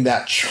not getting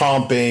that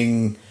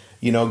chomping,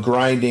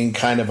 grinding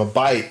kind of a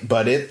bite,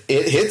 but it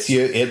hits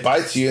you, it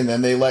bites you, and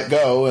then they let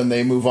go and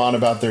they move on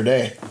about their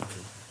day.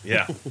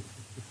 Yeah.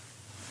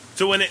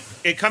 So when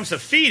it comes to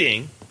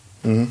feeding,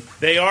 mm-hmm.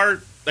 they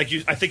are, I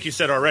think you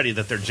said already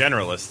that they're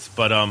generalists,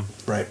 but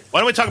right. Why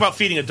don't we talk about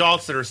feeding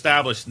adults that are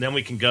established, and then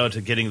we can go to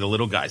getting the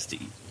little guys to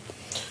eat.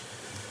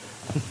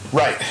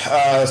 Right.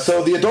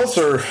 So the adults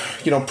are,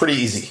 pretty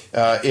easy.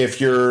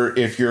 If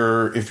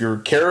your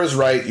care is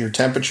right, your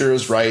temperature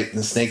is right, and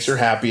the snakes are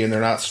happy and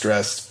they're not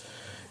stressed,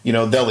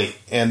 they'll eat,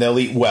 and they'll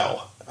eat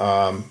well.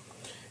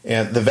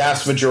 And the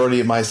vast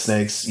majority of my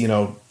snakes,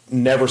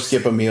 never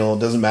skip a meal. It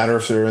doesn't matter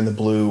if they're in the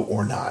blue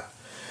or not.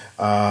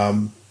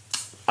 I'm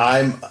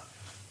kind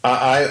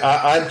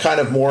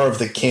of more of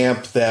the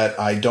camp that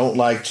I don't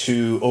like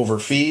to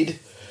overfeed.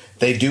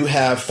 They do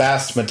have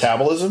fast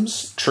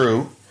metabolisms,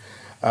 true.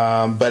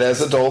 But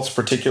as adults,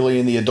 particularly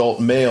in the adult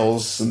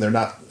males, and they're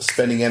not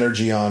spending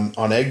energy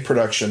on egg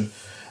production,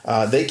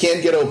 they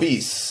can get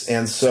obese.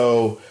 And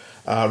so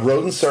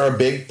rodents are a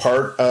big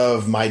part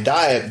of my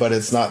diet, but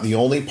it's not the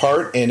only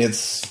part, and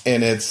it's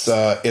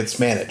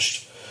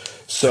managed.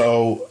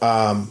 So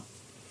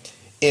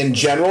in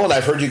general, and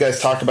I've heard you guys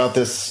talk about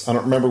this, I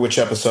don't remember which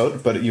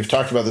episode, but you've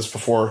talked about this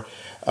before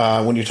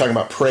when you're talking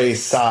about prey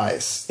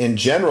size. In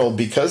general,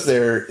 because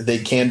they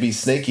can be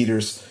snake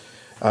eaters,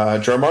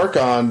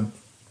 Drymarchon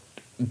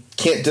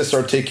can't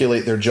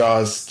disarticulate their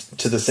jaws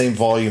to the same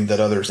volume that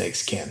other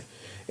snakes can.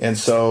 And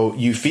so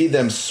you feed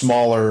them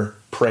smaller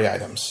prey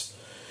items.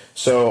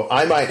 So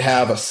I might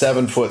have a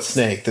 7-foot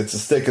snake that's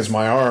as thick as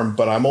my arm,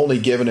 but I'm only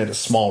giving it a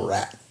small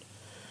rat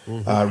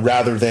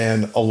rather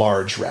than a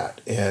large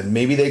rat. And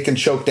maybe they can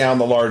choke down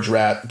the large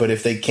rat, but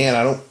if they can,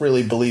 I don't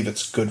really believe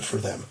it's good for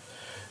them.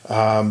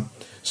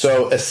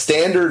 So a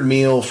standard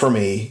meal for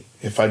me,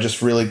 if I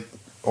just really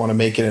want to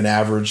make it an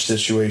average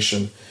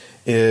situation,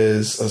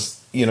 is a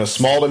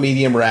small to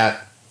medium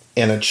rat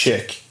and a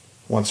chick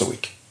once a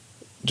week,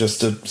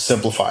 just to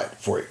simplify it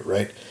for you,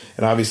 right?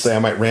 And obviously I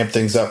might ramp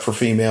things up for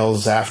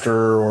females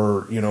after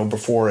or,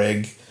 before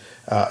egg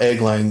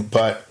laying,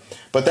 but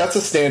that's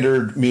a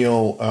standard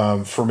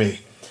meal for me.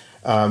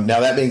 Now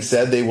that being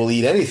said, they will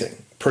eat anything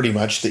pretty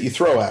much that you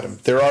throw at them.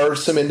 There are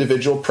some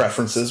individual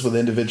preferences with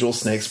individual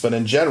snakes, but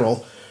in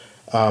general,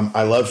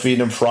 I love feeding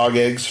them frog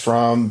eggs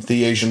from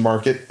the Asian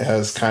market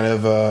as kind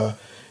of a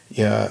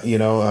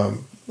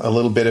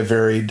little bit of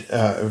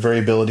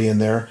variability in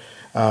there.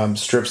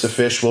 Strips of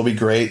fish will be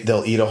great.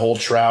 They'll eat a whole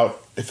trout.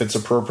 If it's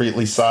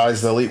appropriately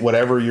sized, they'll eat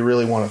whatever you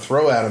really want to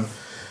throw at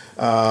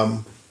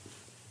them.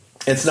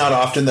 It's not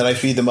often that I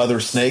feed them other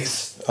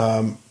snakes.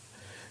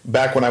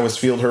 Back when I was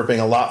field herping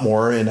a lot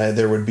more, and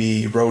there would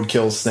be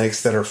roadkill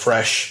snakes that are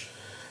fresh.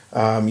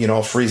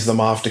 I'll freeze them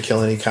off to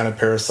kill any kind of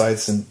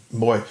parasites. And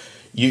boy,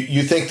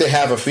 you think they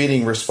have a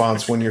feeding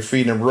response when you're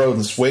feeding them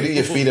rodents. Wait till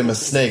you feed them a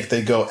snake.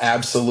 They go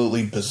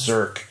absolutely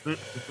berserk.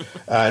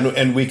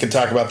 And we can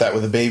talk about that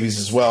with the babies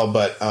as well.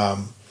 But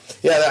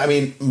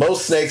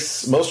most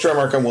snakes, most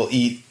Drymarchon will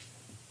eat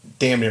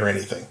damn near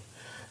anything.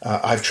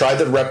 I've tried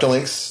the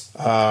Reptilinks,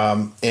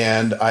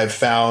 and I've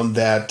found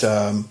that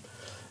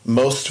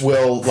most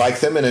will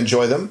like them and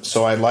enjoy them.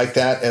 So I like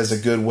that as a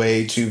good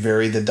way to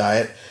vary the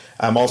diet.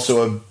 I'm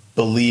also a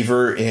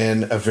believer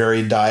in a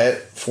varied diet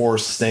for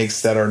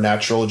snakes that are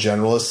natural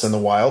generalists in the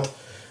wild.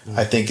 Mm-hmm.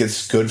 I think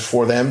it's good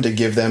for them to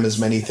give them as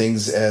many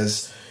things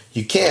as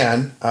you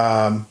can.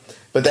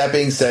 But that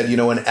being said,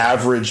 an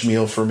average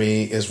meal for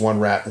me is one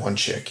rat, one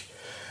chick.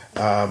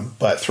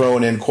 But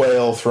throwing in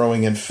quail,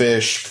 throwing in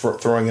fish,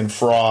 throwing in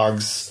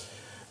frogs,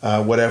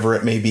 whatever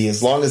it may be,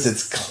 as long as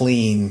it's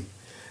clean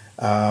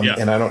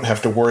and I don't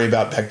have to worry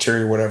about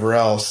bacteria or whatever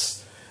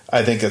else,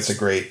 I think it's a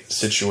great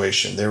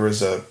situation. There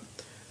was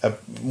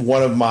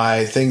one of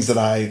my things that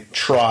I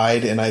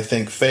tried and I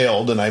think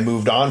failed and I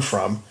moved on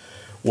from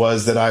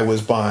was that I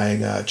was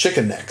buying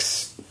chicken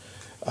necks.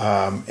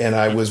 And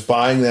I was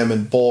buying them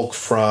in bulk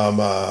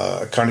from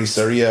a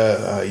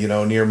carniceria,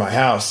 near my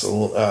house,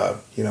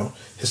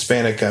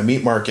 Hispanic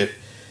meat market.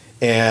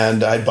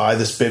 And I'd buy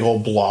this big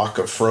old block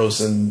of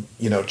frozen,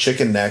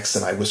 chicken necks,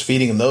 and I was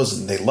feeding them those,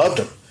 and they loved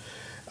them.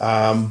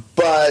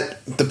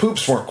 But the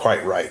poops weren't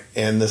quite right,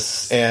 and the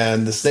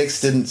snakes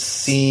didn't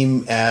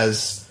seem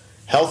as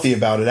healthy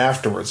about it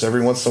afterwards.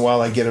 Every once in a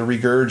while, I get a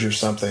regurg or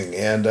something,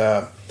 and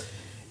I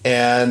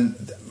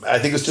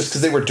think it was just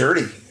because they were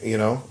dirty,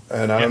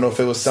 And I don't know if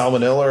it was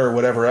salmonella or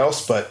whatever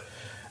else, but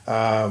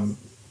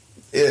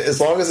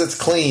as long as it's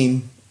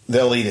clean,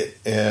 they'll eat it.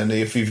 And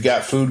if you've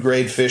got food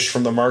grade fish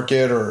from the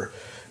market or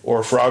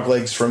frog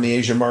legs from the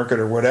Asian market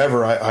or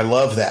whatever, I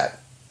love that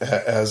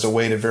as a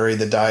way to vary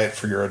the diet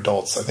for your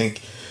adults. I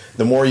think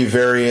the more you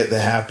vary it, the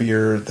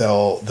happier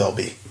they'll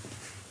be.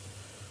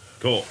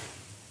 Cool.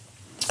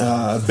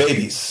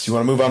 Babies. You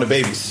want to move on to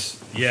babies?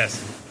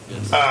 Yes.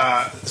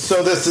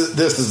 So this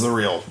is the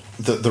real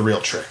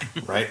trick,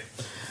 right?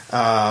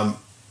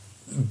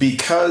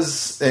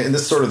 Because, and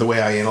this is sort of the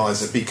way I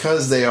analyze it,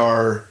 because they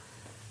are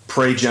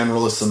prey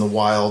generalists in the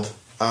wild,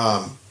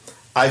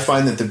 I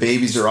find that the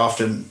babies are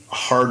often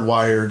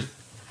hardwired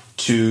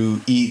to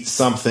eat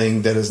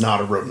something that is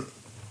not a rodent.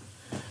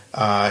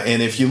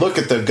 And if you look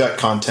at the gut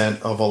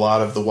content of a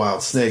lot of the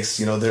wild snakes,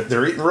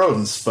 they're eating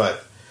rodents,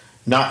 but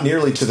not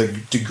nearly to the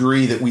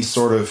degree that we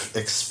sort of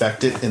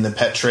expect it in the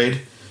pet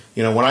trade.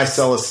 When I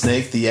sell a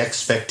snake, the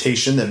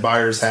expectation that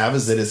buyers have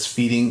is that it's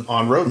feeding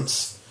on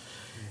rodents.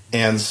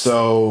 And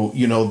so,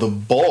 the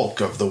bulk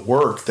of the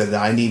work that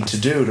I need to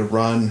do to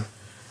run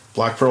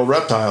Black Pearl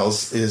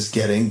Reptiles is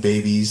getting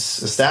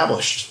babies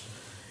established.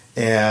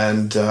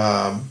 And,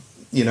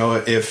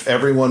 if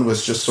everyone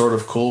was just sort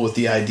of cool with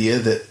the idea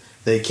that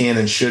they can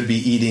and should be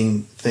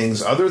eating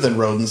things other than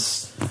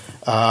rodents,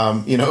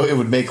 it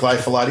would make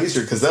life a lot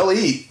easier because they'll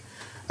eat.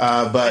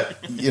 But,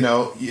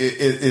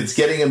 it's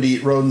getting them to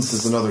eat rodents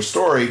is another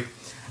story.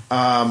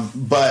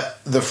 But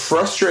the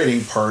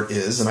frustrating part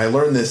is, and I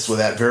learned this with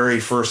that very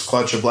first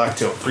clutch of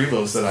black-tailed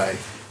Cribos that I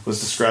was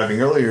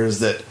describing earlier, is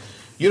that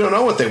you don't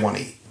know what they want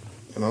to eat.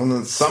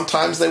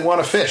 Sometimes they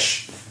want a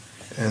fish,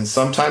 and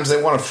sometimes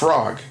they want a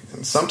frog,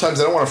 and sometimes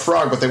they don't want a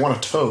frog, but they want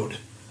a toad.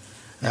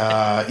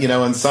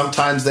 And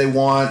sometimes they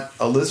want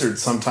a lizard,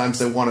 sometimes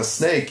they want a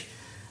snake.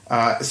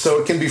 So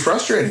it can be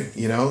frustrating.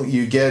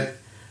 You get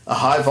a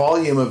high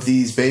volume of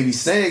these baby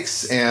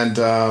snakes, and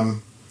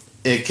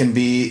it can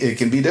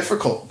be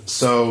difficult.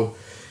 So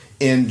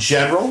in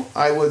general,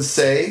 I would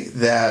say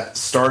that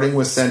starting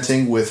with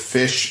scenting with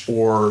fish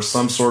or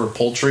some sort of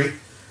poultry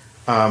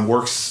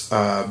works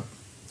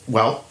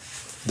well.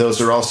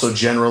 Those are also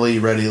generally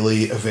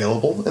readily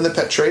available in the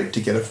pet trade.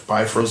 To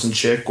buy a frozen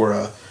chick or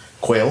a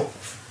quail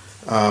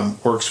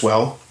works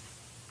well.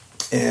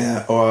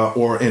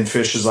 And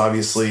fish is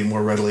obviously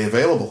more readily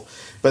available.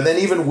 But then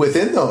even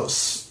within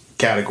those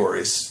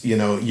categories,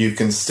 you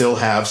can still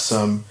have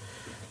some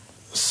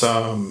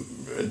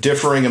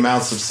differing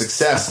amounts of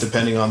success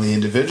depending on the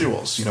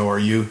individuals. Are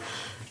you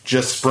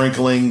just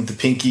sprinkling the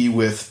pinky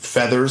with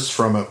feathers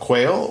from a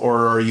quail,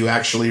 or are you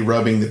actually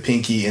rubbing the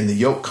pinky in the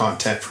yolk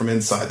content from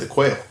inside the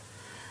quail?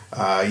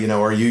 Are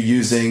you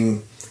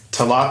using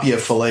tilapia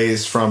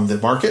fillets from the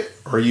market,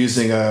 or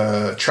using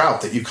a trout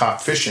that you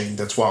caught fishing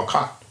that's wild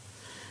caught?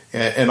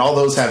 And all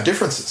those have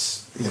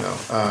differences,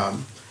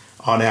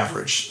 on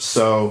average.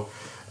 So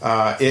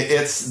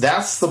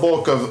that's the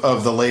bulk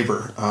of the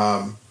labor.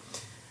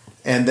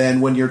 And then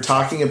when you're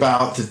talking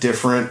about the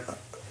different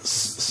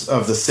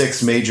of the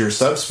 6 major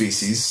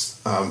subspecies,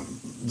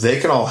 they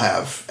can all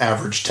have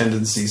average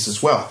tendencies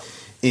as well.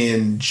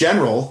 In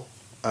general,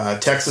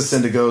 Texas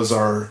Indigos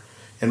are,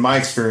 in my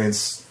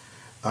experience,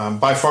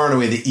 by far and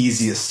away the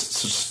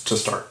easiest to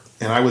start.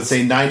 And I would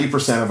say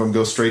 90% of them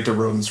go straight to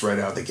rodents right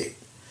out of the gate.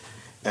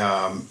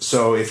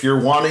 So if you're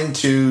wanting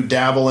to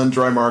dabble in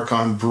dry mark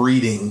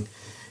breeding,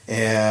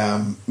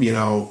 you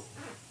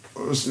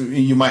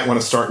might want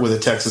to start with a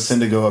Texas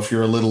Indigo if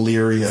you're a little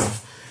leery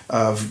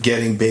of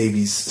getting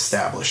babies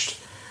established.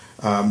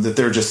 That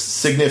they're just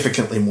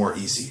significantly more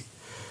easy.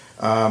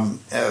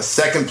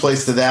 Second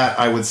place to that,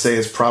 I would say,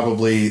 is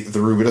probably the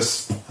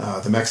Rubitus,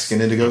 the Mexican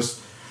Indigos.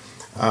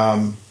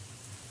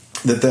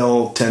 That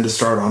they'll tend to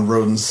start on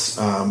rodents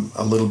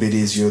a little bit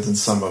easier than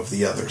some of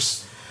the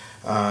others.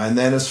 And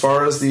then as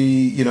far as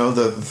the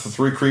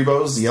 3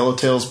 Cribos, the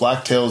yellowtails,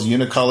 blacktails,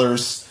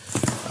 unicolors,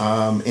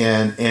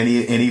 and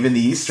even the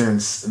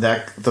Easterns,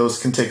 those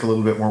can take a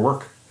little bit more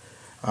work.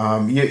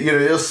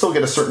 You'll still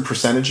get a certain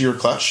percentage of your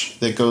clutch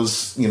that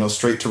goes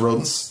straight to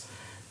rodents,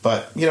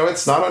 but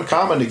it's not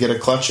uncommon to get a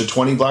clutch of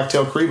 20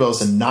 black-tailed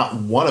Cribos and not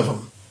one of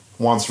them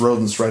wants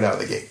rodents right out of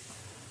the gate.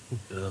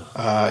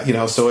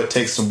 So it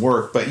takes some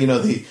work. But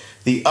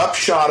the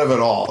upshot of it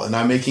all, and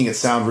I'm making it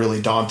sound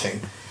really daunting.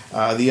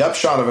 The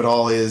upshot of it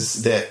all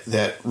is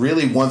that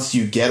really once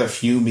you get a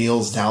few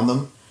meals down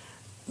them,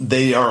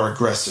 they are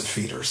aggressive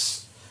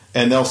feeders,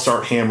 and they'll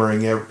start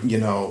hammering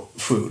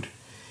food.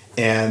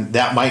 And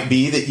that might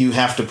be that you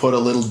have to put a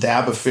little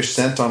dab of fish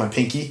scent on a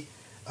pinky,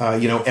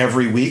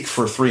 every week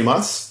for 3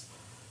 months.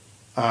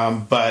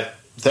 But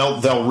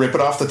they'll rip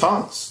it off the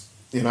tongs,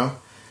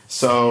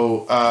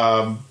 So,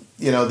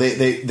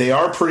 they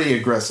are pretty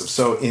aggressive.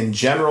 So in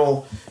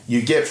general,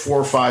 you get 4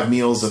 or 5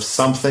 meals of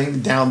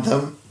something down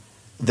them,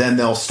 then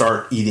they'll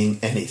start eating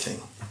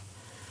anything.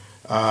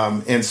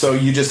 And so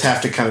you just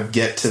have to kind of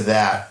get to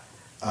that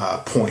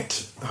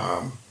point.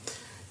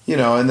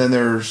 And then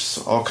there's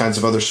all kinds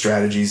of other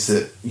strategies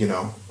that,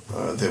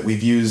 that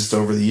we've used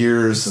over the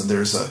years. And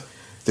there's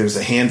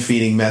a hand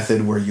feeding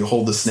method where you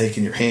hold the snake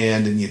in your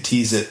hand and you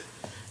tease it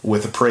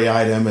with a prey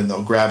item, and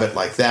they'll grab it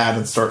like that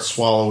and start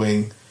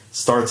swallowing.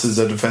 Starts as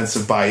a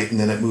defensive bite, and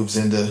then it moves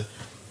into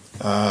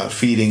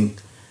feeding.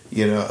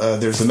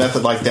 There's a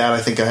method like that. I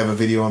think I have a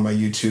video on my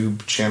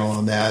YouTube channel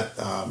on that.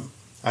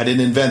 I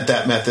didn't invent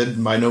that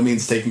method, by no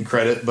means taking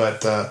credit,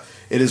 but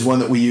it is one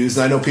that we use.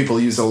 And I know people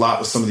use it a lot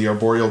with some of the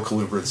arboreal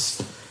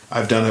colubrids.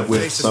 I've done it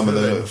with some of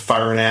the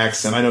fire and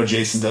axe, and I know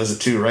Jason does it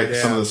too, right?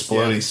 Yeah, some of the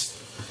spilotes.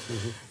 Yeah.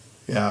 Mm-hmm.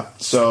 Yeah.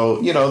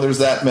 So, there's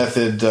that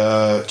method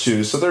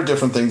too. So there are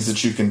different things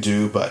that you can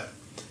do, but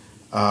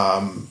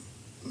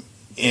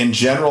in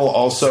general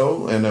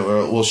also, and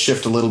we'll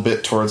shift a little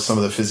bit towards some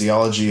of the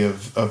physiology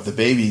of the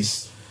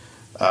babies,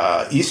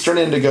 Eastern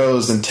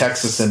indigos and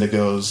Texas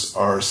indigos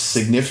are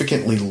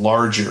significantly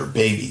larger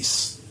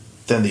babies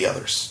than the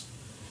others.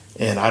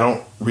 And I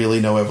don't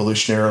really know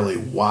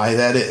evolutionarily why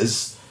that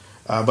is.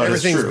 But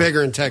everything's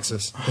bigger in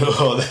Texas.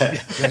 Oh,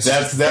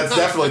 that's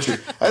definitely true.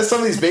 Some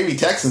of these baby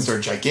Texans are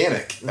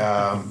gigantic.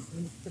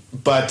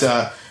 But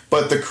the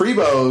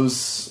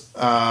Cribos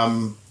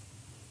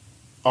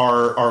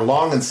are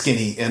long and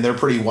skinny, and they're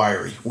pretty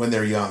wiry when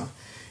they're young.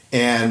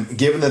 And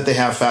given that they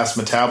have fast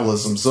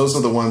metabolisms, those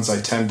are the ones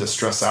I tend to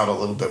stress out a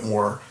little bit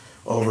more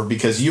over,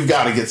 because you've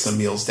got to get some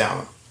meals down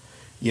them.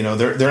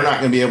 They're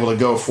not going to be able to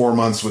go 4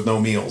 months with no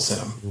meals in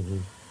them.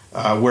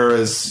 Mm-hmm.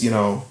 Whereas,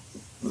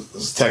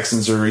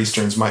 Texans or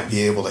Easterns might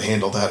be able to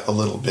handle that a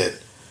little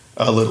bit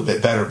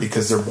better,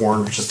 because they're born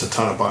with just a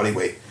ton of body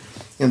weight.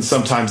 And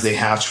sometimes they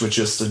hatch with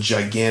just a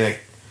gigantic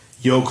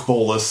yolk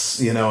bolus,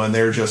 and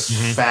they're just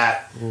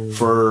fat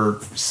for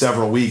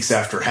several weeks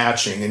after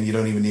hatching, and you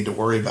don't even need to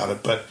worry about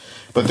it. But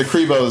the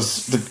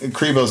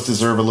Cribos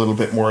deserve a little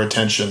bit more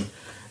attention,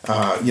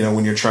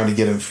 when you're trying to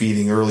get them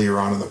feeding earlier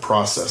on in the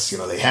process.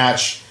 They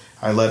hatch,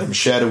 I let them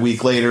shed a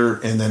week later,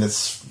 and then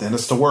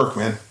it's to work,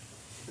 man.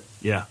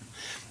 Yeah.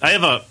 I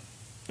have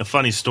a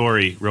funny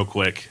story real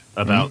quick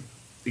about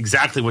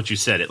exactly what you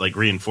said. It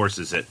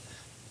reinforces it.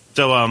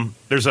 So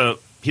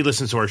he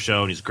listens to our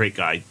show, and he's a great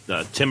guy.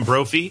 Tim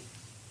Brophy,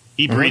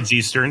 he breeds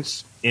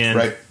Easterns,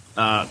 and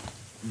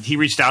he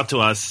reached out to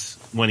us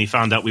when he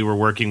found out we were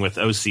working with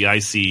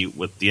OCIC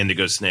with the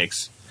indigo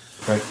snakes.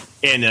 Right.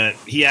 And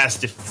he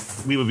asked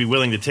if we would be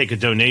willing to take a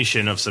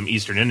donation of some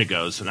Eastern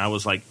indigos, and I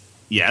was like,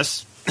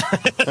 yes.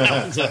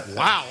 I was like,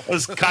 wow. It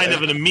was kind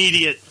of an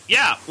immediate,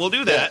 yeah, we'll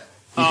do that.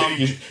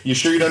 You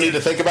sure you don't need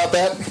to think about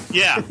that?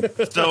 Yeah.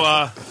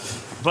 So,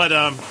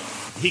 but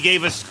he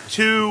gave us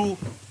 2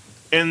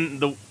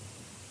 in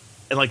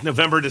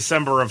November,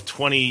 December of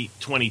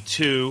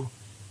 2022,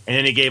 and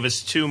then he gave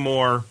us 2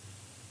 more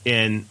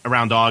in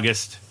around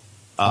August.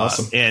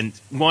 Awesome. And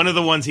one of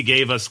the ones he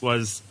gave us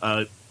was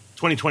a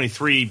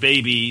 2023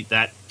 baby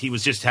that he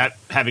was just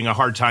having a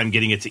hard time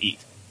getting it to eat.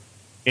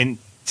 And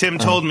Tim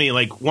told me,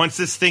 once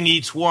this thing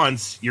eats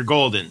once, you're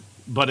golden.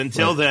 But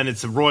until then,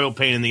 it's a royal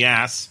pain in the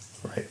ass.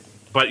 Right.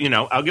 But,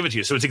 I'll give it to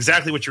you. So it's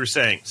exactly what you were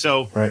saying.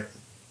 So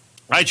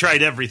I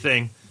tried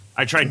everything.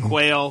 I tried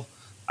quail.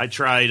 I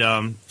tried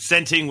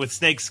scenting with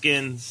snake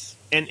skins.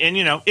 And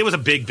it was a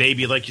big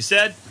baby, like you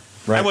said.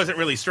 Right. I wasn't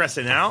really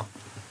stressing out.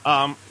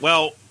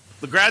 Well,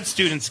 the grad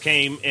students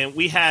came, and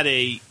we had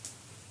a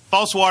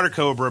false water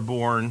cobra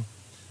born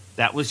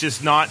that was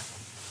just not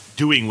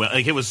doing well.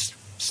 It was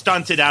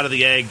stunted out of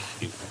the egg.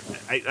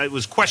 It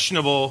was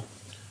questionable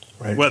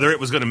whether it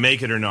was going to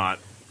make it or not.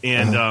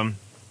 And,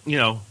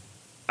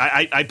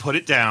 I put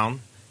it down,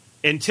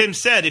 and Tim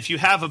said, if you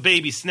have a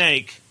baby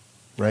snake,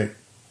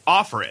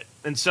 offer it.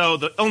 And so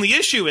the only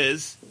issue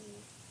is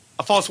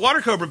a false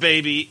water cobra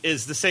baby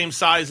is the same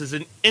size as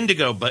an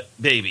indigo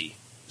baby.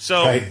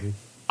 So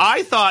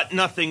I thought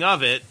nothing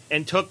of it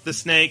and took the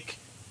snake,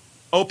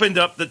 opened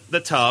up the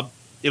tub.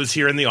 It was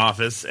here in the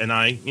office, and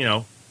I,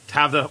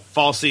 have the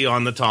falsie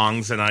on the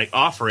tongs, and I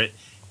offer it.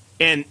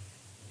 And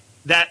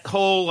that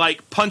whole,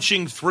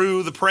 punching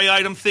through the prey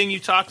item thing you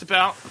talked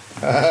about,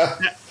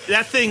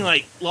 that thing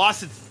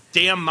lost its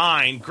damn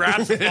mind,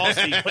 grabs the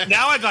falsie, but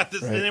now I got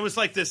this, and it was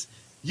this,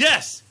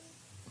 yes,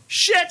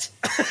 shit!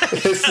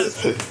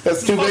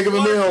 That's too big of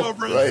a meal.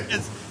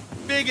 As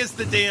big as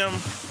the damn.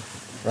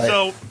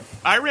 So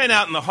I ran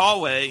out in the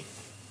hallway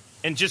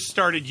and just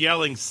started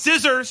yelling,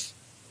 scissors!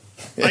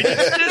 I need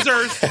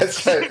scissors!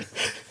 That's right.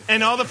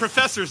 And all the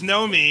professors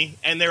know me,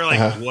 and they're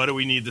like, what do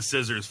we need the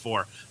scissors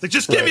for?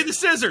 Just give me the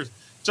scissors!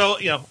 So,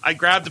 I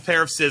grabbed a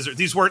pair of scissors.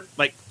 These weren't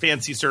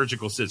fancy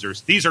surgical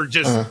scissors. These are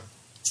just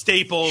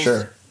staples,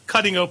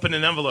 cutting open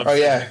an envelope. Oh,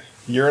 yeah.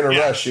 You're in a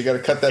rush. You got to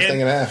cut that thing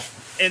in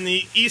half. And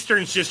the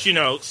Easterns just,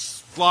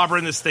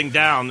 slobbering this thing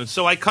down. And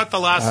so I cut the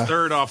last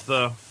third off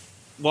the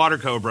water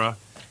cobra.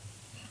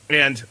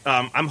 And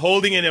I'm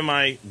holding it in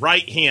my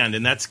right hand,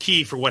 and that's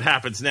key for what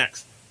happens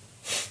next.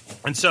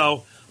 And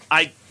so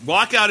I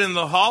walk out in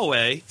the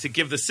hallway to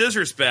give the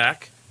scissors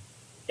back.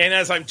 And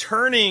as I'm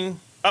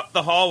turning up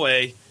the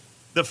hallway,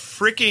 the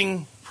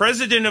freaking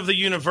president of the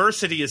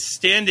university is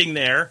standing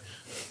there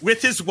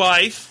with his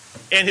wife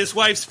and his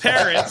wife's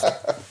parents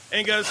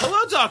and goes,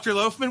 "Hello, Dr.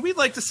 Loafman, we'd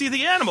like to see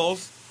the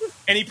animals."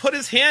 And he put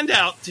his hand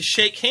out to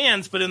shake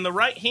hands, but in the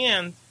right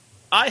hand,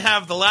 I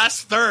have the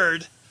last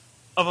third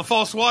of a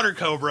false water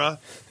cobra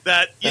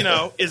that,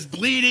 is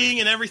bleeding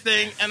and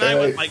everything. And I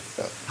went like,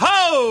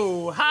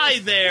 "Ho, hi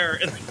there."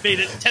 And made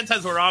it 10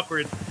 times more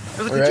awkward.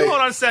 I was like, "Could you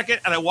hold on a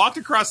second?" And I walked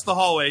across the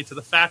hallway to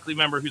the faculty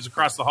member who's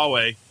across the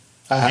hallway.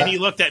 And he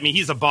looked at me.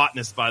 He's a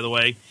botanist, by the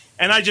way.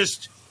 And I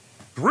just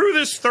threw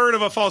this third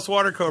of a false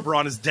water cobra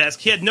on his desk.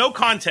 He had no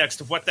context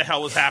of what the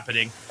hell was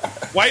happening.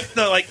 Wiped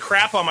the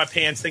crap on my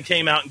pants, then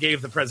came out and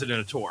gave the president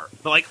a tour.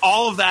 But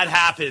all of that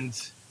happened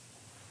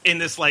in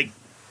this minute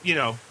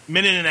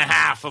and a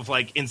half of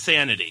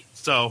insanity.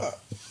 So,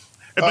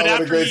 but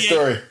what a great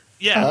story.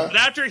 But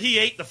after he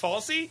ate the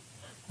falsie,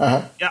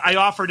 I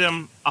offered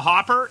him a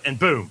hopper, and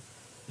boom,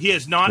 he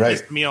has not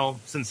missed a meal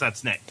since that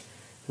snake.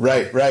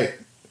 Right.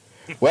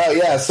 Well,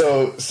 yeah.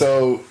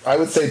 So I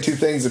would say two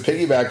things to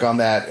piggyback on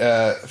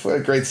that. What a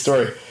great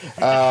story.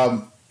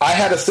 I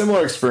had a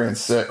similar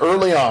experience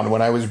early on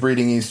when I was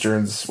breeding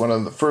Easterns. One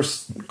of the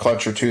first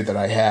clutch or two that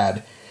I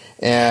had,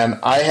 and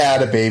I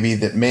had a baby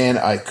that, man,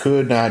 I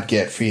could not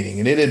get feeding,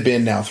 and it had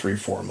been now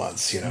 3-4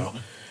 months,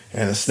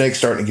 and the snake's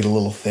starting to get a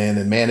little thin,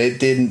 and man, it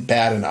didn't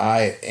bat an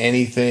eye at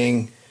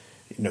anything.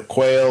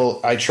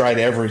 Quail, I tried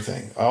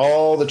everything,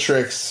 all the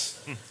tricks,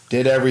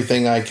 did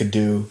everything I could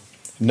do.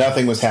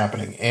 Nothing was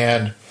happening.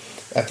 And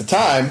at the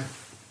time,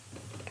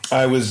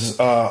 I was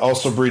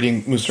also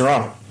breeding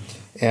Musarana.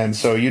 And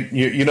so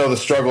you know the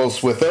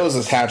struggles with those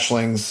as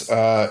hatchlings,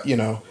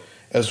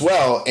 as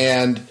well.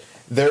 And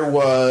there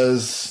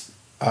was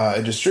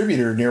a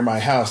distributor near my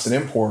house, an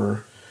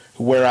importer,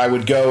 where I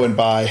would go and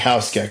buy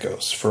house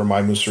geckos for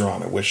my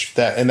Musarana,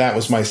 that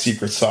was my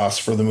secret sauce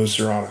for the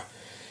Musarana.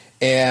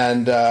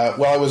 And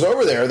while I was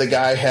over there, the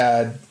guy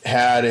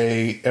had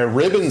a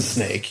ribbon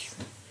snake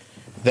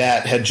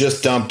that had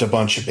just dumped a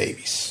bunch of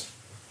babies.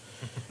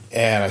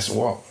 And I said,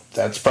 well,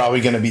 that's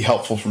probably going to be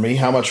helpful for me.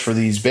 How much for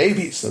these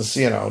babies? It's,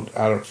 I don't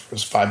know, it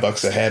was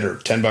 $5 a head or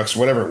 $10 or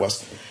whatever it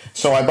was.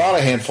 So I bought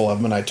a handful of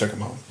them and I took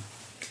them home.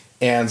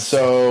 And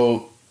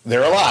so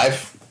they're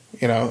alive,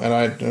 and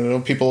I know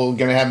people are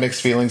going to have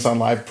mixed feelings on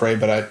live prey,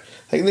 but I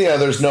think,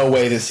 there's no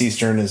way this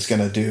Eastern is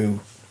going to do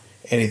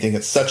anything.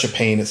 It's such a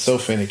pain. It's so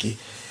finicky.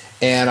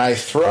 And I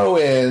throw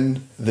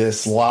in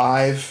this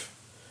live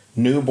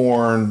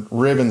newborn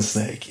ribbon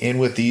snake in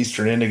with the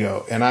Eastern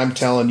Indigo, and I'm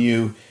telling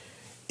you,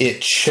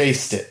 it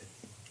chased it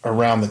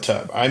around the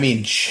tub. I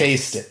mean,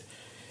 chased it.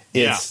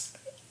 It's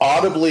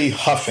audibly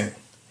huffing,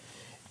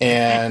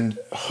 and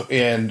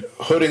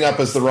hooding up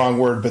is the wrong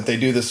word, but they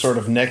do this sort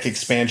of neck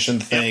expansion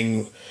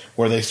thing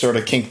where they sort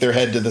of kink their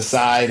head to the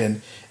side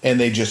and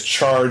they just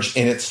charge,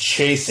 and it's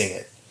chasing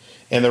it.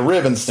 And the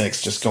ribbon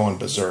snake's just going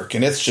berserk,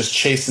 and it's just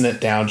chasing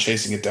it down.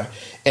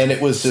 And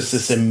it was just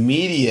this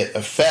immediate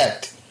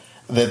effect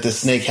that the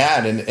snake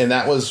had. And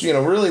that was,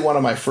 really one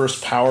of my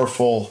first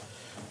powerful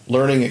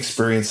learning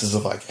experiences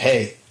of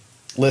hey,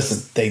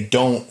 listen, they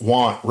don't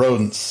want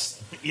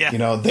rodents.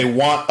 Yeah. They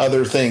want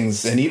other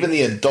things. And even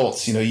the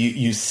adults,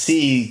 you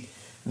see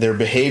their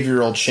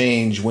behavioral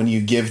change when you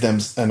give them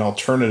an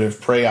alternative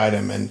prey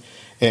item. And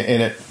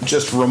it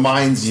just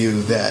reminds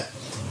you that,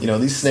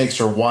 these snakes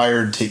are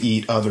wired to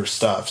eat other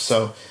stuff.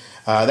 So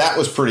that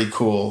was pretty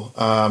cool.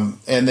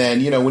 And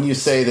then, when you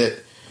say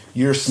that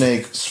your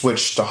snake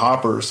switched to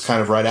hoppers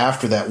kind of right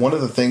after that, one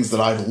of the things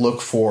that I look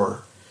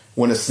for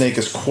when a snake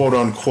is quote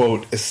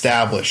unquote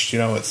established,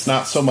 it's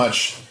not so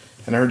much,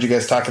 and I heard you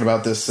guys talking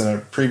about this in a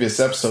previous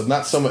episode,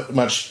 not so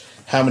much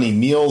how many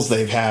meals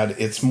they've had.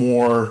 It's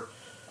more,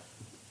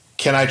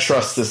 can I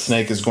trust this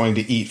snake is going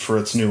to eat for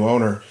its new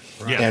owner?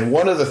 Right. And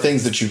one of the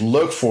things that you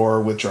look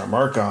for with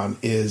Drymarchon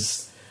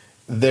is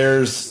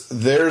there's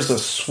a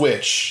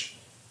switch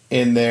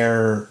in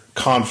their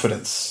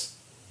confidence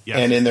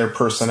and in their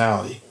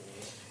personality.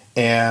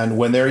 And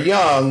when they're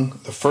young,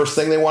 the first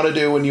thing they want to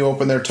do when you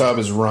open their tub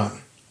is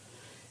run.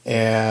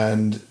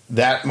 And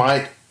that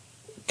might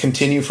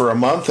continue for a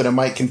month and it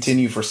might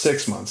continue for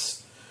 6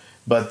 months.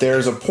 But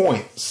there's a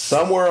point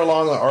somewhere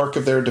along the arc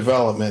of their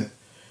development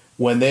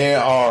when they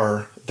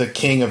are the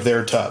king of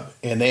their tub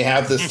and they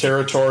have this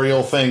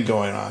territorial thing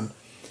going on.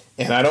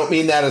 And I don't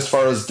mean that as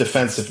far as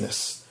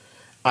defensiveness.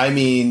 I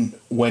mean,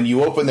 when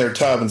you open their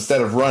tub,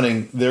 instead of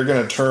running, they're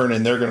going to turn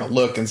and they're going to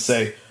look and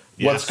say,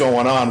 what's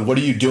going on? What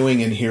are you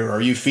doing in here?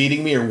 Are you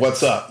feeding me or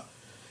what's up?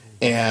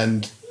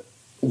 And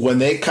when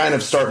they kind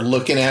of start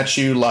looking at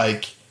you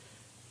like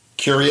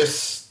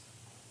curious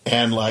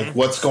and like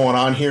what's going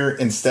on here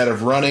instead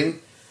of running,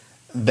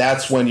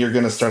 that's when you're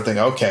going to start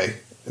thinking, okay,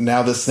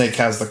 now this snake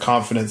has the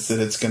confidence that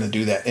it's going to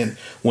do that. And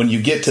when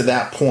you get to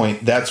that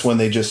point, that's when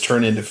they just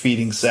turn into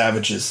feeding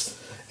savages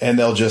and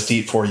they'll just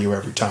eat for you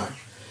every time.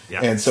 Yeah.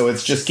 And so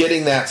it's just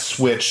getting that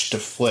switch to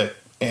flip.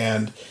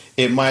 And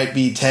it might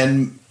be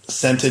 10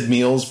 scented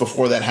meals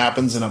before that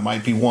happens, and it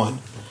might be 1.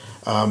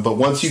 But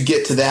once you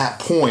get to that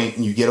point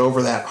and you get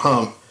over that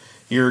hump,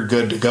 you're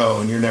good to go,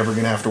 and you're never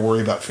going to have to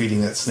worry about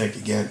feeding that snake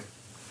again.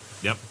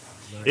 Yep.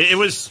 It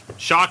was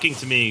shocking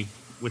to me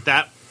with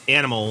that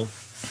animal.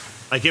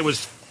 Like, it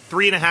was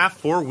 3.5,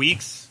 4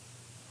 weeks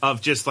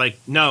of just like,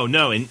 no.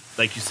 And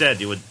like you said,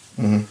 it would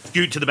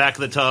scoot to the back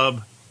of the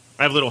tub.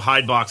 I have little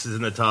hide boxes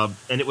in the tub,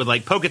 and it would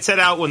like poke its head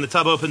out when the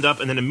tub opened up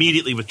and then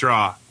immediately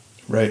withdraw.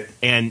 Right.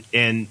 And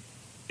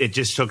it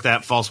just took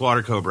that false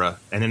water cobra.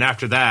 And then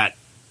after that,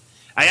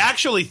 I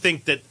actually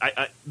think that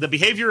the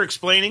behavior you're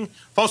explaining,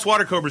 false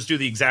water cobras do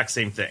the exact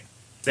same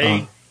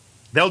thing.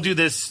 They'll do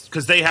this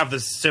because they have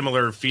this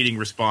similar feeding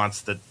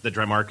response that the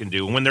Drymarchon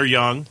do. When they're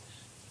young,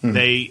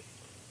 they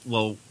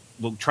will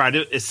try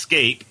to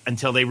escape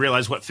until they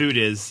realize what food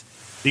is.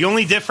 The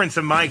only difference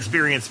in my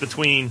experience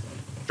between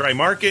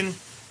Drymarchon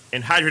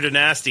and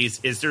Hydrodynastes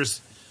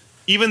is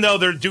even though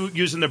they're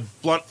using the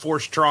blunt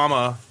force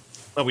trauma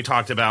that we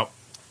talked about,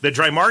 the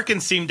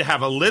Drymarchon seem to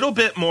have a little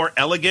bit more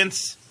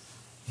elegance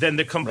than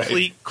the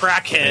complete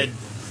crackhead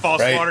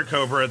false water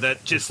cobra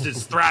that just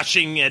is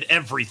thrashing at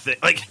everything.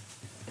 Like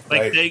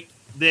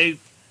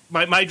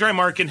my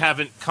Drymarchon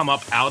haven't come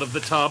up out of the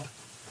tub.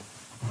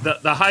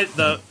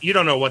 You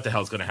don't know what the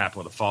hell's going to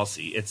happen with a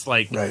falsie. It's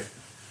like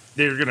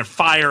they're going to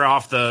fire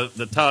off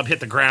the tub, hit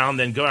the ground,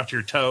 then go after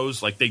your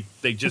toes. Like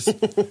they just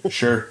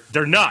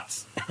they're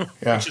nuts.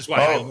 Which is why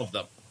I love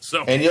them.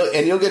 So and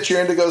you'll get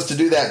your indigos to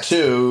do that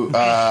too.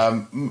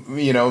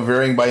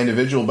 Varying by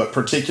individual, but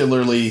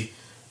particularly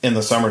in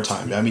the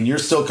summertime. I mean, you're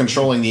still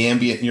controlling the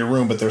ambient in your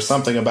room, but there's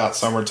something about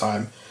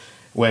summertime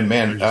when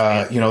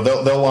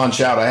they'll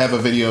launch out. I have a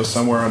video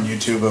somewhere on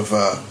YouTube of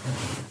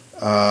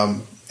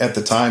at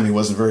the time he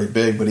wasn't very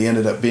big, but he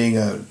ended up being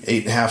a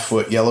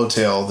 8.5-foot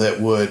yellowtail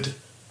that would.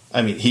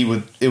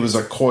 It was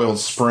a coiled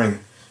spring.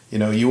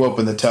 You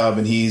open the tub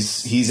and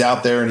he's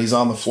out there and he's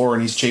on the floor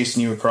and he's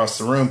chasing you across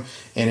the room.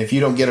 And if you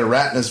don't get a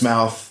rat in his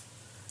mouth,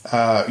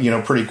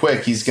 pretty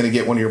quick, he's going to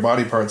get one of your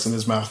body parts in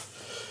his mouth.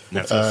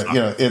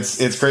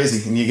 It's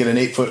crazy. And you get an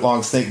 8-foot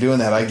long snake doing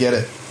that. I get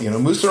it.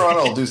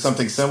 Musarana will do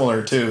something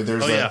similar too.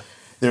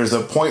 There's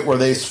a point where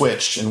they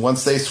switch, and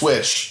once they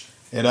switch,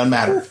 it doesn't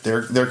matter.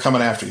 They're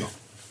coming after you.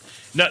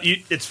 No,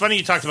 it's funny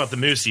you talked about the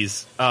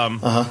moosies.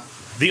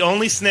 The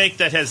only snake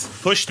that has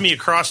pushed me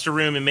across the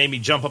room and made me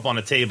jump up on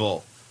a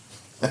table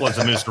was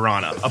a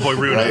Musarana, a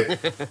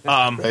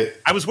Boiruna.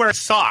 I was wearing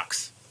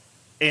socks,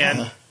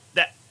 and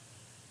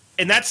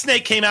that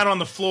snake came out on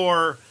the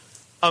floor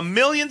a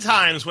million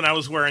times when I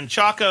was wearing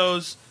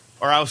Chacos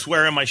or I was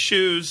wearing my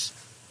shoes.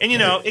 And,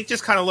 it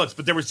just kind of looks.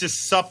 But there was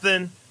just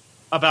something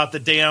about the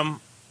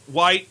damn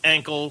white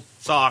ankle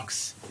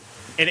socks.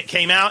 And it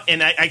came out,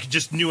 and I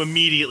just knew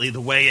immediately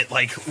the way it,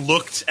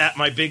 looked at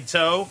my big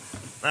toe.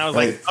 And I was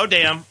like, oh,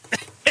 damn.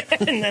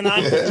 And then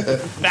I'm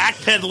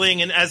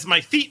backpedaling, and as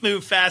my feet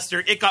moved faster,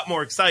 it got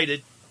more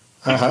excited.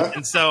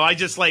 And so I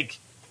just,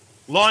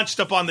 launched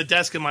up on the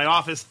desk in my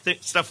office.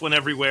 Stuff went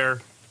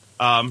everywhere.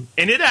 And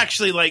it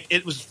actually,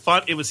 it was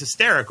fun. It was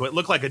hysterical. It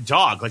looked like a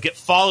dog. It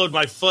followed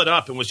my foot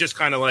up and was just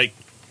kind of like,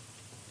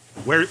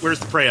 where's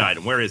the prey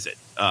item? Where is it?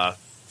 But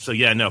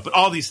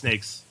all these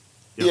snakes,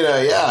 I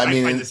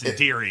find this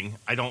endearing.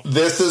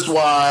 This is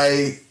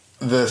why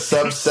the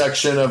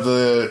subsection of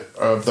the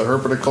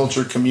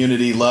herpetoculture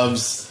community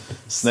loves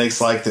snakes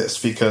like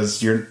this,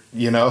 because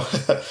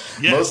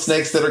most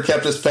snakes that are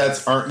kept as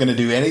pets aren't going to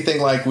do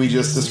anything like we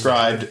just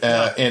described.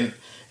 And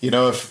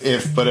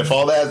if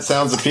all that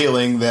sounds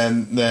appealing,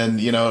 then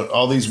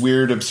all these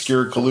weird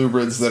obscure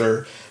colubrids that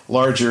are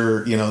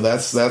larger,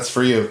 that's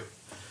for you.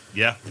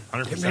 Yeah,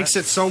 100%. It makes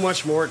it so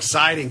much more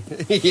exciting.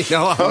 Man, you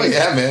got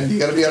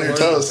to be on your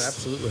toes.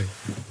 Absolutely.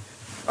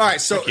 All right,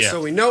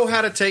 so we know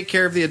how to take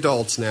care of the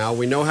adults now.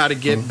 We know how to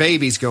get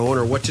babies going,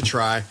 or what to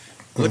try.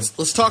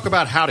 Let's talk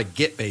about how to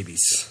get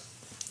babies.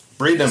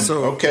 Breed them.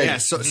 Okay. Yeah.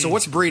 So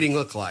what's breeding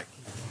look like?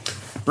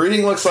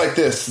 Breeding looks like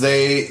this.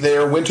 They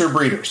are winter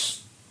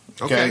breeders.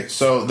 Okay.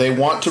 So they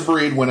want to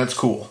breed when it's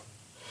cool.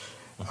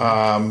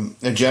 And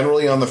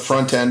generally on the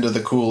front end of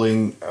the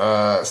cooling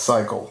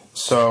cycle.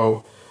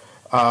 So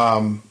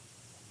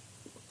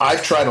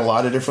I've tried a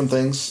lot of different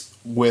things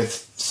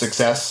with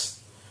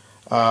success.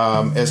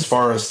 As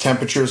far as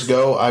temperatures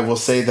go, I will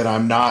say that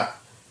I'm not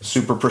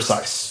super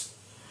precise.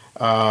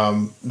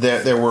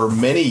 There were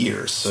many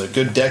years, a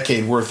good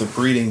decade worth of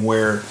breeding,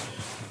 where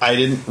I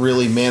didn't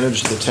really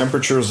manage the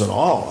temperatures at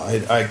all.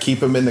 I keep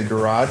them in the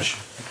garage,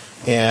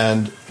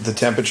 and the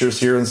temperatures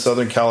here in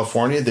Southern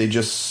California,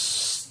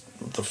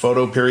 the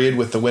photo period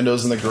with the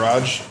windows in the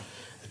garage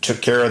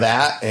took care of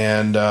that,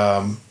 and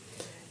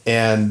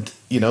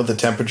the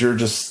temperature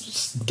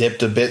just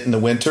dipped a bit in the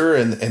winter,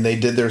 and they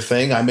did their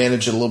thing. I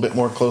manage it a little bit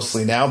more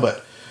closely now,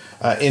 but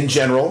in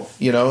general,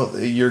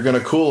 you're going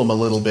to cool them a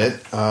little bit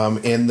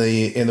in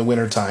the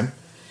wintertime.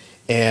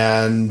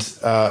 And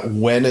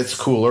when it's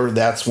cooler,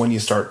 that's when you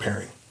start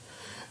pairing.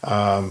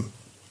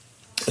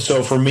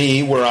 So for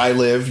me, where I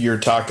live, you're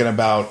talking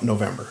about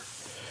November.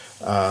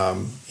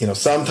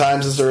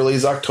 Sometimes as early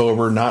as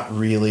October, not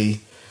really.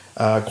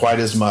 Quite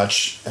as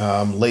much.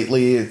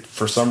 Lately,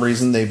 for some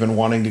reason, they've been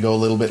wanting to go a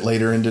little bit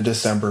later into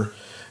December.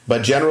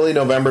 But generally,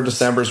 November,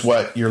 December is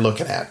what you're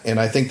looking at. And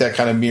I think that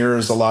kind of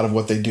mirrors a lot of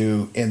what they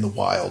do in the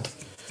wild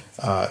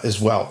as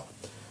well.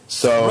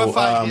 So, rough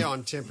idea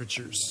on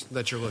temperatures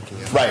that you're looking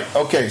at. Right.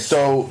 Okay.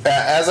 So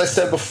as I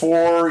said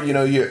before,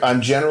 I'm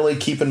generally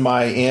keeping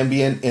my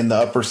ambient in the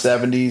upper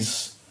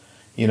 70s,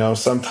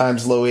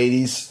 sometimes low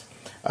 80s.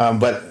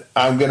 But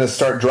I'm going to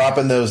start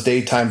dropping those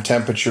daytime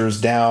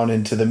temperatures down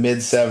into the mid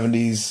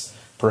 70s,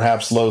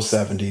 perhaps low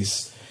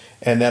 70s.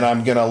 And then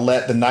I'm going to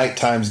let the night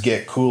times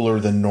get cooler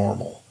than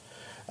normal.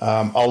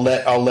 I'll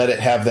let it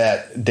have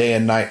that day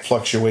and night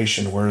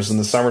fluctuation, whereas in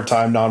the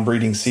summertime,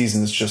 non-breeding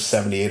season, it's just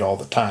 78 all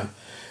the time.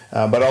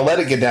 But I'll let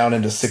it get down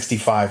into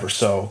 65 or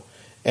so,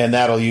 and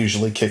that'll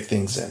usually kick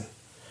things in.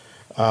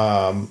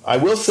 I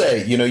will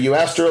say, you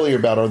asked earlier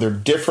about are there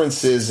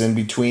differences in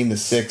between the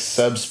 6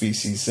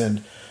 subspecies,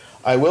 and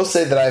I will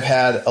say that I've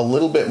had a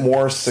little bit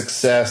more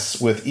success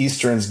with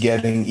Easterns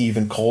getting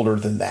even colder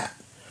than that.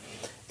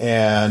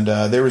 And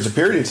there was a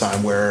period of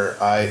time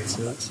where I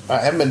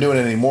haven't been doing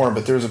it anymore,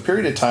 but there was a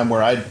period of time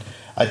where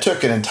I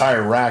took an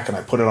entire rack and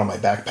I put it on my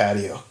back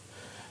patio.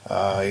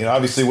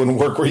 Obviously it wouldn't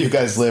work where you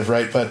guys live,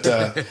 right? But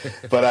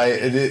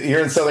here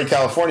in Southern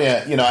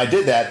California, I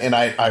did that, and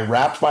I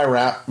wrapped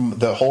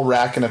the whole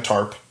rack in a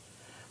tarp,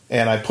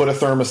 and I put a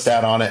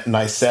thermostat on it, and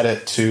I set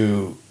it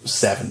to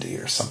 70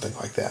 or something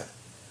like that.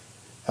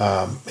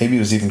 Maybe it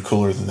was even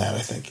cooler than that, I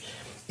think.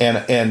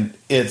 And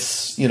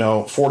it's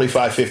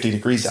 45, 50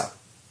 degrees out.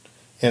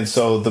 And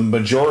so the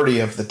majority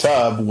of the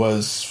tub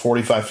was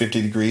 45,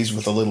 50 degrees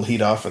with a little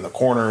heat off in the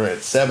corner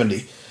at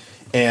 70.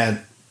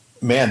 And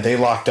man, they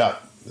locked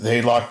up.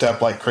 They locked up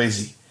like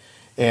crazy.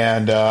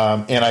 And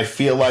I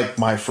feel like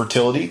my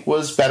fertility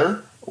was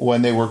better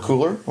when they were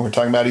cooler. And we're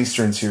talking about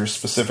Easterns here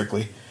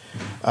specifically.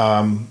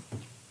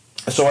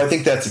 So I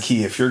think that's a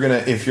key. If you're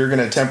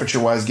gonna temperature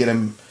wise get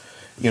them,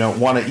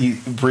 want to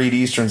breed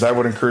Easterns, I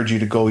would encourage you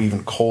to go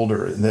even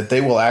colder, and that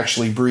they will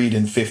actually breed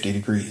in 50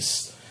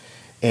 degrees.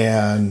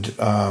 And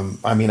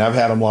I've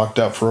had them locked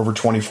up for over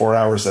 24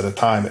 hours at a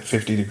time at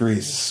 50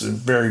 degrees. It's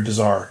very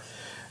bizarre.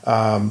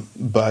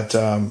 But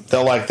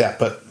they'll like that.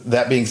 But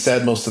that being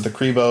said, most of the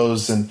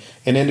Cribos and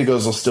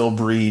Indigos will still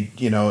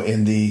breed,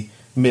 in the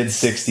mid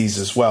 60s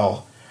as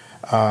well.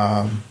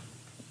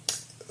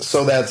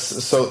 So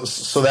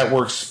that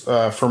works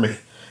for me.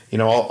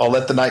 I'll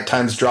let the night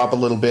times drop a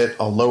little bit.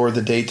 I'll lower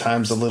the day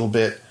times a little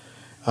bit,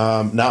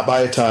 not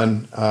by a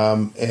ton,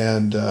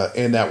 and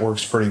that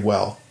works pretty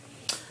well.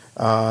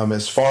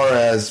 As far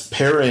as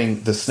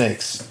pairing the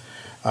snakes,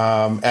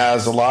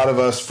 as a lot of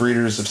us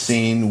breeders have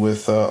seen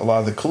with a lot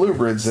of the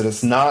colubrids, that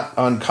it's not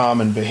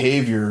uncommon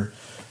behavior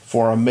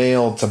for a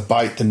male to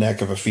bite the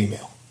neck of a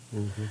female.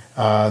 Mm-hmm.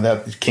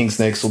 That king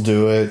snakes will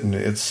do it, and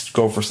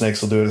gopher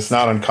snakes will do it. It's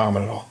not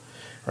uncommon at all,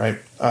 right?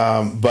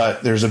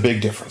 But there's a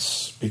big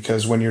difference,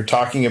 because when you're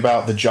talking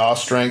about the jaw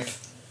strength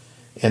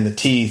and the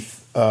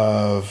teeth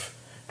of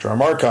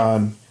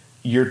Drymarchon,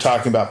 you're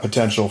talking about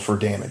potential for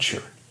damage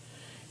here.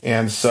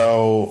 And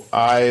so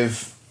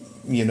I've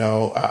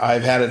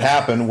had it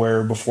happen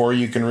where before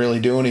you can really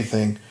do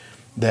anything,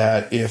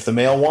 that if the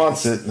male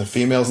wants it and the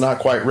female's not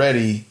quite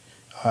ready,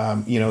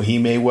 he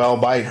may well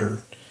bite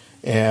her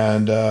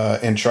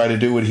and try to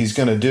do what he's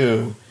going to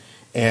do,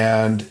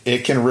 and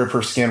it can rip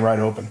her skin right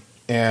open.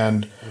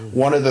 And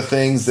one of the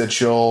things that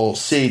you'll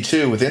see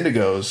too with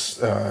Indigos,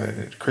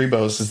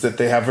 Cribos, is that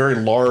they have very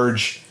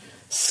large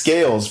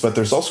scales, but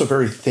there's also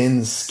very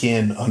thin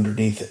skin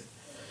underneath it.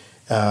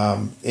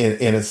 And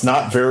it's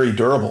not very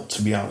durable,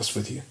 to be honest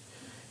with you.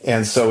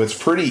 And so it's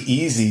pretty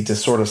easy to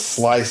sort of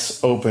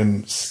slice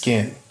open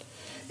skin.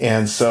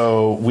 And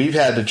so we've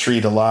had to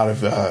treat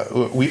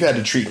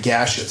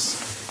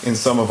gashes in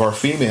some of our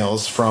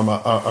females from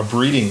a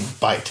breeding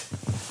bite.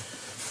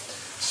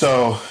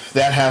 So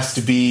that has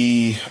to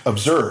be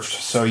observed.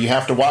 So you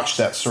have to watch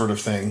that sort of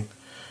thing.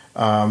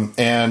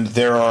 And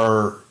there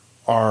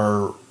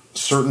are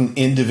certain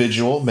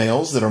individual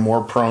males that are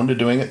more prone to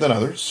doing it than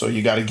others. So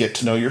you got to get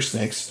to know your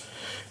snakes.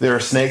 There are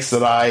snakes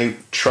that I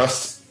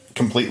trust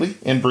completely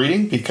in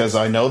breeding because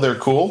I know they're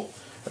cool.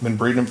 I've been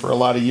breeding them for a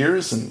lot of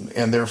years,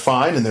 and they're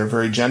fine, and they're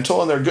very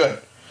gentle, and they're good.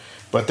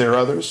 But there are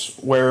others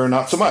where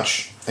not so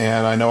much,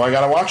 and I know I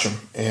got to watch them.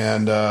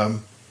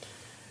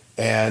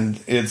 And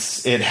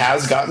it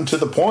has gotten to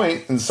the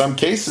point in some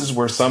cases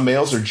where some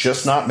males are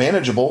just not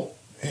manageable,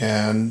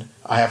 and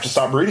I have to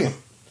stop breeding them,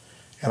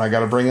 and I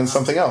got to bring in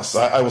something else.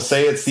 I will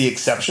say it's the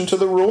exception to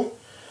the rule,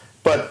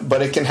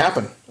 but it can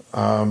happen.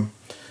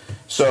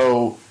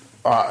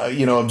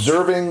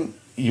 Observing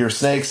your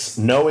snakes,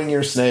 knowing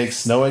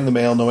the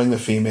male, knowing the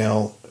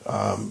female,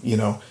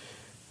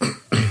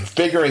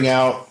 figuring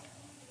out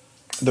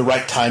the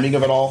right timing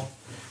of it all,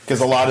 because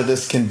a lot of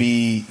this can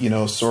be,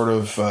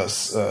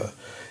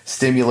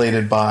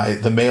 stimulated by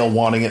the male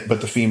wanting it,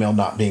 but the female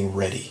not being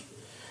ready.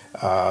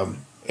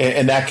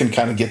 And that can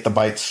kind of get the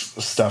bites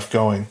stuff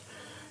going.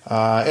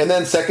 And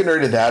then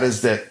secondary to that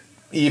is that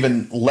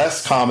even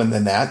less common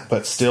than that,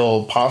 but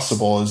still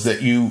possible, is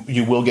that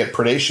you will get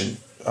predation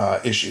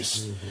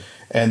issues. Mm-hmm.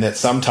 And that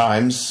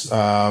sometimes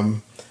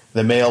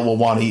the male will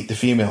want to eat the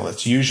female.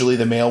 It's usually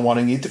the male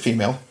wanting to eat the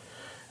female.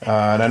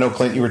 And I know,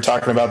 Clint, you were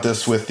talking about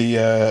this with the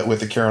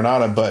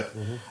Carinata, but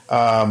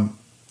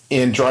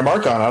in dry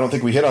marcon, I don't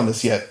think we hit on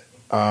this yet.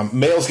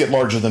 Males get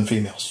larger than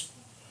females.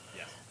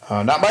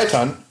 Not by a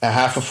ton, a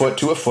half a foot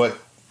to a foot,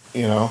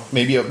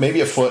 maybe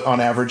a foot on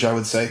average, I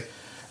would say.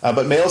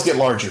 But males get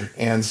larger.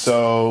 And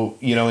so,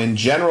 in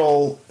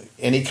general,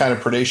 any kind of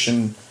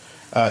predation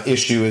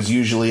issue is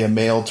usually a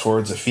male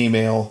towards a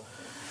female.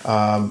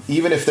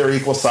 Even if they're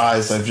equal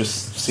size, I've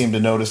just seemed to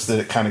notice that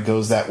it kind of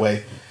goes that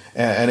way.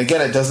 And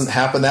again, it doesn't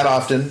happen that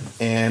often,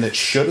 and it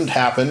shouldn't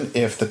happen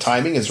if the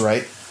timing is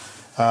right.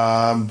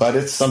 But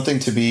it's something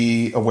to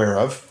be aware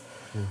of.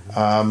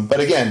 But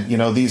again,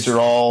 these are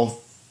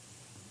all,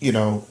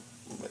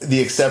 the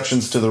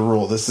exceptions to the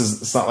rule.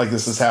 It's not like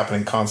this is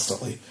happening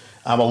constantly.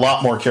 I'm a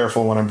lot more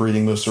careful when I'm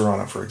breeding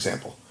Musarana, for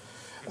example.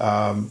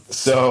 I've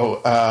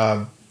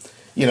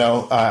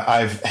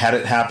had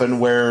it happen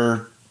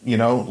where,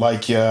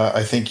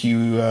 I think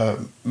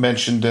you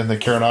mentioned in the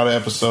Carinata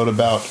episode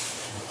about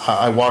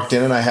I walked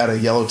in and I had a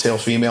yellowtail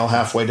female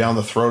halfway down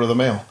the throat of the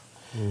male.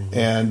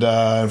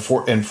 And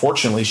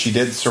fortunately, she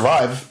did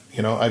survive.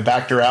 I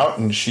backed her out,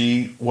 and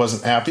she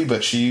wasn't happy,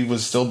 but she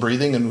was still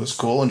breathing and was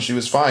cool, and she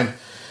was fine.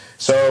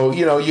 So,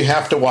 you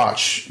have to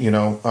watch,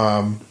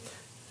 to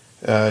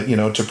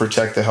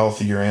protect the health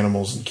of your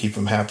animals and keep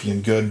them happy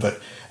and good. But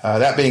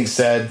that being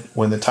said,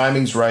 when the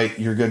timing's right,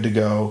 you're good to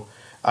go.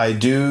 I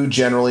do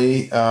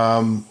generally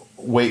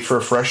wait for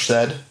a fresh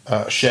shed.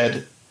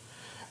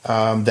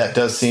 That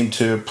does seem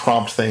to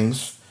prompt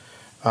things.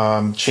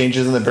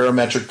 Changes in the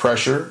barometric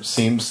pressure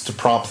seems to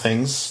prompt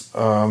things.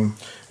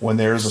 When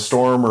there's a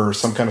storm or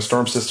some kind of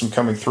storm system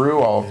coming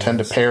through, I'll tend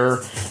to pair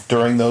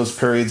during those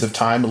periods of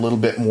time a little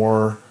bit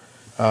more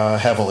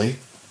heavily.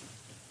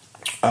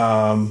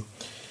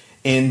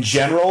 In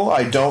general,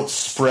 I don't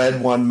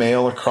spread one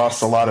male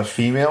across a lot of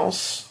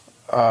females.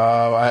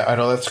 I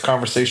know that's a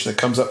conversation that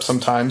comes up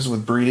sometimes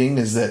with breeding,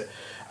 is that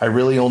I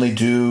really only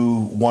do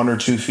 1 or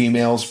 2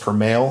 females per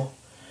male.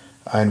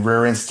 In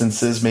rare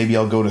instances, maybe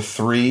I'll go to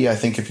 3. I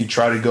think if you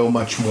try to go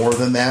much more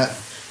than that,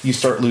 you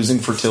start losing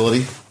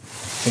fertility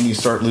and you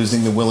start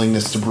losing the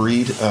willingness to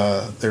breed.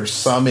 There's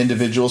some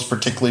individuals,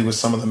 particularly with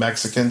some of the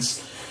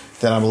Mexicans,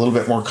 that I'm a little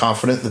bit more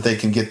confident that they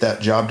can get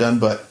that job done.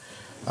 But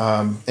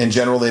in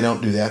general, they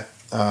don't do that.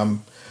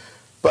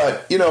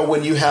 But,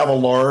 when you have a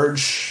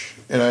large,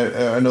 and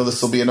I know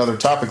this will be another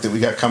topic that we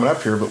got coming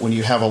up here, but when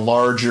you have a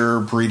larger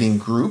breeding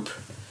group,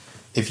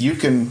 if you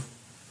can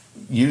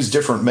use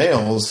different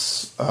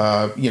males,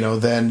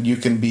 then you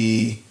can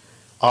be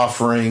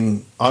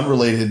offering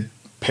unrelated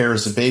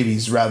pairs of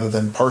babies rather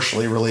than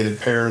partially related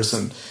pairs,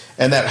 and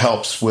that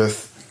helps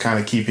with kind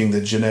of keeping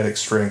the genetic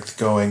strength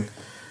going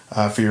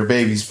for your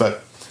babies.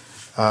 But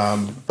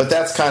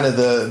that's kind of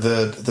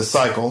the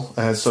cycle.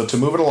 And so to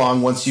move it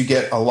along, once you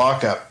get a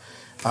lockup,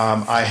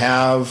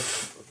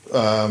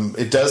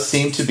 it does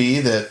seem to be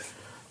that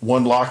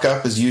one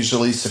lockup is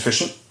usually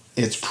sufficient.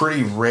 It's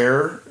pretty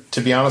rare,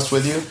 to be honest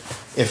with you.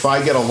 If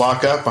I get a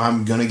lockup,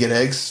 I'm going to get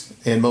eggs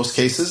in most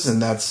cases,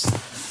 and that's,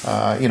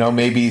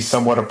 maybe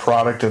somewhat a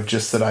product of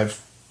just that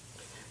I've,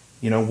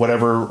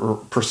 whatever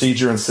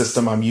procedure and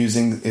system I'm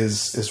using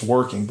is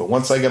working. But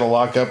once I get a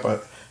lockup,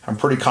 I'm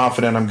pretty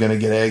confident I'm going to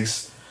get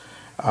eggs.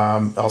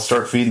 I'll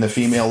start feeding the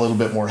female a little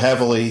bit more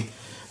heavily,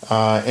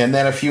 and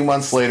then a few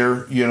months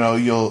later,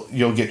 you'll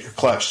get your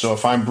clutch. So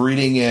if I'm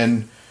breeding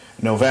in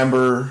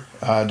November,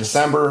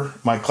 December,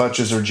 my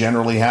clutches are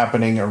generally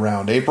happening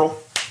around April.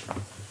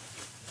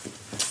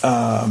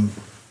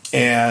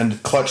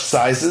 And clutch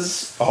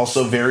sizes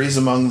also varies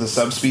among the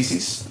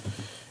subspecies.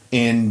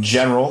 In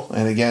general,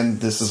 and again,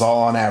 this is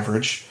all on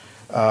average,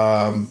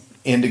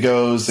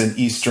 Indigos and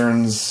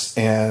Easterns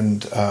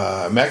and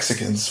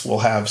Mexicans will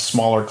have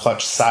smaller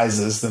clutch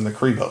sizes than the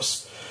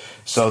Cribos.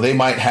 So they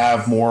might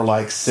have more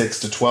like 6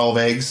 to 12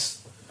 eggs,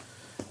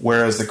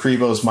 whereas the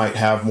Cribos might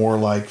have more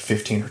like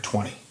 15 or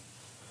 20.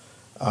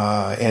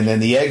 And then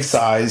the egg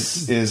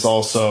size is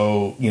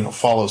also,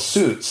 follows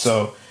suit.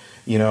 So,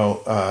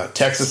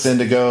 Texas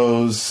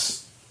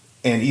Indigos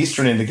and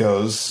Eastern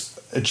Indigos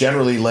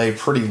generally lay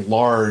pretty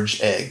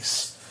large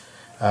eggs.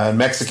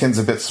 Mexicans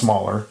a bit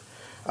smaller.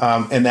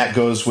 And that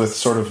goes with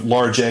sort of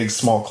large eggs,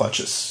 small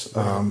clutches,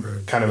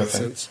 kind of a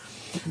thing.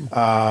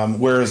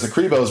 Whereas the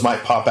Cribos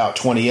might pop out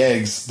 20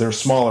 eggs. They're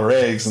smaller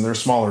eggs and they're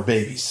smaller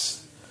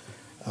babies.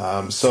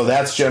 So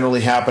that's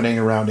generally happening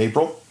around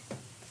April.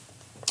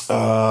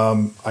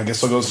 I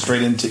guess I'll go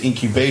straight into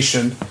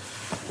incubation.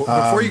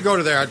 Before you go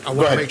to there, I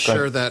want to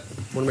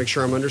make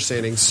sure I'm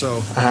understanding.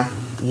 So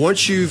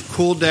once you've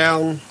cooled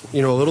down, a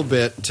little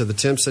bit to the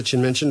temps that you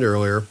mentioned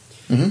earlier,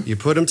 you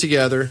put them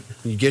together,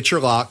 you get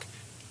your lock.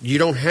 You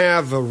don't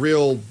have a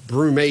real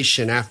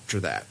brumation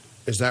after that.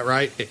 Is that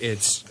right?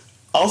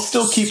 I'll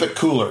still keep it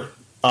cooler.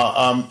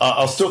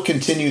 I'll still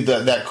continue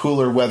that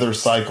cooler weather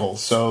cycle.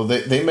 So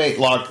they might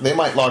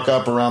lock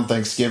up around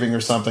Thanksgiving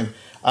or something.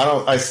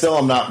 I still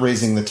am not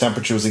raising the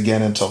temperatures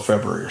again until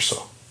February or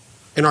so.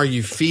 And are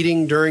you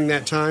feeding during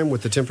that time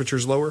with the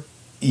temperatures lower?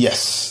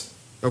 Yes.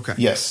 Okay.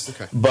 Yes.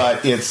 Okay.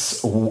 But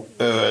it's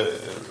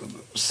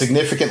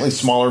significantly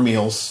smaller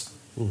meals,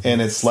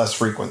 and it's less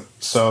frequent.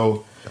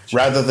 So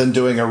rather than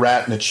doing a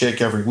rat and a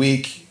chick every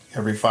week,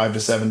 every 5 to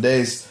 7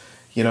 days,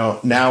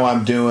 now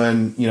I'm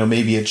doing,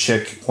 maybe a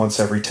chick once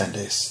every 10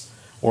 days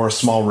or a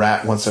small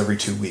rat once every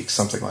 2 weeks,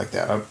 something like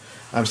that.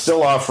 I'm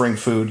still offering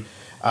food.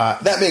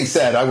 That being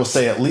said, I will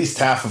say at least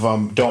half of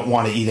them don't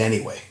want to eat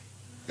anyway.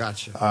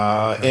 Gotcha.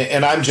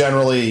 And I'm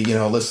generally,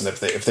 listen,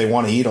 if they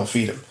want to eat, I'll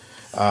feed them.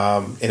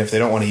 And if they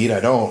don't want to eat, I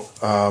don't.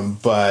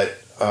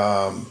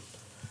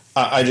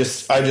 I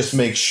just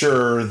make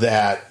sure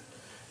that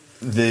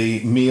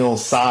the meal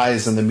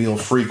size and the meal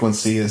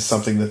frequency is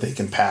something that they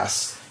can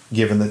pass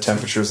given the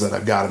temperatures that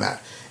I've got them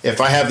at. If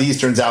I have the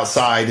Easterns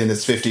outside and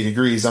it's 50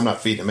 degrees, I'm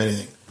not feeding them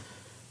anything.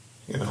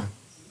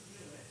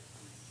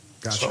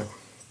 Gotcha.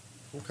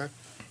 Okay.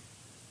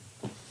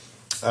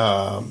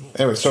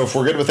 Anyway, so if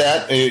we're good with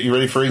that, you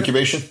ready for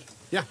incubation?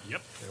 Yeah.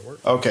 Yep.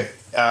 Okay.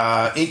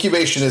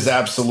 Incubation is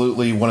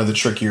absolutely one of the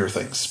trickier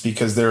things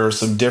because there are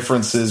some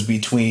differences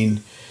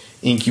between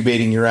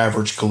incubating your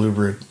average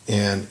colubrid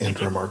and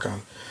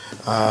Dromarchon.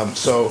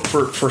 So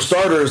for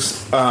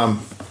starters,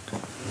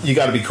 you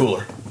got to be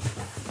cooler.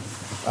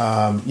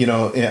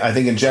 I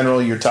think in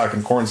general, you're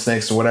talking corn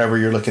snakes or whatever,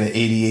 you're looking at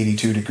 80,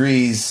 82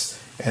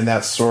 degrees, and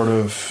that's sort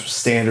of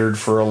standard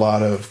for a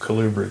lot of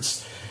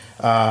colubrids.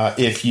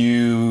 If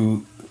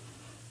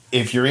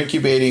you're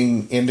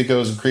incubating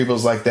indigos and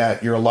cribos like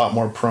that, you're a lot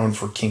more prone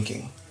for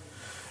kinking.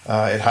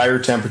 At higher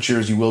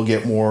temperatures, you will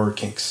get more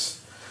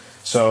kinks.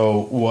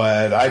 So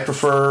what I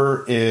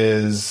prefer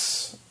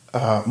is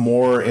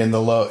more in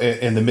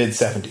the mid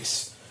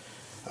 70s.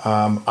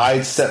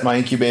 I set my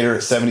incubator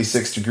at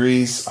 76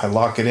 degrees. I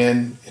lock it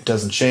in. It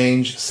doesn't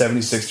change.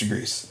 76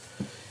 degrees,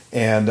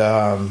 and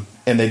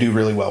they do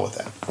really well with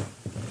that.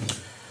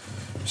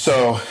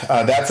 So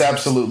that's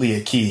absolutely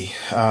a key.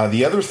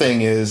 The other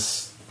thing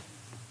is,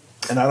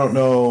 and I don't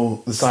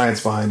know the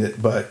science behind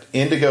it, but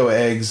indigo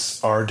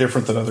eggs are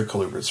different than other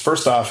colubrids.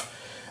 First off,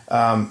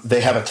 they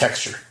have a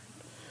texture.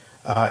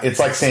 It's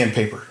like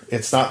sandpaper.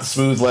 It's not the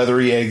smooth,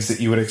 leathery eggs that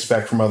you would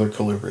expect from other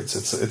colubrids.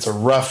 It's a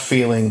rough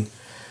feeling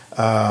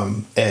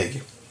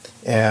egg,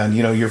 and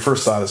your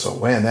first thought is, oh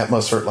man, that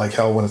must hurt like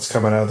hell when it's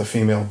coming out of the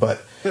female.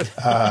 But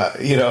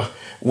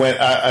when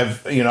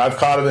I've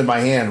caught them in my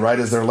hand right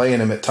as they're laying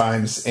them at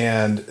times,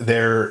 and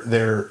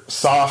they're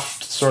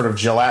soft, sort of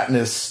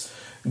gelatinous,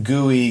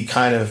 gooey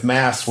kind of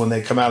mass when they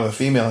come out of the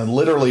female, and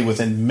literally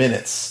within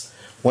minutes,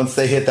 once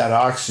they hit that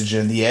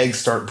oxygen, the eggs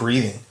start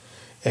breathing,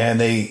 and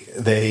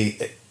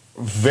they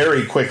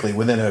very quickly,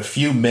 within a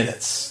few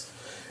minutes,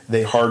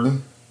 they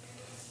harden,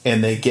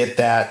 and they get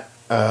that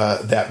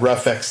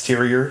rough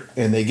exterior,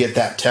 and they get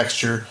that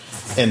texture,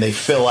 and they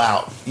fill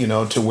out,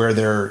 to where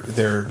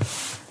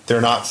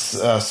they're not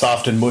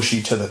soft and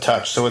mushy to the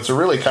touch. So it's a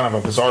really kind of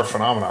a bizarre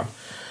phenomenon.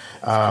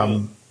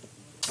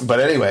 But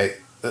anyway,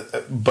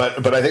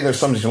 but I think there's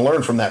something to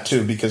learn from that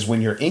too, because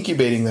when you're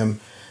incubating them,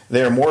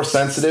 they are more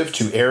sensitive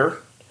to air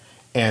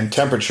and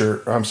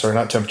temperature. I'm sorry,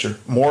 not temperature.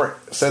 More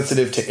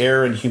sensitive to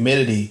air and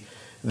humidity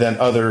than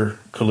other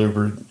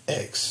colubrid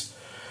eggs.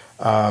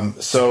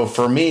 So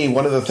for me,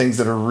 one of the things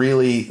that are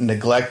really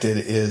neglected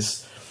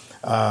is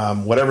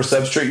whatever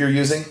substrate you're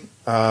using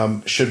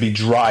should be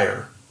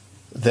drier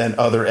than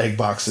other egg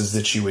boxes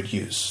that you would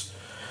use.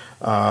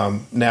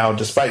 Now,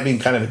 despite being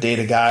kind of a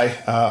data guy,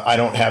 I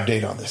don't have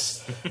data on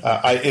this.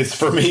 It's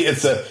for me,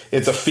 it's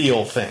a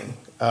feel thing.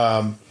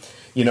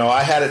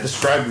 I had it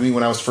described to me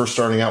when I was first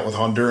starting out with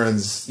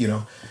Hondurans.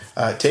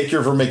 Take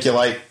your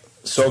vermiculite,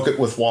 soak it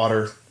with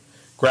water,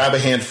 grab a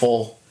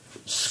handful,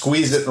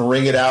 squeeze it and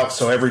wring it out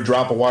so every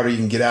drop of water you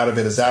can get out of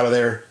it is out of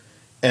there,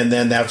 and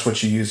then that's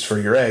what you use for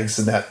your eggs,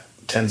 and that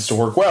tends to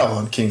work well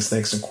on king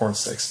snakes and corn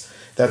snakes.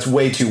 That's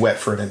way too wet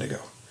for an indigo.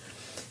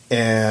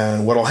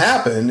 And what'll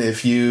happen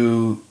if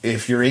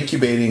you're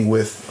incubating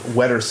with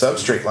wetter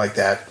substrate like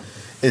that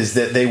is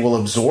that they will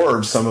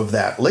absorb some of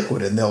that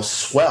liquid and they'll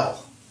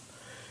swell.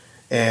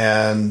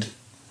 And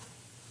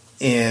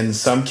in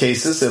some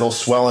cases, it'll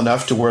swell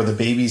enough to where the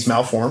baby's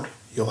malformed.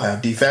 You'll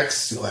have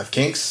defects. You'll have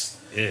kinks.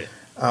 Yeah.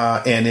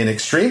 And in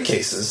extreme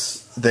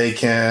cases, they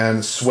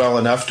can swell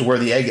enough to where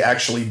the egg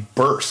actually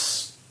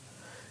bursts,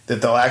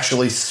 that they'll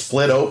actually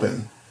split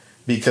open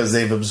because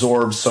they've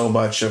absorbed so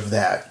much of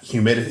that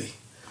humidity.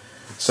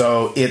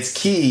 So it's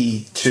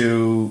key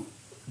to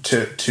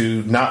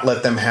not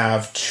let them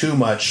have too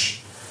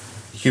much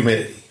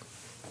humidity.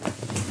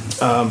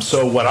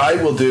 So what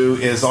I will do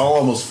is I'll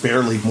almost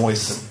barely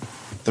moisten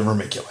the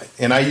vermiculite.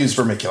 And I use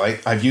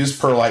vermiculite. I've used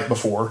perlite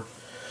before.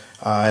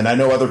 And I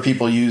know other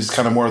people use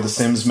kind of more of the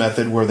Sims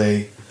method where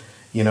they,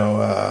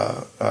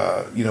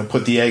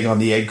 put the egg on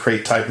the egg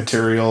crate type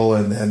material,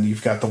 and then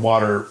you've got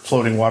the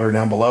floating water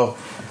down below.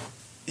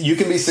 You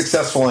can be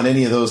successful in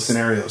any of those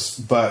scenarios,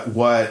 but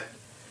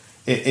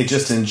it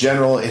just in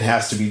general, it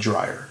has to be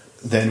drier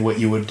than what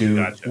you would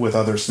do with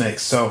other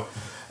snakes. So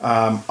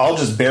I'll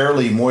just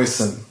barely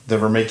moisten the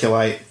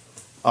vermiculite.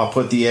 I'll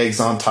put the eggs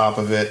on top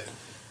of it.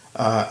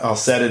 I'll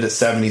set it at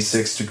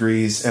 76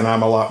 degrees, and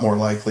I'm a lot more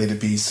likely to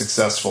be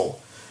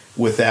successful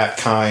with that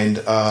kind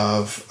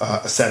of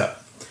a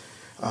setup.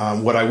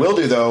 What I will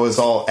do, though, is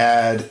I'll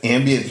add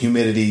ambient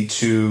humidity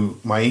to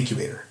my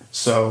incubator.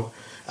 So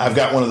I've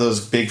got one of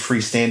those big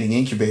freestanding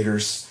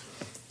incubators,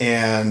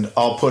 and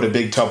I'll put a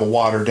big tub of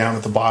water down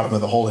at the bottom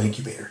of the whole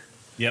incubator.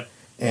 Yep.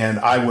 And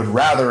I would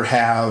rather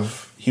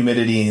have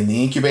humidity in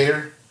the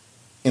incubator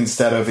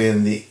instead of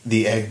in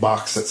the egg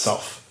box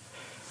itself.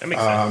 That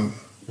makes sense.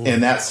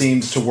 And that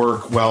seems to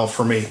work well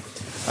for me.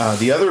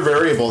 The other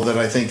variable that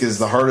I think is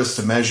the hardest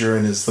to measure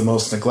and is the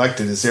most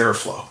neglected is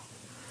airflow.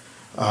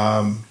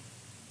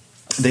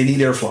 They need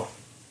airflow,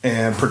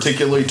 and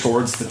particularly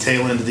towards the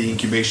tail end of the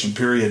incubation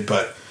period.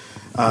 But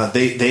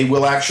they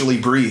will actually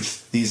breathe,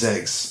 these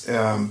eggs.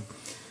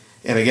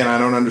 And again, I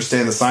don't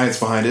understand the science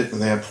behind it,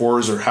 and they have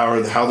pores or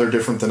how they're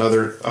different than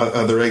other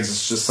eggs.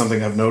 It's just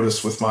something I've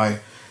noticed with my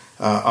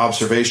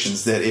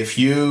observations, that if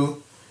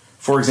you,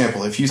 for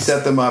example, if you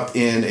set them up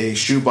in a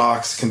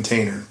shoebox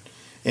container,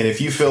 and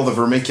if you fill the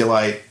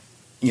vermiculite,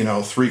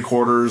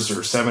 3/4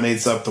 or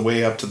 7/8 up the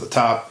way up to the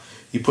top,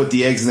 you put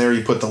the eggs in there,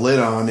 you put the lid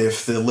on.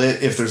 If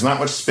there's not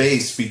much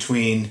space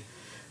between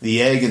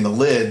the egg and the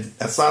lid,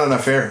 that's not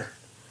enough air.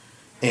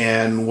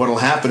 And what'll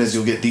happen is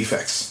you'll get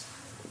defects,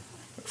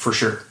 for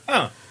sure.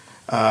 Oh.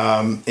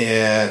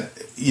 And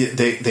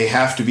they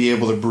have to be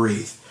able to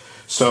breathe.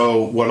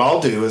 So what I'll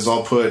do is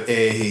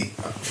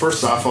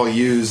first off, I'll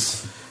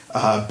use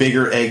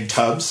bigger egg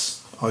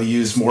tubs. I'll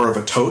use more of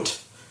a tote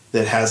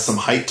that has some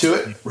height to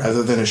it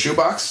rather than a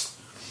shoebox.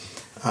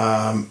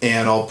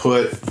 And I'll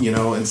put,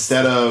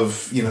 instead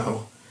of,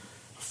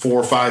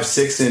 4, 5,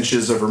 6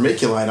 inches of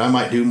vermiculite, I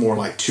might do more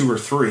like 2 or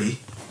 3.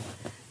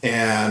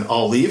 And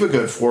I'll leave a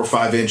good 4 or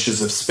 5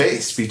 inches of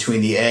space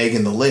between the egg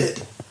and the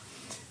lid,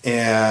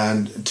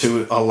 and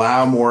to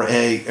allow more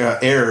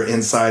air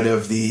inside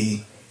of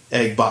the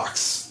egg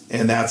box.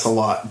 And that's a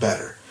lot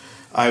better.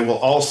 I will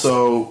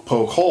also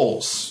poke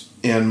holes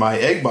in my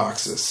egg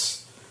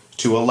boxes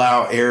to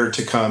allow air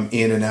to come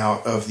in and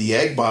out of the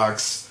egg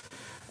box,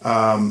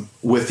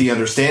 with the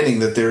understanding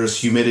that there's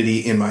humidity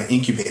in my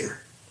incubator.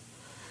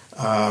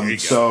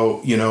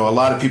 So, a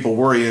lot of people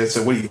worry and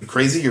say, what are you,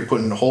 crazy? You're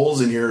putting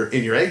holes in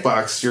your egg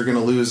box. You're going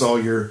to lose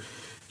all your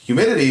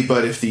humidity.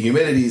 But if the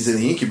humidity is in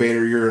the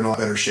incubator, you're in a lot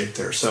better shape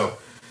there. So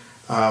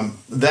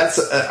that's,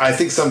 I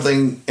think,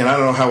 something, and I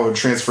don't know how it would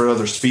transfer to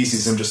other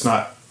species. I'm just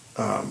not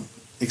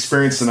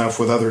experienced enough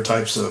with other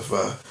types of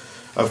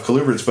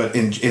colubrids. But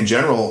in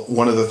general,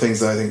 one of the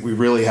things that I think we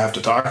really have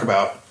to talk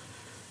about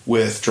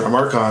with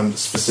Drymarchon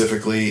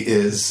specifically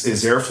is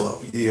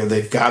airflow.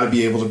 They've got to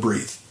be able to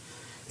breathe.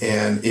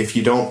 And if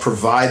you don't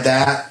provide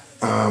that,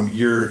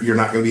 you're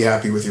not going to be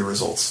happy with your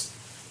results.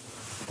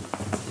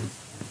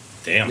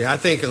 Damn. Yeah, I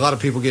think a lot of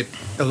people get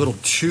a little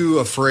too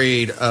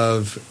afraid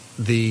of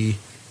the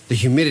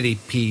humidity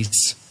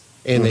piece,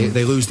 and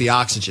they lose the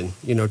oxygen,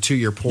 to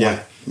your point.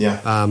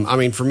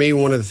 Yeah. For me,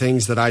 one of the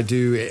things that I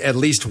do at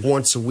least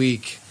once a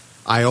week,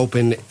 I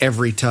open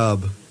every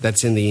tub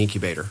that's in the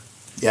incubator.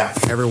 Yeah.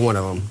 Every one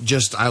of them.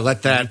 I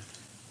let that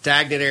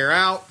stagnant air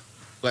out,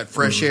 let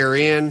fresh air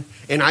in,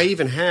 and I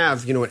even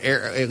have,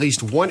 at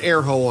least one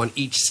air hole on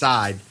each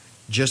side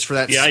just for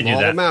that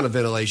small amount of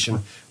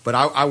ventilation. But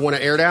I want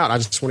to air it out. I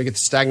just want to get the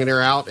stagnant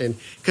air out, and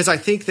because I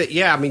think that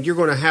you're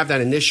going to have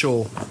that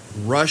initial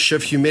rush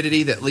of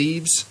humidity that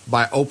leaves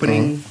by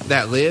opening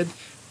that lid,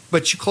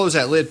 but you close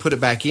that lid, put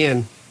it back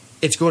in,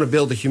 it's going to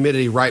build the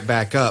humidity right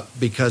back up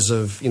because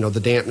of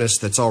the dampness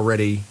that's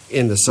already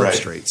in the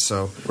substrate. Right.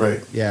 So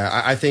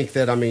yeah, I think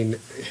that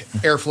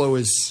airflow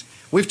is.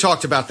 We've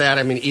talked about that.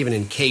 Even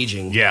in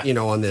caging,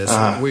 on this,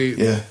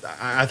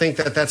 I think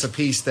that that's a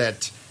piece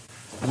that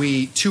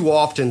we too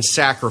often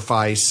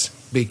sacrifice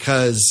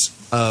because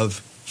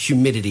of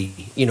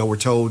humidity. We're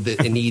told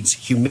that it needs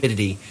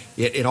humidity.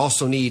 It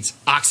also needs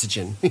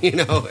oxygen,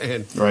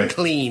 and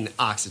clean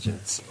oxygen.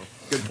 So,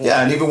 good point.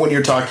 Yeah, and even when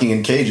you're talking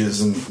in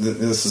cages, and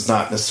this is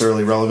not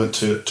necessarily relevant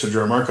to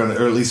Drymarchon,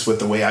 or at least with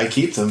the way I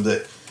keep them,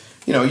 that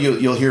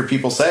you'll hear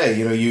people say,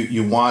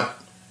 you want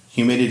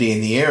humidity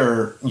in the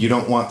air, you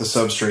don't want the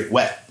substrate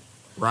wet.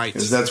 Right.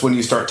 Because that's when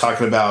you start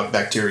talking about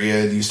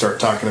bacteria, and you start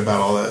talking about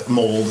all that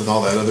mold and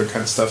all that other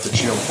kind of stuff that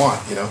you don't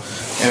want,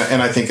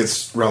 And I think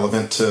it's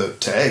relevant to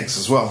eggs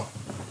as well.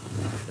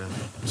 Yeah,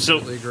 so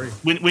agree.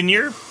 When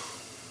you're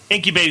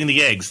incubating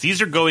the eggs,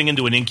 these are going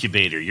into an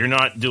incubator. You're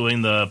not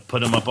doing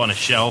put them up on a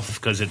shelf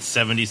because it's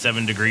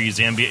 77 degrees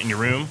ambient in your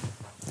room?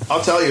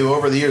 I'll tell you,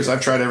 over the years,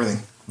 I've tried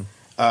everything.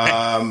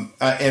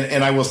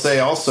 And I will say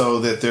also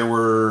that there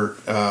were...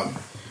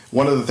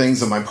 one of the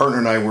things that my partner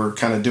and I were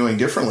kind of doing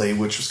differently,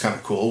 which was kind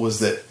of cool, was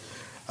that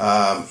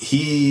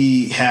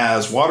he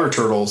has water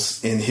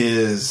turtles in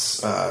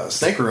his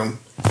snake room,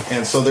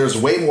 and so there's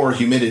way more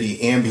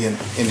humidity ambient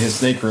in his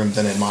snake room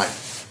than in mine.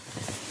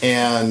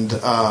 And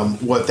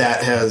what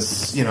that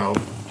has,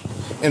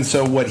 and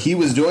so what he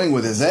was doing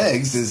with his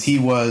eggs is he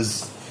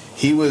was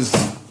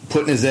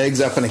putting his eggs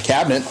up in a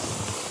cabinet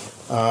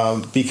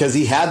because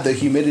he had the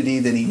humidity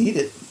that he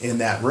needed in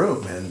that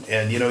room,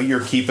 and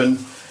you're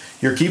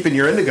keeping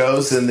your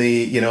indigos in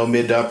the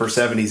mid to upper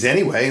 70s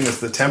anyway, and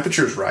if the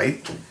temperature's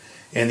right,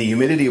 and the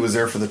humidity was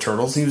there for the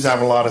turtles. He was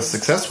having a lot of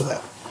success with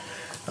that.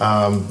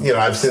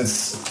 I've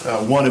since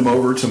won him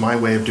over to my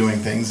way of doing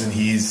things, and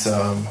he's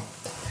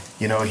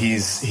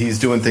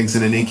doing things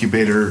in an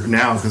incubator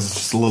now because it's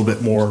just a little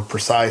bit more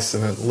precise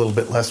and a little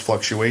bit less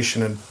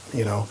fluctuation, and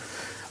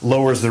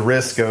lowers the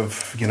risk of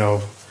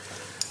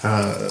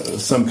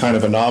some kind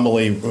of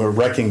anomaly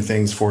wrecking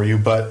things for you.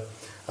 But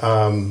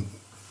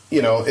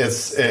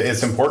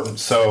it's important.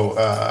 So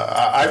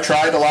I've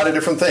tried a lot of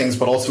different things,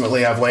 but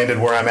ultimately I've landed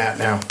where I'm at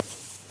now.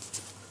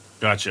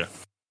 Gotcha.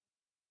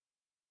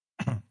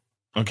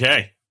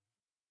 Okay.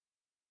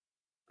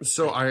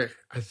 So I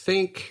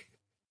think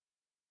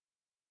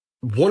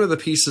one of the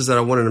pieces that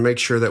I wanted to make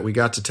sure that we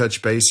got to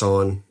touch base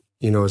on,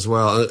 as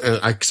well,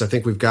 because I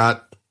think we've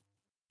got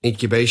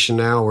incubation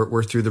now,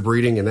 we're through the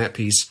breeding and that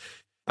piece,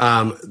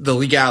 the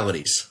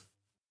legalities,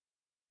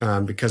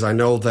 because I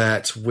know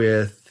that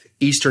with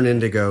Eastern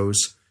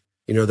Indigos,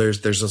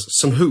 there's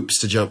some hoops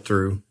to jump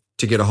through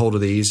to get a hold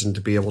of these and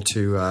to be able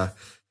to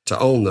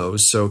own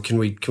those. So can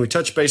we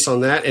touch base on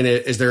that? And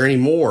is there any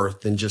more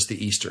than just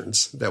the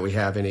Easterns that we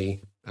have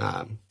any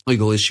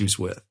legal issues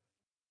with?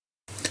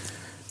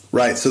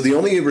 Right. So the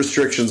only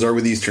restrictions are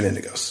with Eastern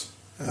Indigos.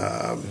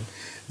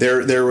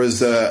 There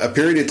was a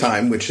period of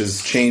time, which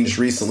has changed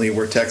recently,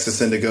 where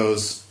Texas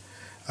Indigos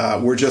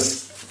were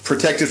just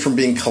protected from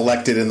being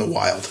collected in the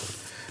wild.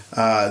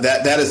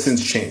 That has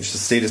since changed. The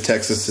state of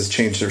Texas has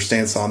changed their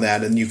stance on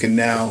that, and you can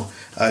now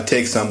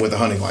take some with a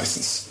hunting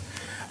license.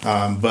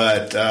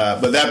 But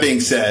that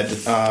being said,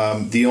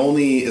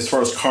 as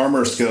far as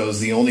commerce goes,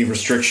 the only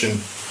restriction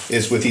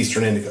is with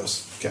Eastern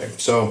Indigos. Okay,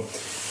 so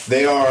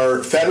they are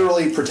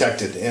federally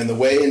protected, and the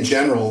way in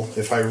general,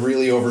 if I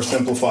really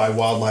oversimplify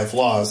wildlife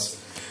laws,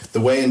 the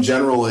way in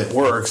general it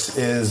works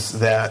is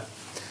that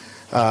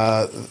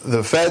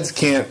the feds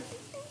can't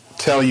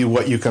tell you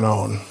what you can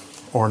own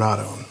or not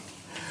own.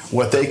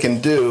 What they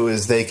can do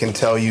is they can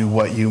tell you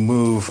what you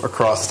move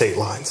across state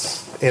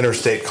lines,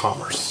 interstate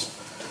commerce.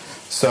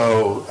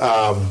 So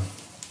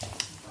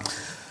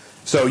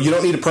you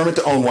don't need a permit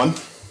to own one.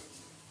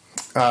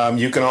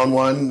 You can own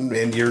one,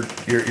 and you're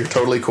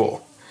totally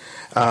cool.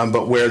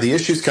 But where the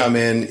issues come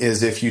in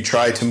is if you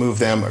try to move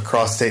them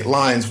across state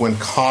lines when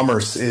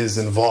commerce is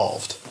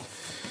involved.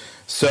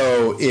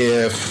 So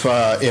if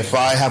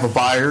I have a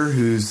buyer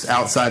who's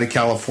outside of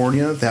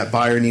California, that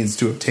buyer needs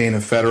to obtain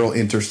a federal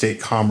interstate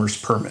commerce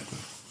permit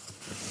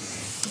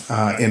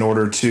in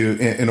order to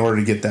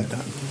get that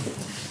done.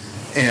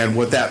 And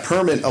what that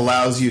permit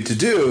allows you to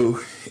do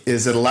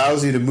is it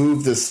allows you to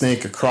move the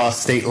snake across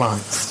state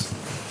lines.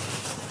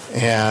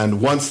 And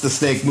once the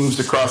snake moves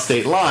across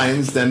state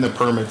lines, then the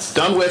permit's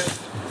done with.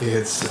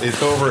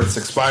 It's over, it's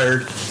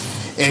expired,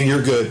 and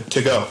you're good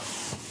to go.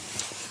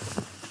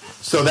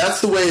 So that's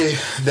the way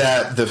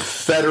that the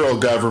federal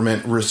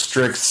government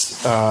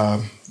restricts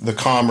the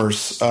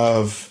commerce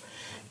of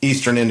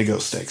Eastern Indigo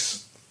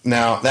snakes.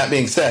 Now, that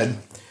being said,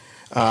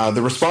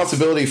 the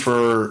responsibility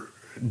for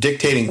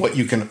dictating what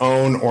you can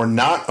own or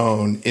not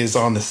own is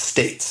on the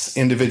states,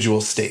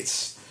 individual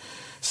states.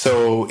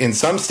 So in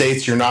some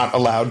states, you're not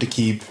allowed to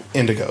keep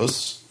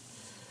indigos.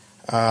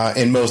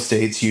 In most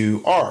states,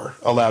 you are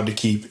allowed to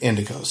keep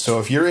indigos. So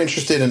if you're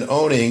interested in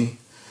owning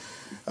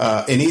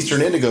an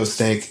Eastern Indigo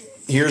snake,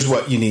 here's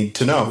what you need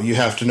to know. You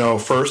have to know,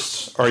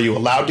 first, are you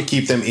allowed to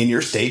keep them in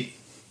your state?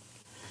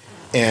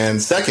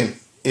 And second,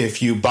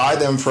 if you buy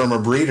them from a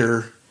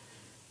breeder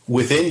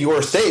within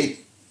your state,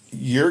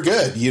 you're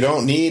good. You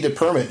don't need a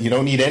permit. You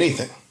don't need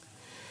anything.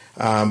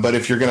 But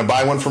if you're going to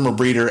buy one from a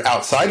breeder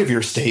outside of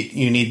your state,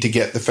 you need to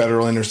get the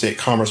federal interstate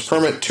commerce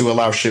permit to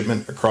allow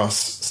shipment across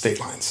state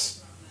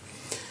lines.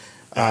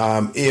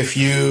 If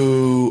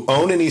you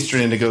own an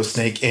Eastern Indigo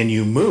snake and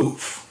you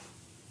move,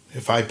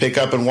 if I pick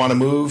up and want to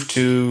move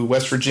to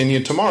West Virginia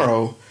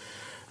tomorrow,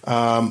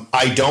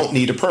 I don't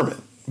need a permit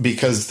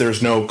because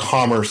there's no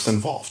commerce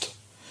involved.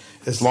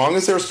 As long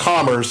as there's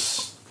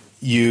commerce,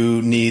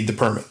 you need the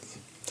permit.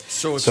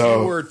 So if you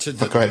were to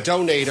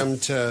donate them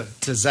to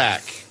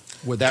Zach,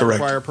 would that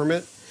require a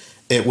permit?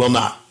 It will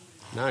not.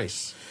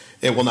 Nice.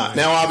 It will not. Nice.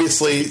 Now,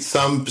 obviously,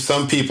 some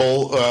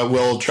people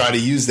will try to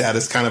use that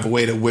as kind of a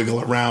way to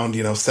wiggle around,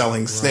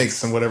 selling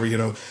snakes and whatever,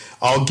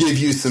 I'll give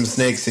you some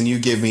snakes and you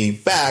give me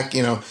back,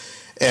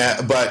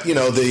 but,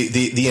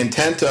 the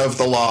intent of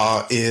the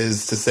law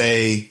is to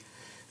say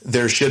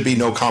there should be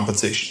no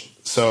compensation.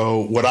 So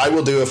what I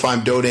will do if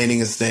I'm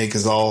donating a snake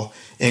is I'll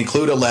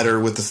include a letter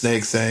with the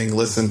snake saying,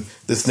 listen,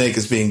 this snake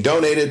is being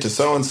donated to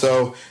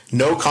so-and-so.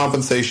 No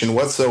compensation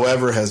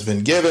whatsoever has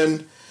been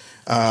given.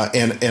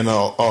 And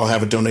I'll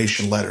have a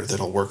donation letter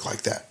that'll work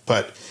like that.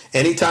 But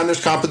anytime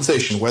there's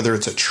compensation, whether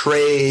it's a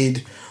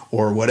trade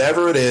or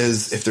whatever it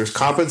is, if there's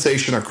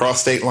compensation across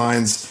state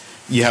lines,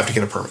 you have to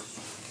get a permit.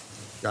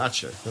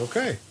 Gotcha.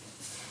 Okay.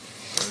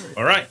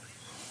 All right.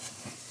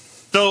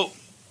 So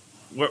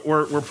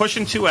we're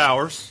pushing 2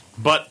 hours,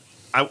 but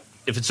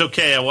if it's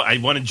okay, I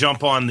want to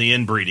jump on the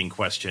inbreeding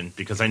question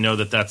because I know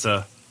that's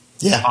a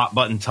hot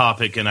button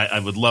topic, and I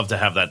would love to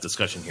have that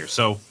discussion here.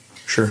 So,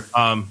 sure.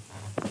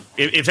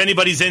 If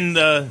anybody's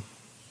into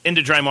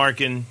dry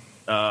marking,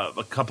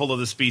 a couple of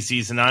the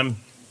species, and I'm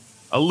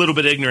a little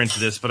bit ignorant to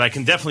this, but I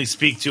can definitely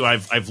speak to.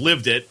 I've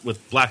lived it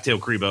with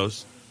black-tailed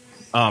Cribos.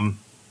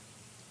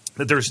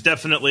 That there's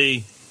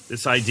definitely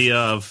this idea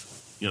of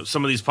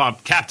some of these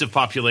captive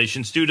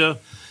populations due to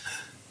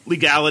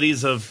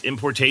legalities of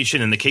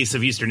importation. In the case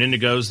of Eastern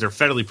Indigos, they're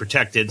federally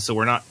protected, so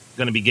we're not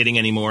going to be getting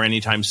any more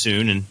anytime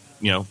soon. And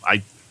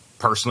I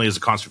personally, as a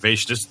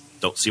conservationist,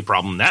 don't see a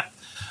problem in that.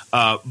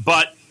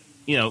 But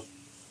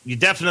you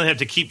definitely have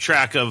to keep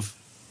track of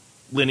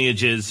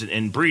lineages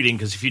and breeding,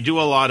 because if you do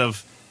a lot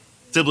of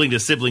sibling to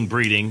sibling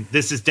breeding,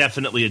 this is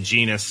definitely a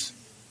genus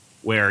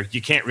where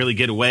you can't really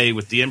get away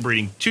with the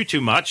inbreeding too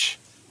much,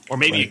 or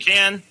maybe you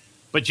can,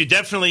 but you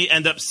definitely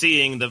end up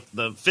seeing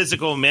the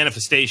physical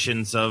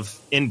manifestations of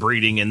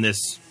inbreeding in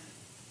this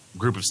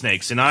group of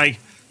snakes. And I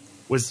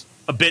was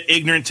a bit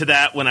ignorant to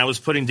that when I was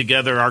putting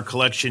together our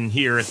collection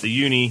here at the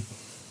uni,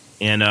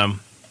 and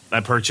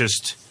I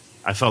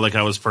felt like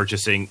I was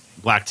purchasing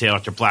blacktail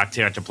after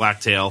blacktail after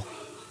blacktail,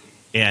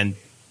 and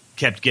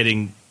kept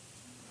getting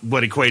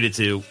what equated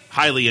to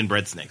highly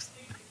inbred snakes.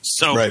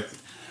 So,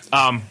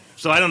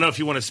 so I don't know if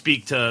you want to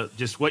speak to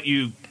just what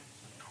an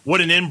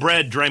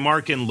inbred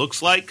Drymarchin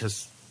looks like,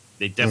 because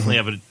they definitely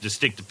have a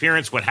distinct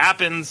appearance. What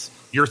happens?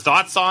 Your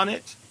thoughts on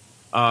it?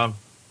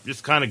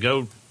 Just kind of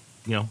go,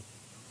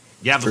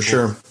 for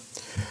sure.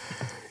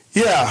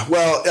 Yeah,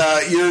 well,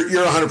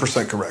 you're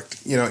 100%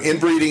 correct.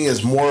 Inbreeding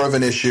is more of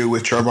an issue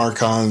with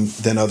Drymarchin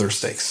than other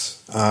snakes.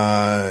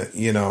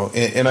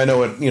 And I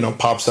know it,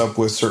 pops up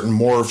with certain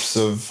morphs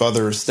of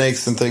other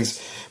snakes and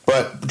things,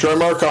 but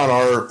Drymarchin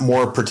are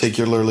more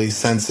particularly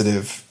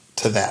sensitive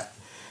to that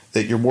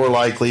you're more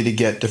likely to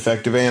get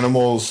defective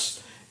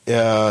animals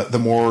the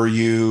more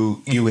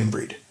you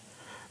inbreed.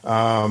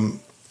 And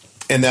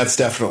that's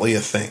definitely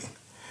a thing.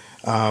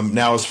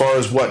 Now, as far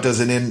as what does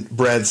an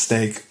inbred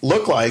snake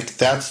look like,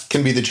 that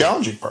can be the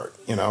challenging part,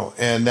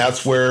 and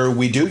that's where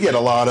we do get a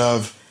lot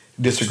of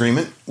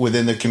disagreement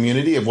within the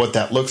community of what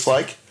that looks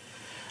like.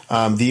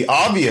 The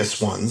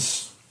obvious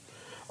ones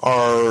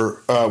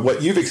are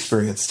what you've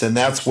experienced, and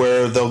that's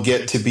where they'll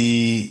get to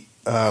be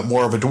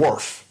more of a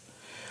dwarf.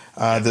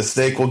 The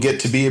snake will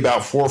get to be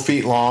about 4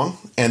 feet long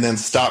and then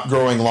stop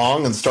growing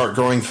long and start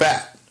growing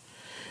fat.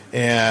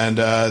 And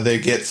they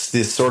get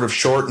this sort of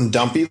short and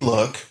dumpy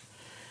look,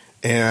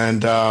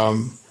 and that's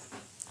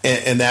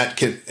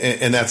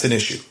an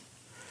issue.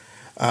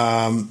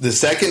 The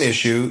second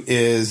issue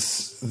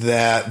is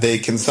that they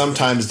can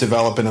sometimes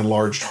develop an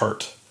enlarged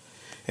heart,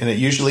 and it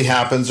usually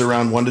happens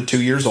around 1 to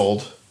 2 years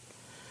old,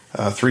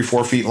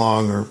 3-4 feet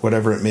long or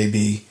whatever it may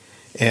be,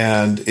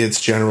 and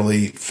it's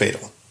generally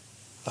fatal.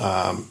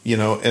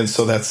 And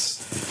so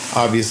that's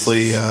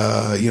obviously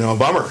a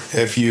bummer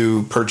if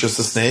you purchase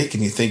a snake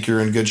and you think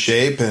you're in good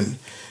shape, and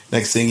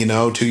next thing you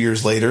know, 2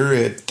 years later,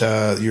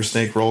 your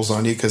snake rolls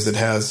on you because it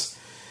has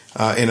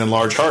an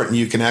enlarged heart, and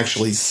you can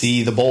actually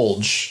see the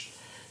bulge,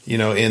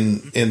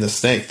 in the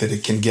snake, that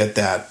it can get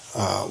that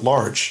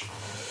large.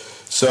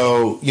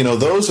 So,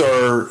 those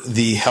are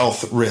the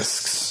health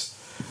risks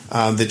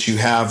that you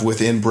have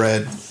with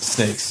inbred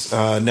snakes.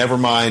 Never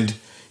mind,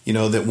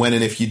 that when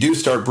and if you do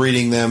start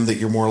breeding them, that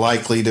you're more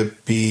likely to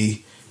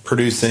be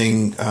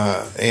producing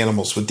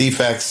animals with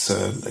defects,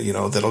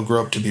 that'll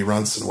grow up to be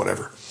runts and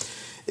whatever.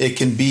 It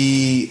can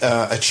be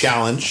a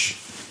challenge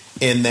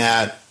in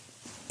that,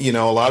 a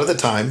lot of the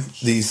time,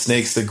 these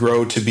snakes that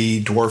grow to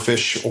be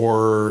dwarfish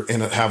or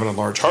have an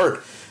enlarged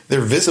heart,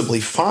 they're visibly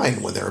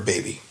fine when they're a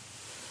baby.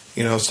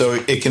 So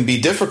it can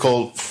be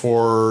difficult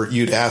for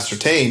you to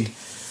ascertain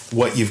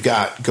what you've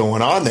got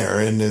going on there.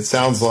 And it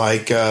sounds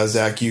like,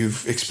 Zach,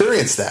 you've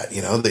experienced that,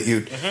 that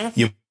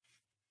you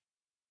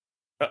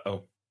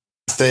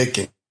stick.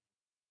 And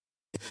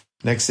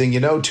next thing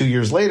you know, 2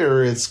 years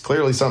later, it's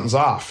clearly something's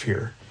off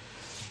here.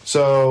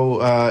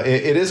 So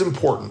it is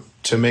important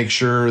to make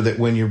sure that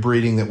when you're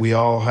breeding, that we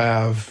all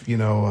have,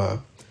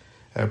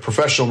 a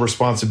professional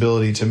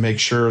responsibility to make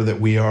sure that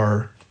we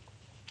are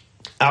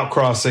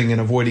outcrossing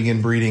and avoiding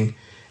inbreeding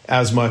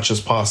as much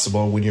as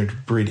possible when you're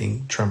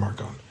breeding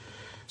Drymarchin.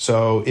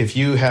 So if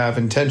you have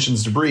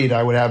intentions to breed,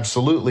 I would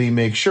absolutely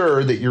make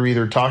sure that you're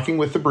either talking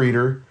with the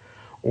breeder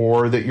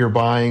or that you're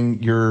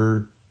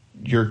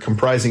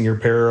comprising your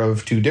pair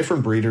of 2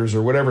 different breeders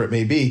or whatever it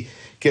may be.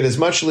 Get as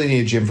much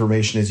lineage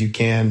information as you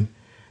can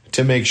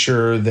to make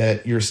sure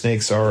that your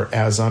snakes are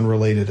as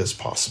unrelated as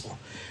possible.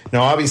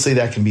 Now, obviously,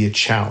 that can be a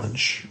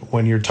challenge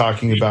when you're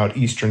talking about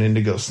Eastern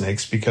Indigo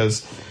snakes,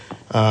 because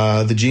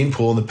the gene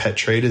pool in the pet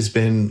trade has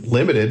been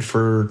limited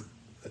for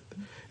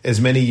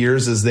as many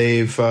years as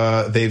they've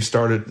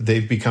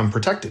become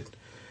protected.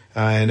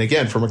 And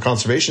again, from a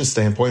conservation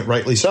standpoint,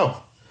 rightly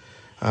so.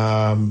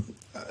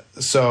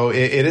 So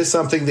it is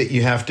something that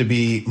you have to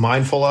be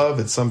mindful of.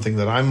 It's something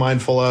that I'm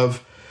mindful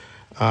of.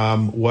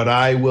 What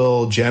I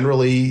will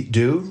generally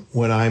do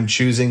when I'm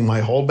choosing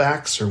my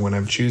holdbacks or when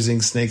I'm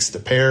choosing snakes to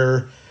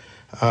pair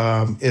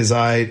is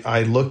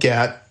I look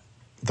at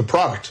the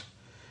product.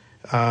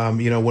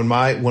 When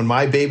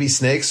my baby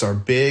snakes are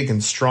big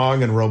and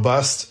strong and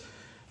robust,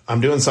 I'm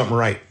doing something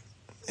right.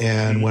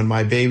 And when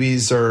my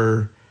babies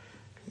are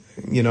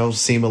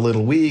seem a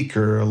little weak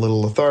or a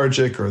little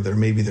lethargic, or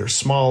maybe they're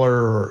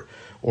smaller,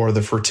 or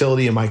the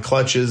fertility in my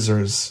clutches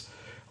is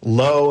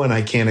low and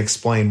I can't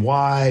explain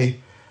why.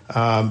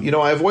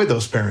 I avoid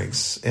those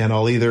pairings, and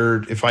I'll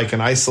either, if I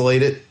can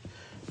isolate it,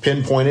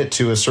 pinpoint it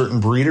to a certain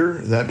breeder,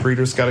 that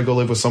breeder's got to go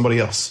live with somebody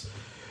else.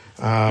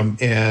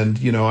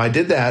 I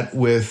did that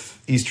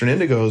with Eastern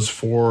Indigos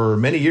for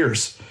many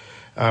years,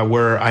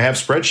 where I have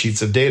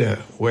spreadsheets of data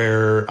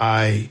where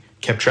I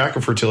kept track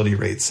of fertility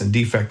rates and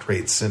defect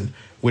rates and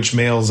which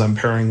males I'm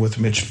pairing with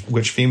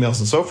which females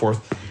and so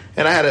forth.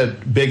 And I had a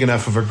big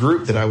enough of a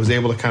group that I was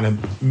able to kind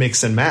of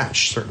mix and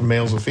match certain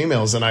males with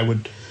females. And I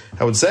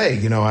would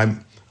say,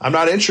 I'm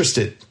not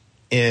interested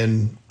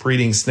in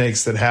breeding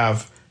snakes that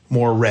have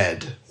more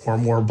red or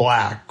more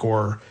black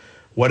or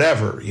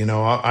whatever.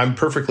 I'm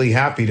perfectly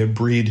happy to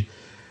breed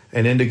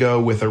an indigo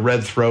with a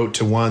red throat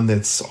to one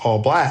that's all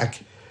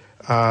black,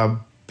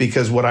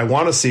 because what I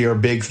want to see are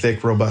big,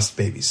 thick, robust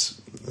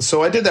babies.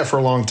 So I did that for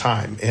a long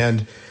time.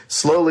 And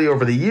slowly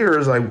over the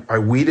years, I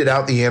weeded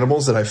out the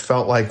animals that I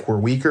felt like were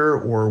weaker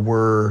or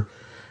were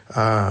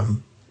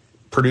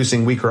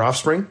producing weaker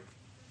offspring.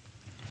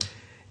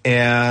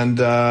 And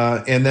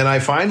then I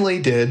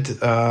finally did.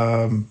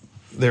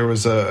 There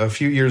was a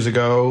few years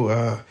ago,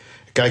 a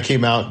guy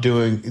came out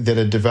that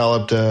had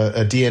developed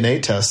a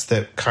DNA test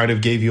that kind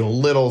of gave you a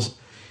little,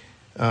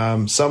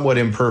 somewhat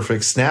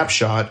imperfect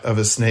snapshot of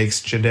a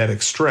snake's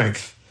genetic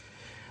strength.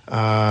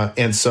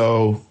 And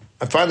so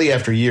finally,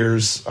 after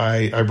years,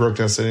 I broke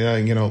down and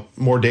said,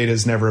 more data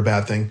is never a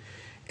bad thing.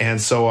 And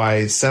so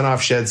I sent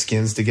off shed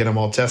skins to get them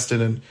all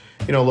tested. And,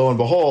 lo and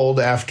behold,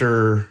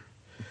 after,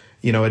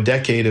 a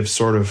decade of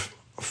sort of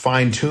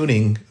fine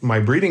tuning my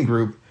breeding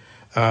group,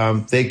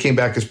 they came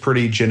back as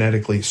pretty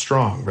genetically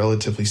strong,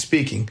 relatively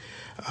speaking.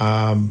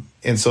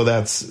 And so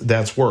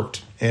that's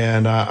worked.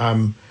 And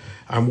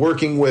I'm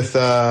working with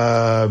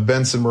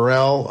Benson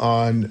Morrell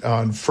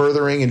on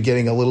furthering and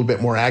getting a little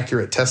bit more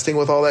accurate testing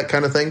with all that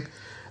kind of thing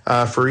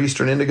for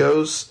Eastern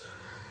Indigos.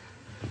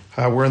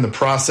 We're in the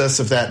process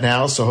of that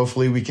now, so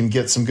hopefully we can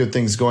get some good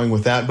things going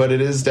with that. But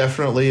it is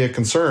definitely a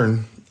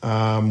concern.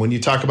 When you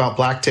talk about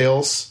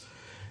blacktails,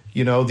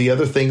 the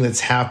other thing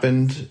that's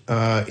happened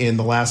in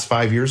the last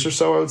 5 years or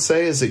so, I would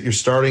say, is that you're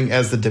starting,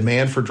 as the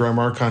demand for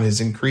Drymarchon has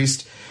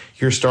increased,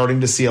 you're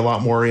starting to see a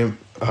lot more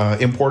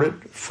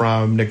imported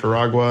from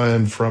Nicaragua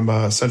and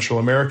from Central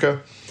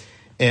America.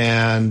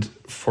 And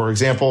for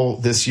example,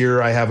 this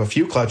year I have a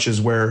few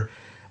clutches where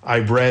I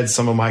bred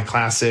some of my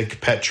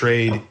classic pet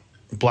trade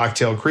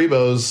blacktail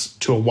Cribos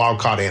to a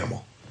wild-caught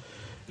animal.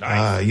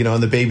 Nice.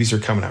 And the babies are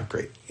coming out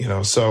great.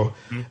 So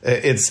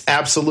it's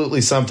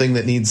absolutely something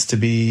that needs to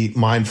be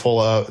mindful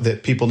of,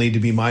 that people need to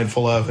be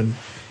mindful of. And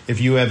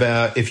if you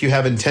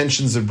have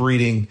intentions of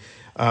breeding,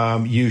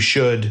 you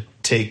should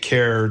take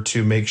care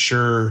to make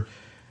sure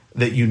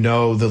that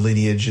the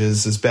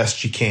lineages as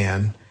best you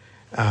can,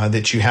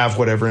 that you have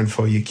whatever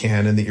info you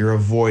can, and that you're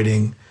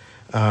avoiding,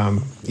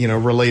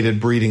 related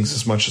breedings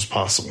as much as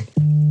possible.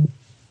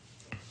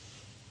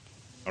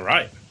 All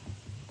right.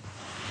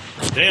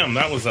 Damn,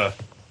 that was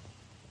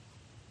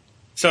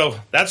So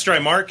that's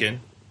Drymarchon.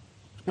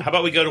 How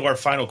about we go to our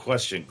final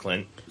question,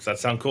 Clint? Does that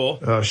sound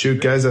cool?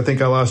 Shoot, guys, I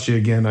think I lost you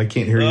again. I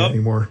can't hear you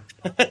anymore.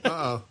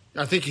 Uh-oh.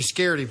 I think you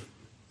scared him.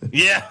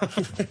 Yeah.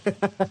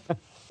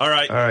 All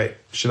right.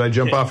 Should I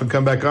jump off and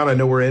come back on? I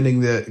know we're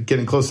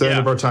getting close to the end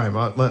of our time.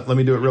 Let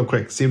me do it real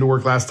quick. Seemed to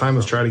work last time.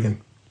 Let's try it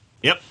again.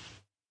 Yep.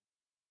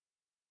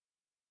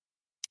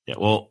 Yeah,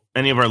 well,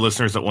 any of our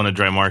listeners that want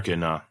to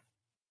Drymarchon,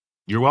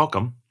 you're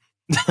welcome.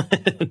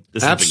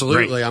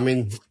 Absolutely. I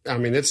mean,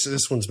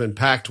 this one's been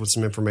packed with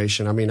some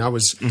information. I mean, I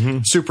was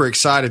super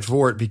excited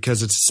for it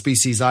because it's a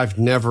species I've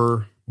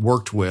never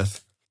worked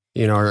with,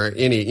 or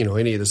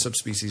any of the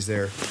subspecies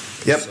there.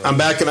 Yep. So, I'm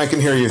back and I can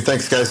hear you.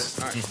 Thanks, guys.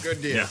 All right,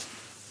 good deal. Yeah.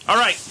 All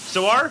right.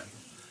 So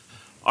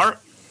our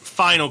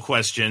final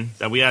question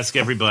that we ask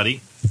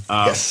everybody,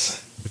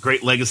 yes, the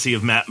great legacy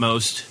of Matt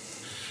Most,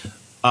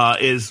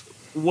 is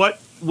what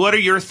are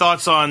your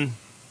thoughts on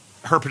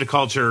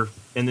herpetoculture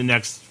in the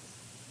next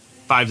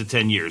 5 to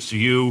 10 years? Do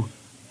you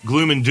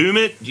gloom and doom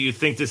it? Do you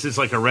think this is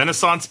like a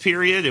renaissance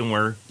period and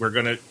we're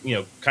going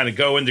to, kind of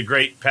go into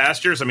great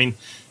pastures? I mean,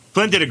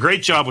 Clint did a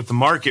great job with the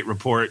market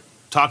report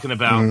talking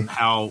about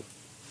how,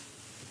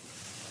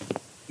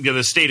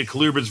 the state of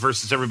colubrids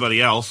versus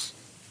everybody else,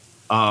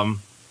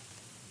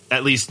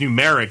 at least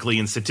numerically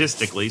and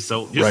statistically.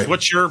 So just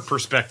what's your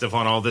perspective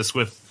on all this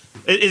do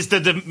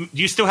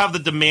you still have the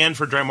demand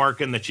for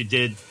Drymarchon that you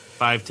did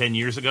 5-10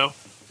 years ago?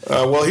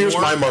 Well, here's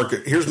my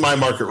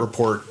market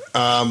report.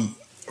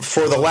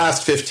 For the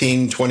last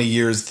 15-20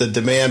 years, the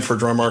demand for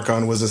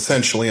Drymarchon was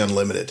essentially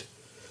unlimited.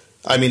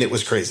 I mean, it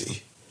was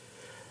crazy.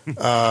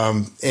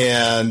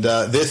 And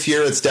this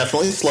year, it's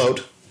definitely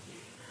slowed.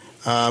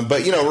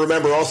 But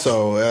remember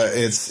also,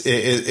 it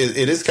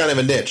is kind of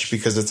a niche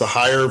because it's a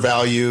higher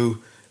value,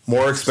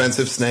 more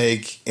expensive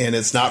snake, and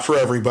it's not for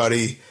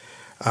everybody.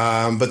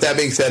 But that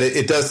being said,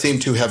 it does seem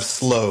to have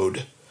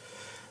slowed.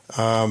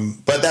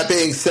 But that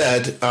being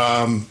said,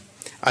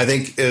 I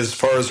think as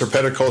far as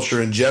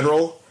herpetoculture in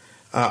general,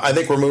 I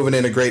think we're moving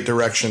in a great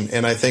direction.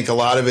 And I think a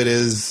lot of it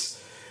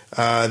is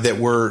that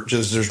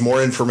there's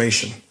more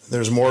information.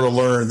 There's more to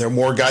learn. There are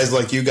more guys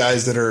like you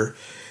guys that are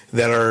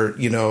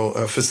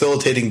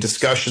facilitating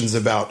discussions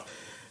about,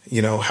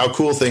 how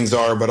cool things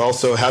are, but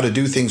also how to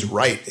do things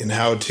right and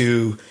how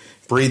to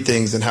breed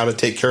things and how to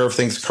take care of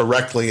things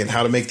correctly and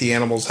how to make the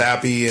animals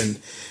happy and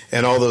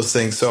all those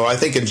things. So I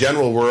think in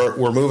general,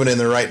 we're moving in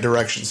the right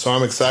direction. So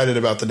I'm excited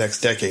about the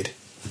next decade.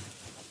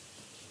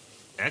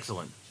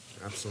 Excellent.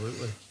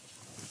 Absolutely.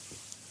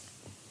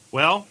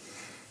 Well,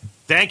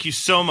 thank you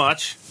so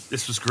much.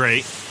 This was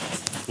great.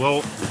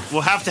 Well,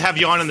 we'll have to have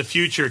you on in the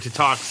future to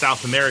talk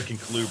South American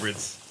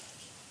colubrids.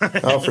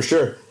 Oh, for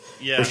sure.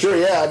 Yeah. For sure.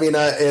 Yeah. I mean,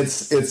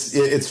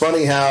 it's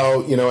funny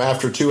how,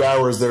 after 2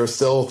 hours, there are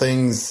still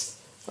things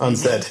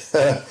unsaid.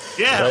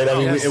 Yeah. Right. I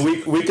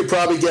mean, we could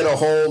probably get a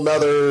whole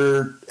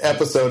nother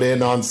episode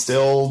in on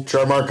still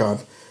Charmarcon.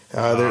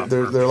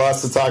 There are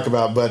lots to talk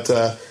about, but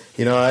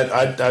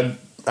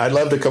I'd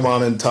love to come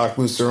on and talk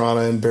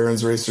Moosserana and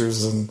Barons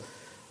Racers and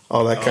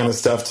all that kind of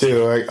stuff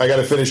too. I got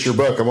to finish your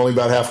book. I'm only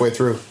about halfway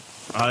through.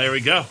 Oh, there we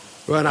go.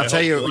 Well, and I'll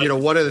tell you,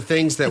 one of the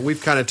things that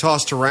we've kind of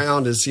tossed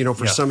around is,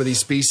 for some of these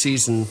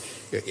species and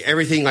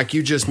everything like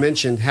you just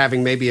mentioned,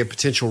 having maybe a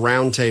potential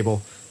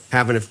roundtable,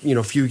 having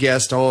a few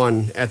guests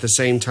on at the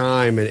same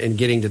time and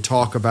getting to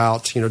talk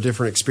about,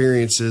 different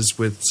experiences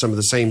with some of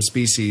the same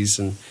species.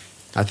 And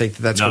I think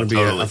that's going to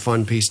be a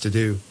fun piece to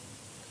do.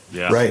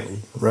 Yeah. Right.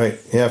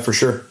 Yeah, for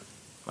sure.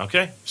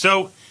 Okay.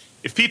 So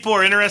if people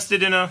are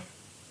interested in a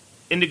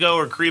Indigo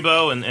or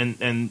Cribo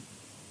and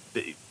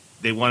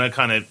they want to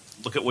kind of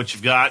look at what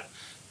you've got,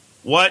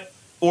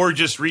 or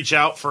just reach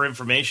out for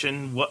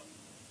information, go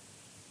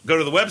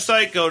to the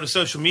website, go to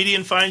social media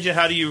and find you.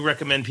 How do you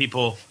recommend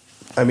people?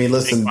 I mean,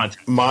 listen,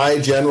 my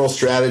general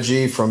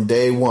strategy from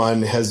day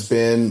one has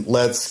been,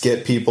 let's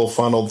get people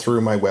funneled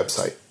through my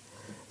website.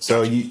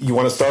 So you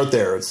want to start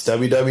there. It's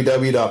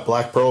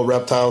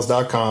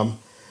www.blackpearlreptiles.com.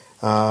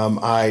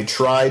 I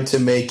tried to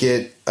make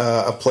it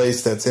a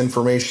place that's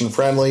information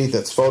friendly,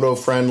 that's photo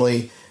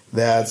friendly,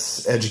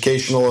 that's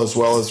educational as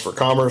well as for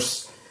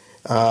commerce.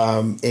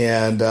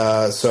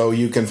 So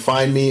you can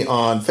find me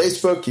on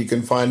Facebook, you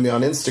can find me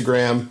on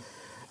Instagram,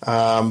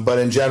 but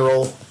in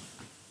general,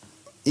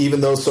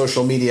 even those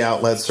social media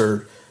outlets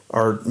are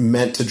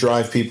meant to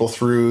drive people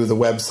through the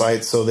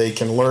website so they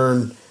can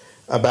learn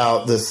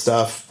about this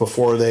stuff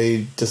before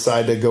they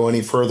decide to go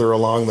any further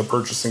along the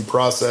purchasing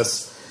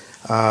process.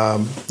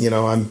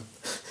 I'm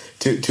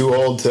too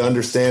old to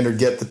understand or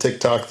get the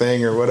TikTok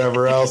thing or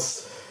whatever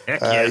else.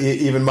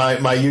 Even my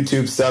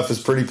YouTube stuff is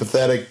pretty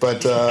pathetic,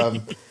 but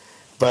the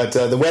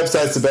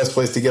website's the best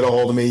place to get a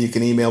hold of me. You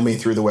can email me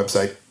through the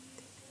website.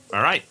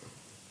 All right.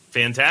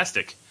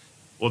 Fantastic.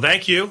 Well,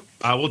 thank you.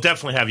 We'll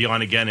definitely have you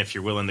on again if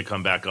you're willing to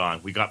come back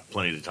on. We got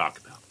plenty to talk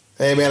about.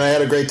 Hey, man, I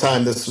had a great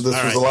time. This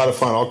was a lot of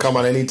fun. I'll come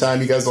on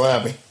anytime you guys will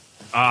have me.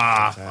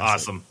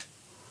 Awesome.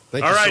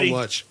 Thank you so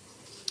much.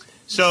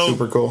 So,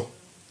 super cool.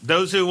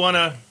 Those who want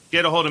to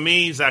get a hold of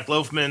me, Zach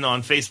Loafman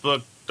on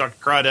Facebook, Dr.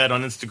 Crawdad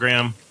on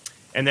Instagram,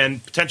 and then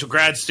potential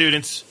grad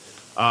students,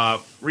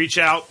 reach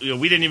out.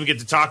 We didn't even get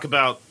to talk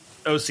about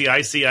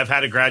OCIC. I've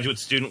had a graduate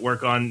student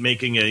work on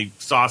making a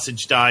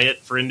sausage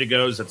diet for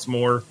indigos that's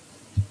more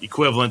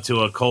equivalent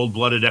to a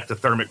cold-blooded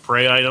ectothermic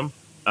prey item.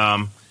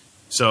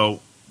 So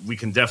we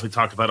can definitely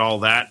talk about all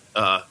that.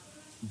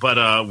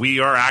 But we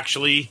are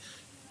actually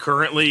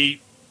currently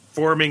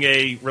forming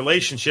a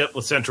relationship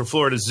with Central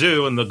Florida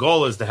Zoo, and the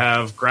goal is to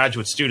have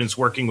graduate students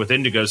working with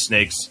indigo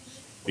snakes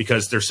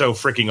because they're so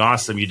freaking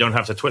awesome. You don't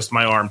have to twist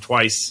my arm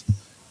twice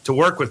to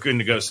work with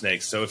indigo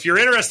snakes. So if you're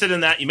interested in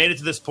that, you made it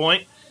to this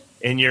point,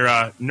 and you're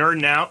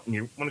nerding out and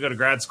you want to go to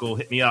grad school,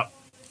 hit me up.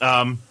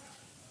 We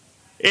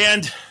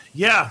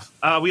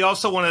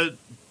also want to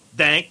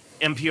thank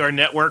NPR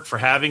Network for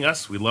having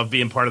us. We love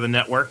being part of the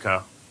network.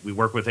 We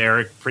work with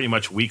Eric pretty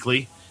much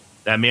weekly.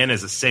 That man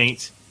is a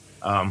saint.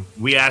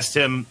 We asked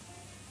him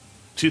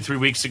 2-3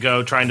 weeks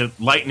ago, trying to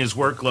lighten his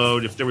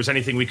workload, if there was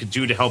anything we could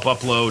do to help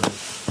upload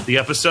the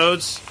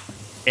episodes.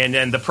 And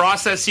then the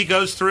process he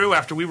goes through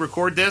after we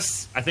record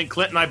this, I think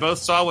Clint and I both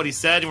saw what he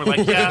said, and we're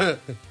like, yeah.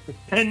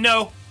 And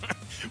no,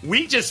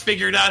 we just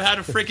figured out how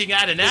to freaking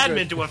add an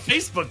admin to a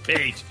Facebook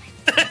page.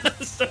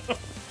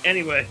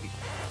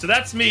 So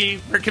that's me.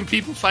 Where can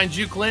people find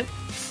you, Clint?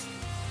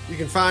 You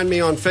can find me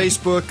on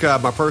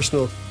Facebook, my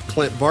personal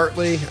Clint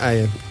Bartley,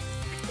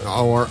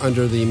 or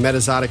under the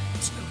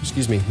Metazotics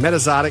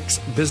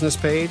business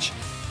page.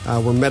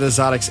 We're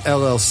Metazotics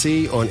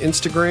LLC on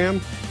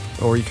Instagram,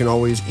 or you can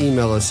always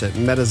email us at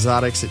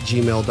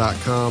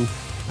metazotics@gmail.com.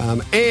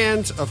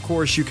 And, of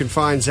course, you can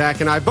find Zach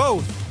and I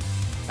both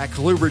at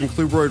Colubrid and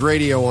Colubroid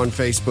Radio on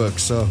Facebook.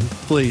 So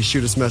please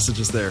shoot us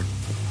messages there.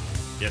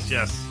 Yes.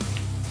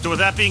 So with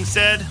that being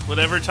said,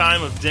 whatever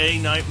time of day,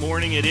 night,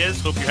 morning it is,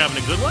 hope you're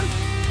having a good one.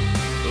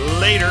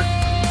 Later.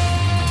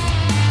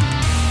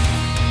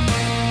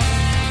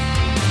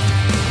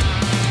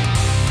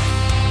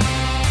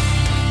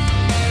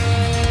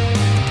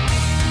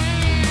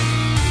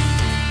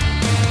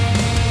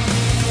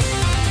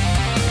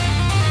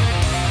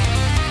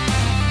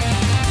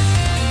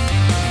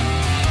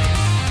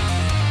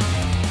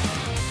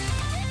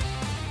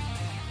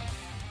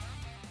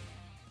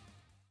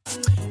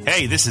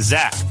 Hey, this is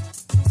Zach.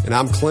 And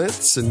I'm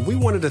Clint, and we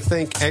wanted to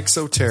thank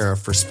Exoterra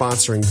for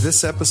sponsoring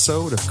this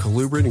episode of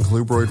Colubrid and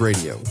Colubroid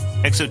Radio.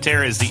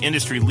 Exoterra is the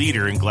industry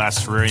leader in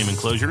glass terrarium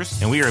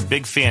enclosures, and we are a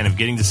big fan of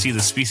getting to see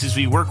the species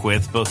we work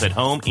with, both at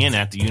home and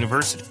at the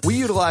university. We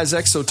utilize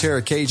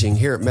Exoterra caging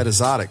here at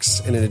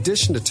Metazotics, and in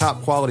addition to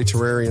top-quality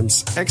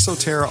terrariums,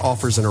 Exoterra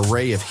offers an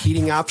array of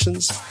heating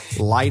options,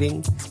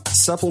 lighting,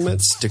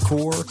 supplements,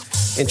 decor,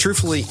 and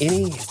truthfully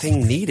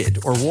anything needed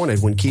or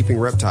wanted when keeping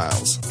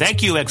reptiles.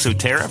 Thank you,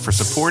 Exoterra, for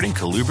supporting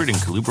Colubrid and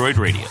Colubroid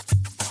Radio.